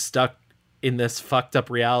who's stuck in this fucked up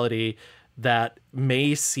reality that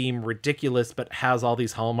may seem ridiculous, but has all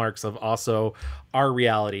these hallmarks of also our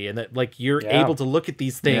reality. And that like, you're able to look at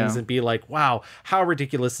these things and be like, wow, how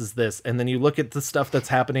ridiculous is this? And then you look at the stuff that's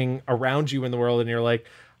happening around you in the world and you're like,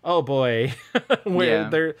 oh boy,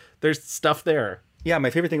 there's stuff there. Yeah,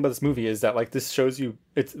 my favorite thing about this movie is that like this shows you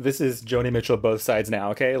this is Joni Mitchell both sides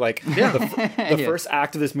now. Okay, like the first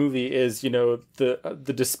act of this movie is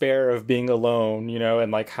the despair of being alone,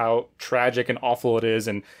 and like how tragic and awful it is,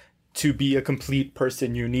 and to be a complete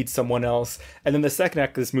person you need someone else. And then the second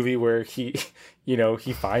act of this movie where he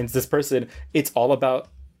he finds this person, it's all about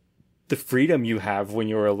the freedom you have when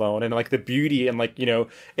you're alone and like the beauty and like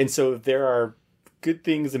and so there are good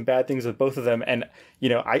things and bad things with both of them. And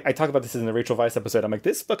I talk about this in the Rachel Weisz episode. I'm like,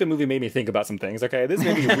 this fucking movie made me think about some things. Okay, this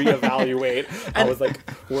made me reevaluate. I was like,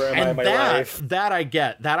 where am I in my life? That I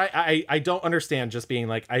get. That I don't understand just being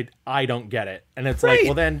like, I don't get it. And it's like,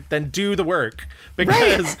 well then do the work,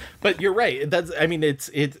 because but you're right.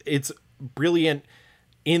 It's brilliant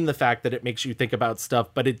in the fact that it makes you think about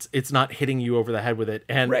stuff, but it's not hitting you over the head with it.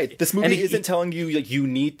 And this movie isn't telling you like you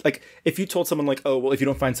need, like if you told someone like, oh well, if you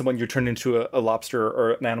don't find someone you're turned into a lobster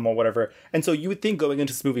or an animal, whatever. And so you would think going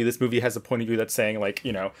into this movie has a point of view that's saying like,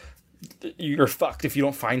 you're fucked if you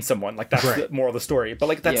don't find someone. Like that's the moral of the story. But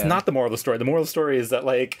like that's not the moral of the story. The moral of the story is that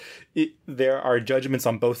like there are judgments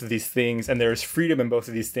on both of these things, and there's freedom in both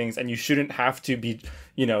of these things, and you shouldn't have to be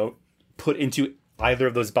put into either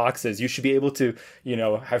of those boxes. You should be able to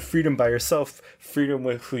have freedom by yourself, freedom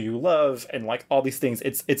with who you love, and like all these things.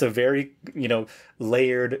 It's a very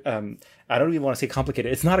layered, I don't even want to say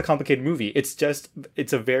complicated. It's not a complicated movie.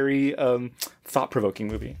 It's a very thought-provoking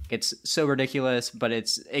movie. It's so ridiculous, but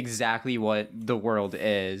it's exactly what the world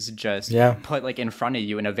is, just put like in front of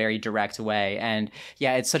you in a very direct way. And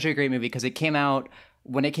yeah, it's such a great movie because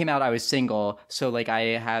when it came out, I was single, so like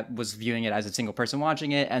I was viewing it as a single person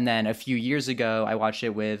watching it, and then a few years ago, I watched it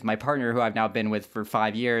with my partner, who I've now been with for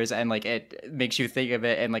 5 years, and like it makes you think of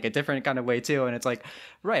it in like a different kind of way too, and it's like,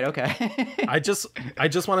 right, okay. I just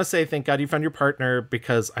want to say thank God you found your partner,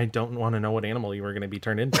 because I don't want to know what animal you were going to be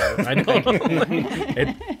turned into. I know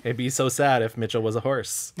it'd be so sad if Mitchell was a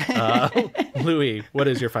horse. Louis, what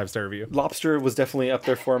is your 5-star review? Lobster was definitely up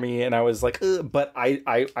there for me, and I was like, ugh, but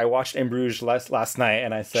I watched In Bruges last night.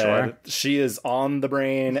 And I said, she is on the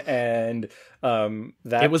brain, and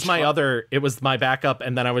that it was my backup,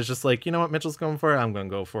 and then I was just like, you know what Mitchell's going for? I'm going to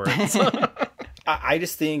go for it. So. I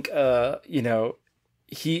just think,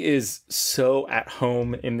 he is so at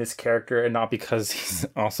home in this character, and not because he's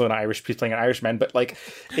also he's playing an Irishman, but like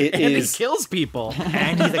he kills people,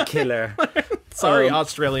 and he's a killer. Sorry,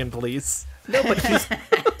 Australian police. No, but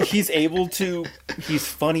he's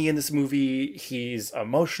funny in this movie. He's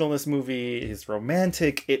emotional in this movie. He's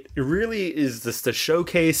romantic. It really is just a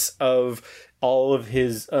showcase of all of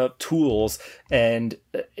his tools, and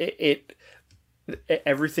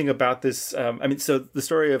everything about this. So the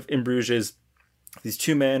story of In Bruges is these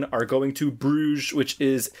two men are going to Bruges, which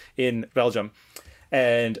is in Belgium,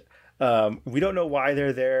 and we don't know why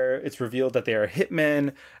they're there. It's revealed that they are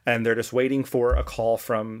hitmen, and they're just waiting for a call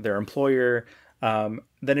from their employer. Then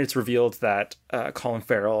it's revealed that Colin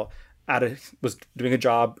Farrell was doing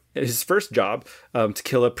his first job, to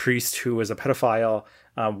kill a priest who was a pedophile.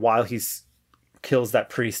 While he kills that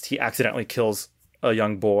priest, he accidentally kills a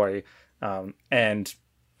young boy, and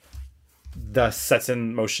thus sets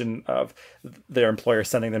in motion of their employer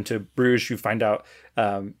sending them to Bruges. You find out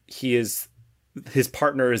his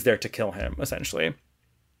partner is there to kill him, essentially.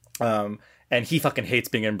 And he fucking hates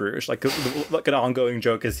being in Bruges. Like an ongoing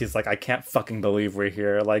joke is he's like, I can't fucking believe we're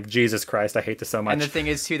here. Like, Jesus Christ, I hate this so much. And the thing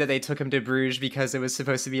is, too, that they took him to Bruges because it was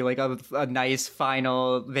supposed to be like a nice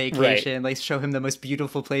final vacation. Like, show him the most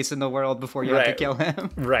beautiful place in the world before you have to kill him.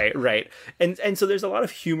 Right. And so there's a lot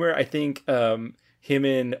of humor, I think, him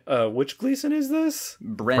and which Gleason is this?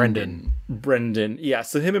 Brendan. Yeah,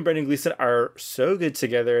 so him and Brendan Gleason are so good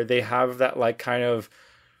together. They have that like kind of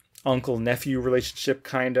uncle-nephew relationship,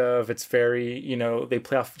 kind of. It's very, they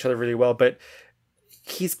play off each other really well, but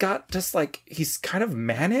he's got just like, he's kind of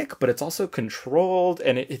manic, but it's also controlled,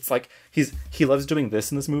 and it's like he loves doing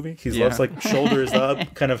this in this movie. He loves like shoulders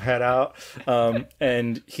up, kind of head out,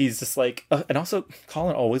 and he's just like, and also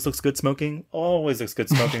Colin always looks good smoking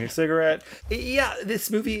a cigarette. Yeah,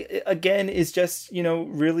 this movie again is just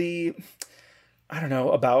really, I don't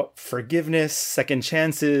know, about forgiveness, second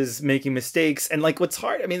chances, making mistakes. And like, what's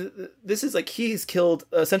hard, I mean, this is like, he's killed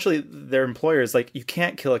essentially their employers. Like, you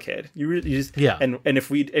can't kill a kid. You just, and if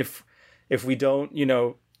we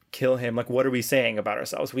don't, kill him, like, what are we saying about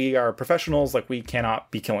ourselves? We are professionals. Like, we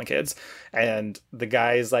cannot be killing kids. And the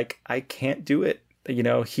guy is like, I can't do it.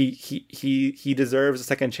 He deserves a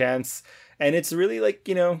second chance. And it's really like,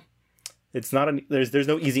 it's not there's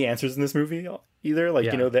no easy answers in this movie either. Like,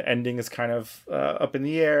 the ending is kind of up in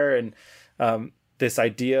the air, and this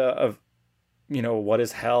idea of what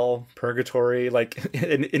is hell, purgatory, like,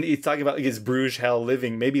 and he's talking about like, is Bruges hell,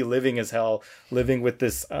 maybe living as hell, living with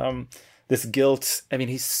this this guilt. I mean,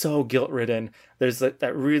 he's so guilt ridden. There's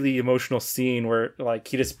that really emotional scene where like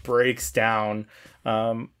he just breaks down,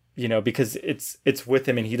 because it's with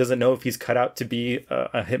him and he doesn't know if he's cut out to be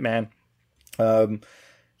a hitman.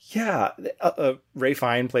 Ray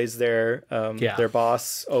Fiennes plays their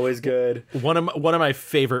boss, always good. One of my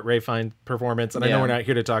favorite Ray Fiennes performance, and I know we're not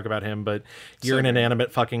here to talk about him, but "You're an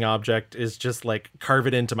inanimate fucking object" is just like carve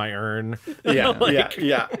it into my urn.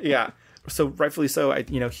 Yeah. So rightfully so,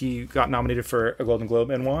 he got nominated for a Golden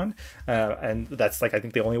Globe and won, and that's like I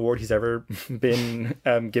think the only award he's ever been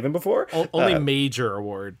given before. Only major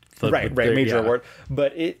award, major award.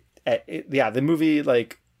 But the movie,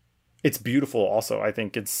 like, it's beautiful. Also, I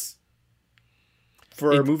think it's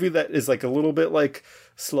for a movie that is like a little bit like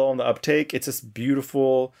slow on the uptake. It's just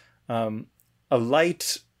beautiful, a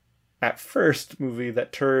light at first movie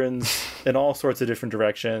that turns in all sorts of different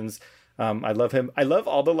directions. I love him. I love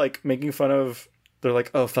all the like making fun of. They're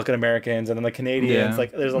like, oh, fucking Americans, and then the Canadians.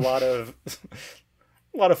 Like, there's a lot of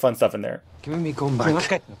fun stuff in there. Give me gun back. You're not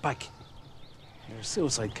getting it back. You're a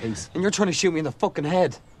suicide case. And you're trying to shoot me in the fucking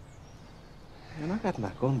head. You're not getting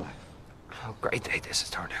that gun back. How great day this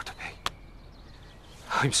has turned out to be.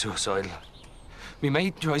 I'm suicidal. Me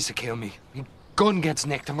mate tries to kill me. Me gun gets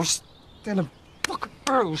nicked, and we're still in fucking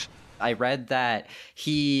barrels. I read that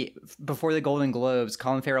before the Golden Globes,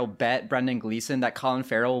 Colin Farrell bet Brendan Gleeson that Colin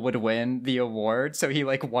Farrell would win the award. So he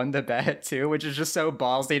like won the bet too, which is just so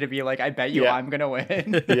ballsy to be like, I bet you I'm going to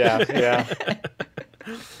win. Yeah.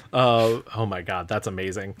 Oh my God. That's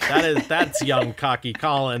amazing. That's young, cocky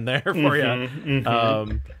Colin there for you.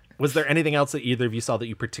 Was there anything else that either of you saw that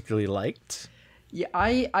you particularly liked? Yeah,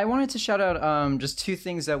 I wanted to shout out just two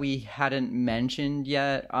things that we hadn't mentioned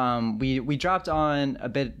yet. We dropped on a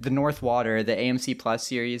bit the North Water, the AMC Plus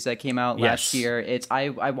series that came out last year. I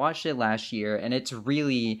watched it last year, and it's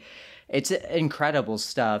incredible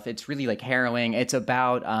stuff. It's really like harrowing. It's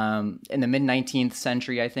about in the mid 19th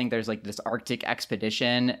century, I think there's like this Arctic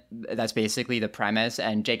expedition. That's basically the premise.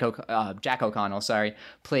 And Jack O'Connell,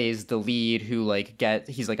 plays the lead who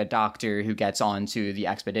he's like a doctor who gets onto the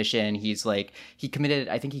expedition. He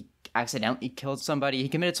accidentally killed somebody. He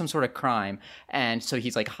committed some sort of crime. And so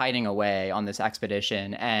he's like hiding away on this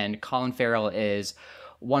expedition. And Colin Farrell is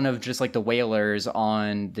one of just like the whalers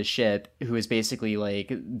on the ship, who is basically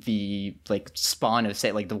like the spawn of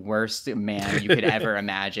the worst man you could ever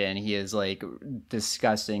imagine. He is like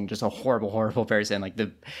disgusting, just a horrible person, like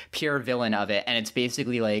the pure villain of it. And it's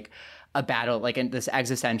basically like a battle, like this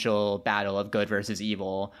existential battle of good versus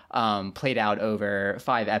evil, played out over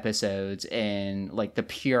 5 episodes in like the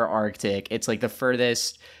pure Arctic. It's like the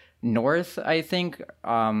furthest north, I think,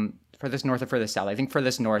 furthest north or furthest south. I think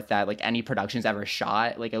furthest north that like any production's ever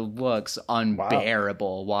shot. Like, it looks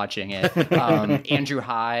unbearable watching it. Andrew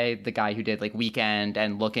High, the guy who did like Weekend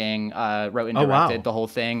and Looking, wrote and directed the whole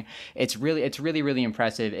thing. It's really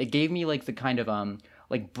impressive. It gave me like the kind of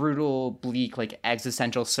like brutal, bleak, like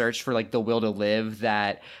existential search for like the will to live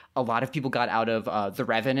that a lot of people got out of The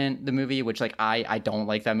Revenant, the movie, which like I don't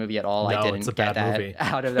like that movie at all. No, I didn't get that movie.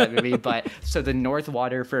 Out of that movie. But so the North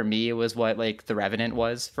Water for me was what like The Revenant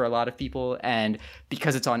was for a lot of people. And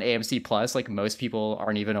because it's on AMC Plus, like most people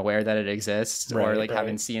aren't even aware that it exists or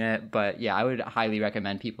haven't seen it. But yeah, I would highly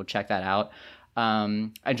recommend people check that out.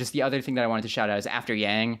 And just the other thing that I wanted to shout out is After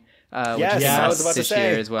Yang. Which I was about to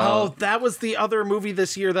say year as well. Oh, that was the other movie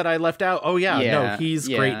this year that I left out. Oh yeah, no, he's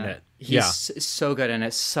great in it. He's so good, and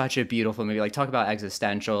it's such a beautiful movie. Like, talk about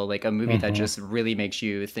existential, like a movie that just really makes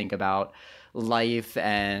you think about life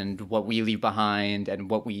and what we leave behind and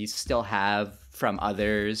what we still have from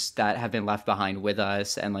others that have been left behind with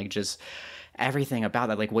us, and like just everything about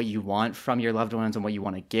that, like what you want from your loved ones and what you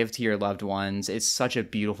want to give to your loved ones. It's such a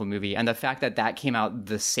beautiful movie. And the fact that that came out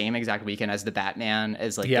the same exact weekend as The Batman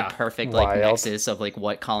is like the perfect like nexus of like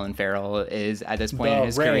what Colin Farrell is at this point in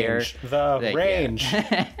his career.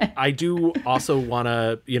 I do also want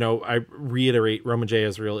to, I reiterate Roman J.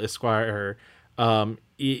 Israel Esquire.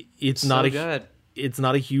 It's not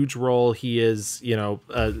a huge role. He is,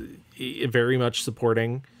 very much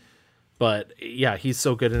supporting. But yeah, he's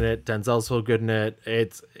so good in it. Denzel's so good in it.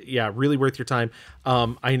 It's really worth your time.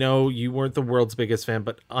 I know you weren't the world's biggest fan,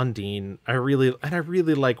 but Undine, I really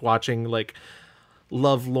like watching like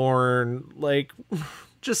lovelorn, like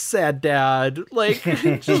just sad dad, like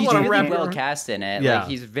just he's want to really well cast in it. Yeah. Like,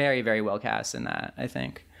 he's very, very well cast in that, I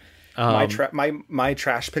think. My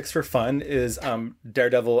trash picks for fun is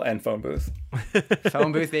Daredevil and Phone Booth.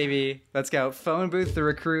 Phone Booth, baby. Let's go. Phone Booth, The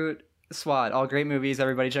Recruit. SWAT, all great movies.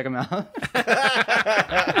 Everybody check them out.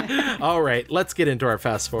 All right, let's get into our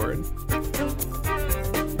fast forward.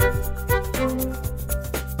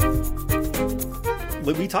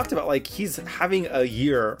 We talked about like he's having a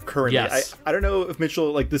year currently. Yes. I don't know if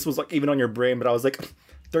Mitchell, like this was like even on your brain, but I was like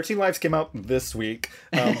 13 Lives came out this week.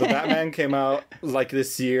 The Batman came out like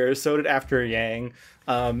this year. So did After Yang.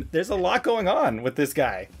 There's a lot going on with this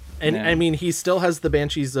guy. And I mean, he still has the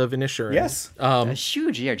Banshees of Inisherin. Yes. A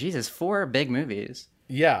huge year. Jesus, 4 big movies.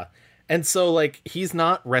 Yeah. And so like he's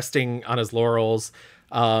not resting on his laurels.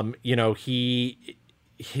 You know, he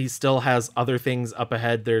still has other things up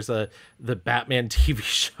ahead. There's the Batman TV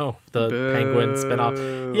show, the Penguin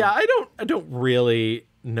spinoff. Yeah, I don't really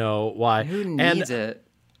know why. Who needs it?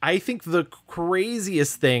 I think the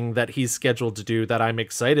craziest thing that he's scheduled to do that I'm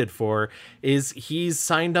excited for is he's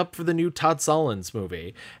signed up for the new Todd Solondz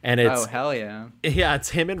movie. And it's, oh, hell yeah. Yeah, it's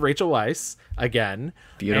him and Rachel Weisz again.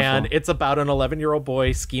 Beautiful. And it's about an 11-year-old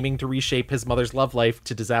boy scheming to reshape his mother's love life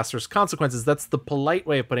to disastrous consequences. That's the polite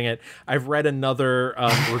way of putting it. I've read another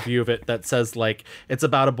review of it that says, like, it's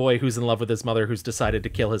about a boy who's in love with his mother who's decided to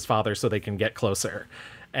kill his father so they can get closer.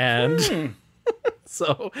 And...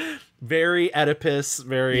 So very Oedipus,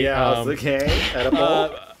 very okay.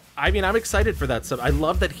 Edible. I mean, I'm excited for that stuff. I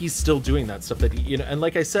love that he's still doing that stuff. That you know, and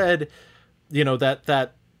like I said, you know,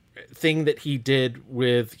 that thing that he did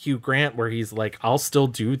with Hugh Grant, where he's like, I'll still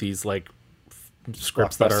do these like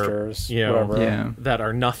scripts that are, you know, that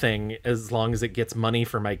are nothing as long as it gets money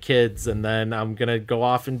for my kids, and then I'm gonna go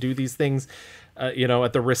off and do these things. You know,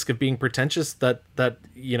 at the risk of being pretentious, that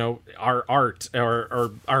you know, are art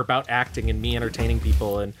or are about acting and me entertaining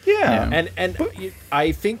people, and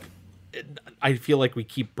I think I feel like we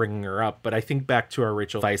keep bringing her up, but I think back to our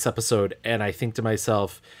Rachel Weisz episode, and I think to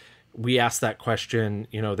myself, we asked that question.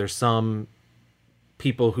 You know, there's some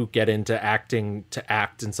people who get into acting to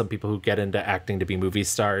act, and some people who get into acting to be movie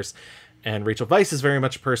stars, and Rachel Weisz is very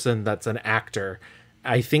much a person that's an actor.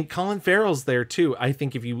 I think Colin Farrell's there too. I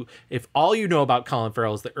think if all you know about Colin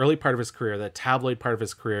Farrell is the early part of his career, the tabloid part of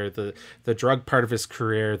his career, the drug part of his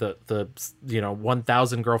career, the you know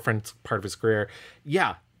 1,000 girlfriends part of his career,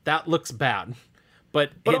 yeah, that looks bad. But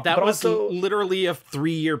that was also, literally a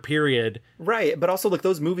 3-year period. Right. But also like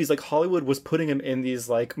those movies, like Hollywood was putting him in these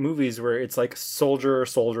like movies where it's like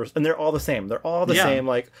soldiers, and they're all the same. They're all the same,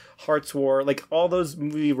 like Hearts War, like all those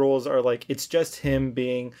movie roles are like, it's just him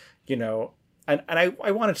being, you know, and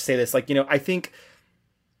I wanted to say this, like, you know, I think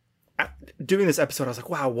doing this episode, I was like,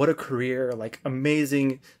 wow, what a career, like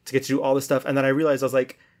amazing to get to do all this stuff. And then I realized I was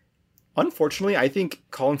like, unfortunately, I think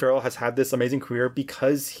Colin Farrell has had this amazing career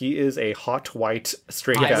because he is a hot white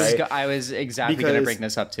straight guy. I was exactly going to bring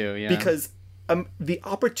this up too. Yeah, because the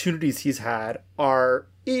opportunities he's had are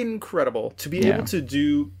incredible. To be able to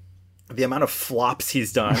do the amount of flops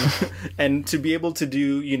he's done, and to be able to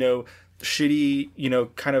do, you know, shitty, you know,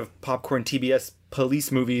 kind of popcorn TBS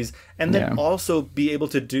police movies, and then also be able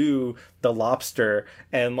to do The Lobster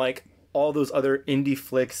and like all those other indie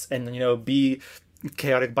flicks, and, you know, be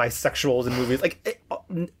chaotic bisexuals in movies, like,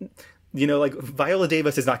 you know, like Viola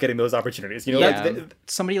Davis is not getting those opportunities, you know. Like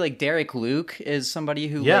somebody like Derek Luke is somebody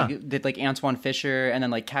who like did like Antoine Fisher and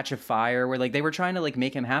then like Catch a Fire, where like they were trying to like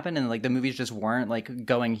make him happen, and like the movies just weren't like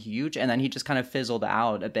going huge, and then he just kind of fizzled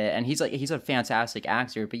out a bit. And he's a fantastic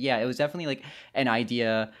actor, but yeah, it was definitely like an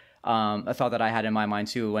idea, a thought that I had in my mind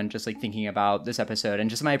too when just like thinking about this episode, and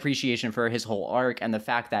just my appreciation for his whole arc, and the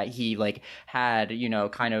fact that he like had, you know,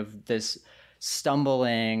 kind of this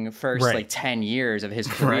stumbling first like 10 years of his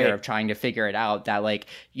career of trying to figure it out, that like,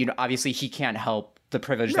 you know, obviously he can't help the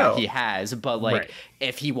privilege that he has, but like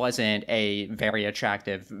if he wasn't a very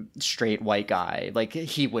attractive straight white guy, like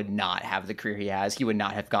he would not have the career he has. He would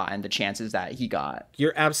not have gotten the chances that he got.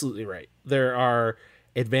 You're absolutely right. There are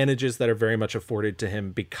advantages that are very much afforded to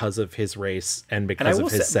him because of his race and because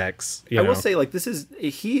of his sex. I will say, like,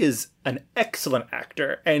 he is an excellent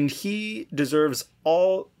actor, and he deserves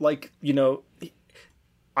all, like, you know,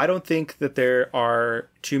 I don't think that there are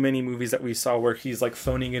too many movies that we saw where he's like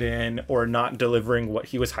phoning it in or not delivering what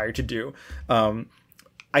he was hired to do.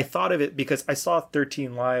 I thought of it because I saw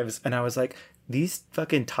 13 Lives, and I was like, these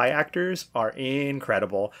fucking Thai actors are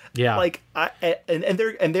incredible. Yeah. Like,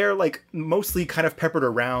 and they're like mostly kind of peppered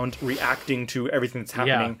around reacting to everything that's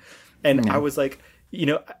happening. Yeah. And I was like, you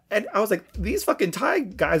know, and I was like, these fucking Thai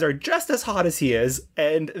guys are just as hot as he is.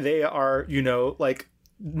 And they are, you know, like,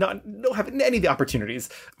 don't have any of the opportunities.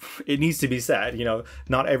 It needs to be said, you know,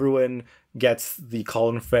 not everyone gets the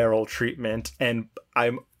Colin Farrell treatment. And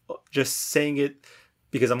I'm just saying it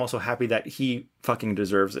because I'm also happy that he fucking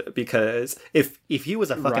deserves it. Because if he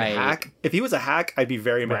was a fucking hack, I'd be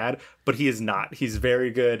very mad. But he is not. He's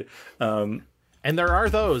very good. And there are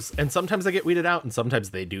those, and sometimes they get weeded out, and sometimes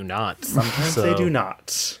they do not. Sometimes they do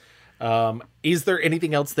not. Is there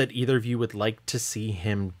anything else that either of you would like to see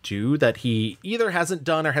him do that he either hasn't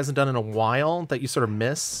done or hasn't done in a while that you sort of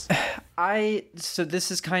miss? So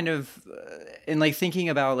this is kind of in like thinking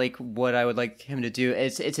about like what I would like him to do.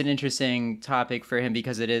 It's an interesting topic for him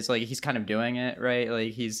because it is like he's kind of doing it, right?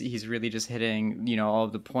 Like he's really just hitting, you know, all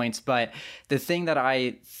of the points. But the thing that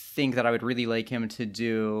I think that I would really like him to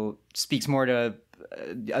do speaks more to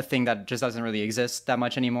a thing that just doesn't really exist that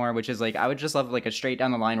much anymore, which is like I would just love like a straight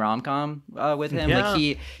down the line rom-com with him. Like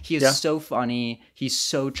he is so funny, he's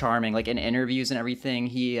so charming, like in interviews and everything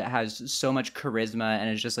he has so much charisma,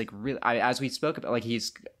 and it's just like really, as we spoke about, like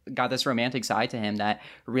he's got this romantic side to him that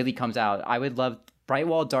really comes out. I would love Bright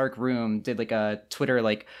Wall Dark Room did like a Twitter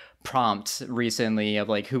like prompt recently of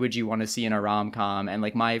like who would you want to see in a rom-com, and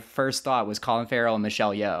like my first thought was Colin Farrell and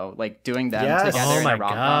Michelle Yeoh. Like doing them together in a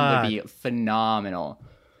rom-com would be phenomenal.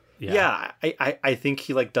 I think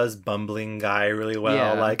he like does bumbling guy really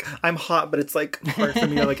well. Like I'm hot, but it's like hard for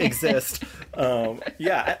me to like exist.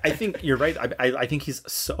 I think you're right. I think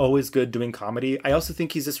he's always good doing comedy. I also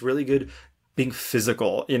think he's just really good being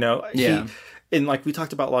physical, you know. And like we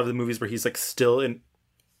talked about a lot of the movies where he's like still in,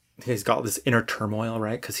 he's got this inner turmoil,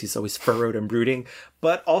 right? Because he's always furrowed and brooding.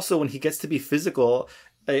 But also when he gets to be physical,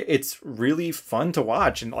 it's really fun to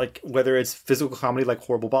watch. And like whether it's physical comedy like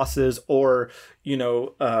Horrible Bosses or, you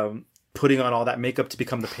know, putting on all that makeup to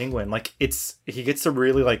become the Penguin, like he gets to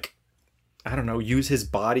really like, I don't know, use his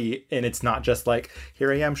body, and it's not just like,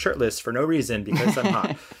 here I am shirtless for no reason because I'm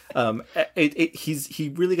hot.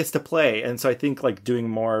 He really gets to play. And so I think like doing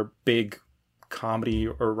more big comedy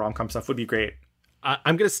or rom-com stuff would be great.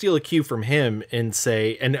 I'm going to steal a cue from him and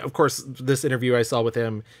say, and of course, this interview I saw with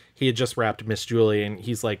him, he had just wrapped Miss Julie, and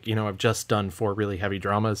he's like, you know, I've just done 4 really heavy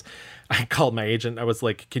dramas. I called my agent. I was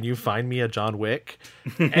like, can you find me a John Wick?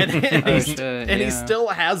 And he still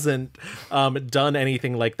hasn't done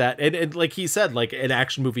anything like that. And like he said, like an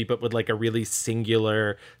action movie, but with like a really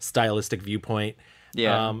singular stylistic viewpoint.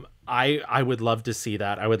 I would love to see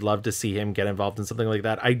that. I would love to see him get involved in something like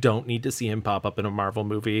that. I don't need to see him pop up in a Marvel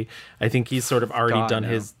movie. I think he's sort of already done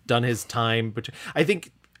his time. But I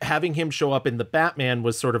think having him show up in the Batman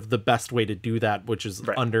was sort of the best way to do that, which is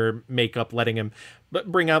under makeup, letting him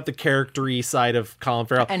bring out the character-y side of Colin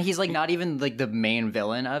Farrell. And he's like not even like the main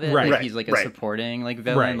villain of it. Like he's like a supporting like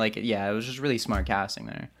villain. Like it was just really smart casting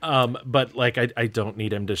there. But like I don't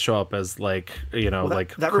need him to show up as like, you know,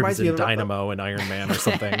 like Crimson Dynamo and Iron Man or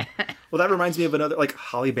something. Well, that reminds me of another, like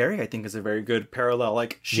Halle Berry, I think is a very good parallel.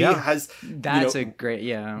 Like she has, that's a great,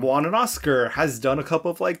 won an Oscar, has done a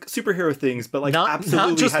couple of like superhero things, but like not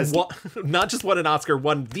just won an Oscar,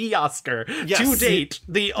 won the Oscar to date,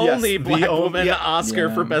 the only black woman Oscar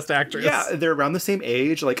for Best Actress. Yeah, they're around the same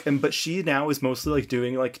age, like, but she now is mostly like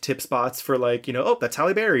doing like tip spots for like, you know, oh, that's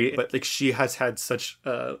Halle Berry, but like she has had such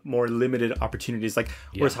more limited opportunities. Like,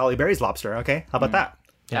 where's Halle Berry's Lobster? Okay, how about that?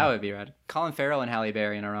 That would be rad. Colin Farrell and Halle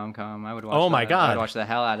Berry in a rom-com. I would watch. Oh my god! I'd watch the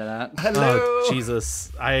hell out of that. Hello, Jesus!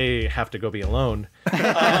 I have to go be alone. But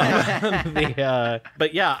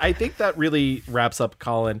yeah, I think that really wraps up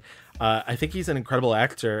Colin. I think he's an incredible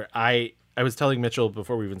actor. I was telling Mitchell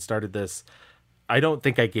before we even started this, I don't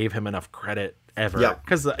think I gave him enough credit ever.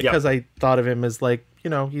 Because I thought of him as like, you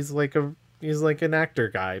know, he's like an actor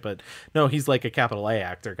guy, but no, he's like a capital A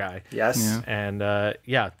actor guy. Yes. Yeah. And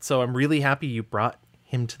so I'm really happy you brought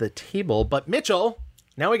him to the table. But Mitchell,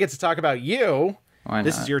 now we get to talk about you.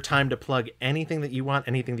 This is your time to plug anything that you want,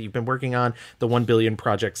 anything that you've been working on, the 1 billion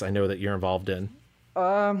projects I know that you're involved in.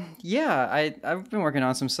 I've been working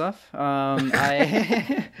on some stuff.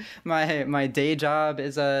 My day job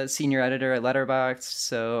is a senior editor at Letterboxd,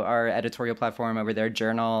 so our editorial platform over there,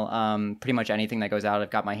 Journal. Pretty much anything that goes out, I've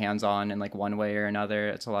got my hands on in like one way or another.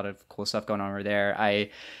 It's a lot of cool stuff going on over there. I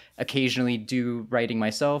occasionally do writing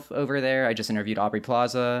myself over there. I just interviewed Aubrey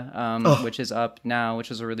Plaza, which is up now, which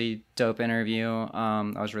was a really dope interview.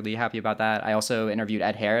 I was really happy about that. I also interviewed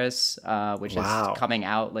Ed Harris, which is coming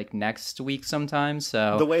out like next week sometime.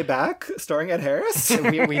 So The Way Back, starring Ed Harris.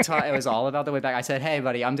 we talked. It was all about The Way Back. I said, "Hey,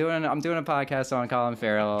 buddy, I'm doing a podcast on Colin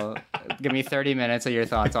Farrell. Give me 30 minutes of your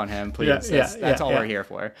thoughts on him, please." That's all we're here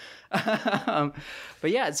for. But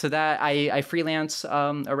yeah, so that I freelance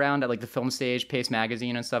around at like the Film Stage, Paste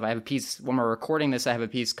Magazine and stuff. I have a piece, when we're recording this, I have a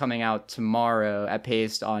piece coming out tomorrow at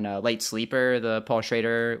Paste on Light Sleeper, the Paul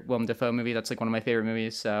Schrader, Willem Dafoe movie. That's like one of my favorite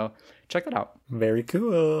movies, so check that out. Very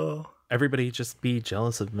cool. Everybody just be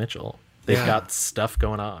jealous of Mitchell. They've got stuff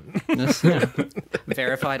going on.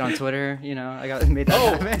 Verified on Twitter, I got made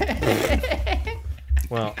that happen.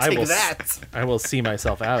 Well, I will see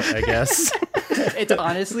myself out, I guess. It's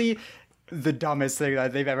honestly the dumbest thing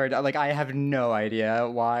that they've ever done. Like, I have no idea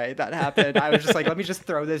why that happened. I was just like, let me just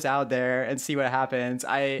throw this out there and see what happens.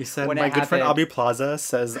 He said, my good friend Aubrey Plaza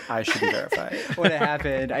says I should be verified. When it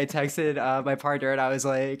happened, I texted my partner and I was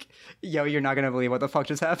like, yo, you're not going to believe what the fuck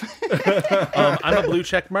just happened. I'm a blue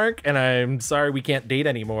check mark, and I'm sorry we can't date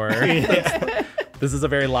anymore. This is a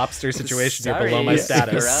very lobster situation. You're below my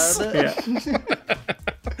status.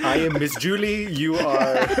 I am Miss Julie. You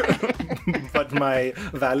are but my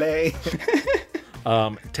valet.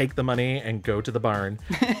 Take the money and go to the barn.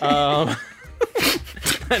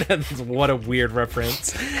 What a weird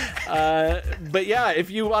reference. But yeah,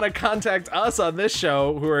 if you want to contact us on this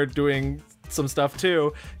show, who are doing some stuff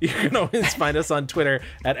too, you can always find us on Twitter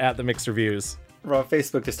at The Mixed Reviews. Or on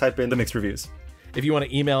Facebook, just type in The Mixed Reviews. If you want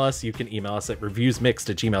to email us, you can email us at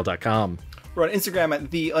reviewsmixed@gmail.com. We're on Instagram at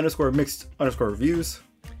 _mixed_reviews.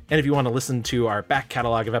 And if you want to listen to our back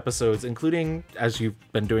catalog of episodes, including, as you've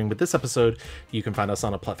been doing with this episode, you can find us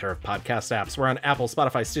on a plethora of podcast apps. We're on Apple,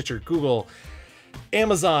 Spotify, Stitcher, Google,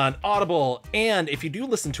 Amazon, Audible. And if you do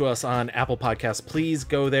listen to us on Apple Podcasts, please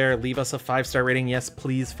go there, leave us a 5-star rating. Yes,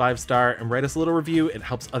 please, 5-star, and write us a little review. It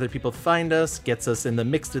helps other people find us, gets us in the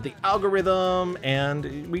mix of the algorithm,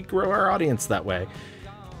 and we grow our audience that way.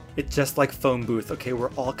 It's just like phone booth, okay?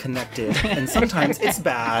 We're all connected, and sometimes it's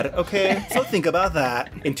bad, okay? So think about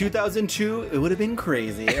that. In 2002, it would have been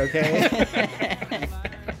crazy, okay?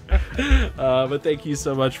 But thank you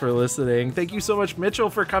so much for listening. Thank you so much, Mitchell,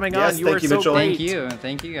 for coming on. You thank you, Mitchell. Great.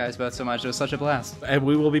 Thank you guys both so much. It was such a blast. And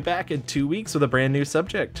we will be back in 2 weeks with a brand new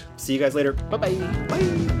subject. See you guys later. Bye-bye. Bye.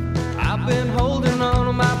 I've been holding on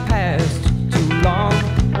to my past too long,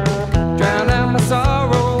 drown out my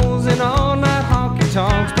sorrows in all night honky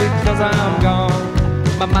tonks because I'm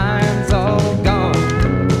gone. My mind's all gone.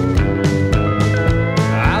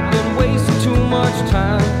 I've been wasting too much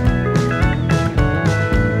time.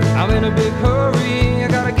 I'm in a big hurry.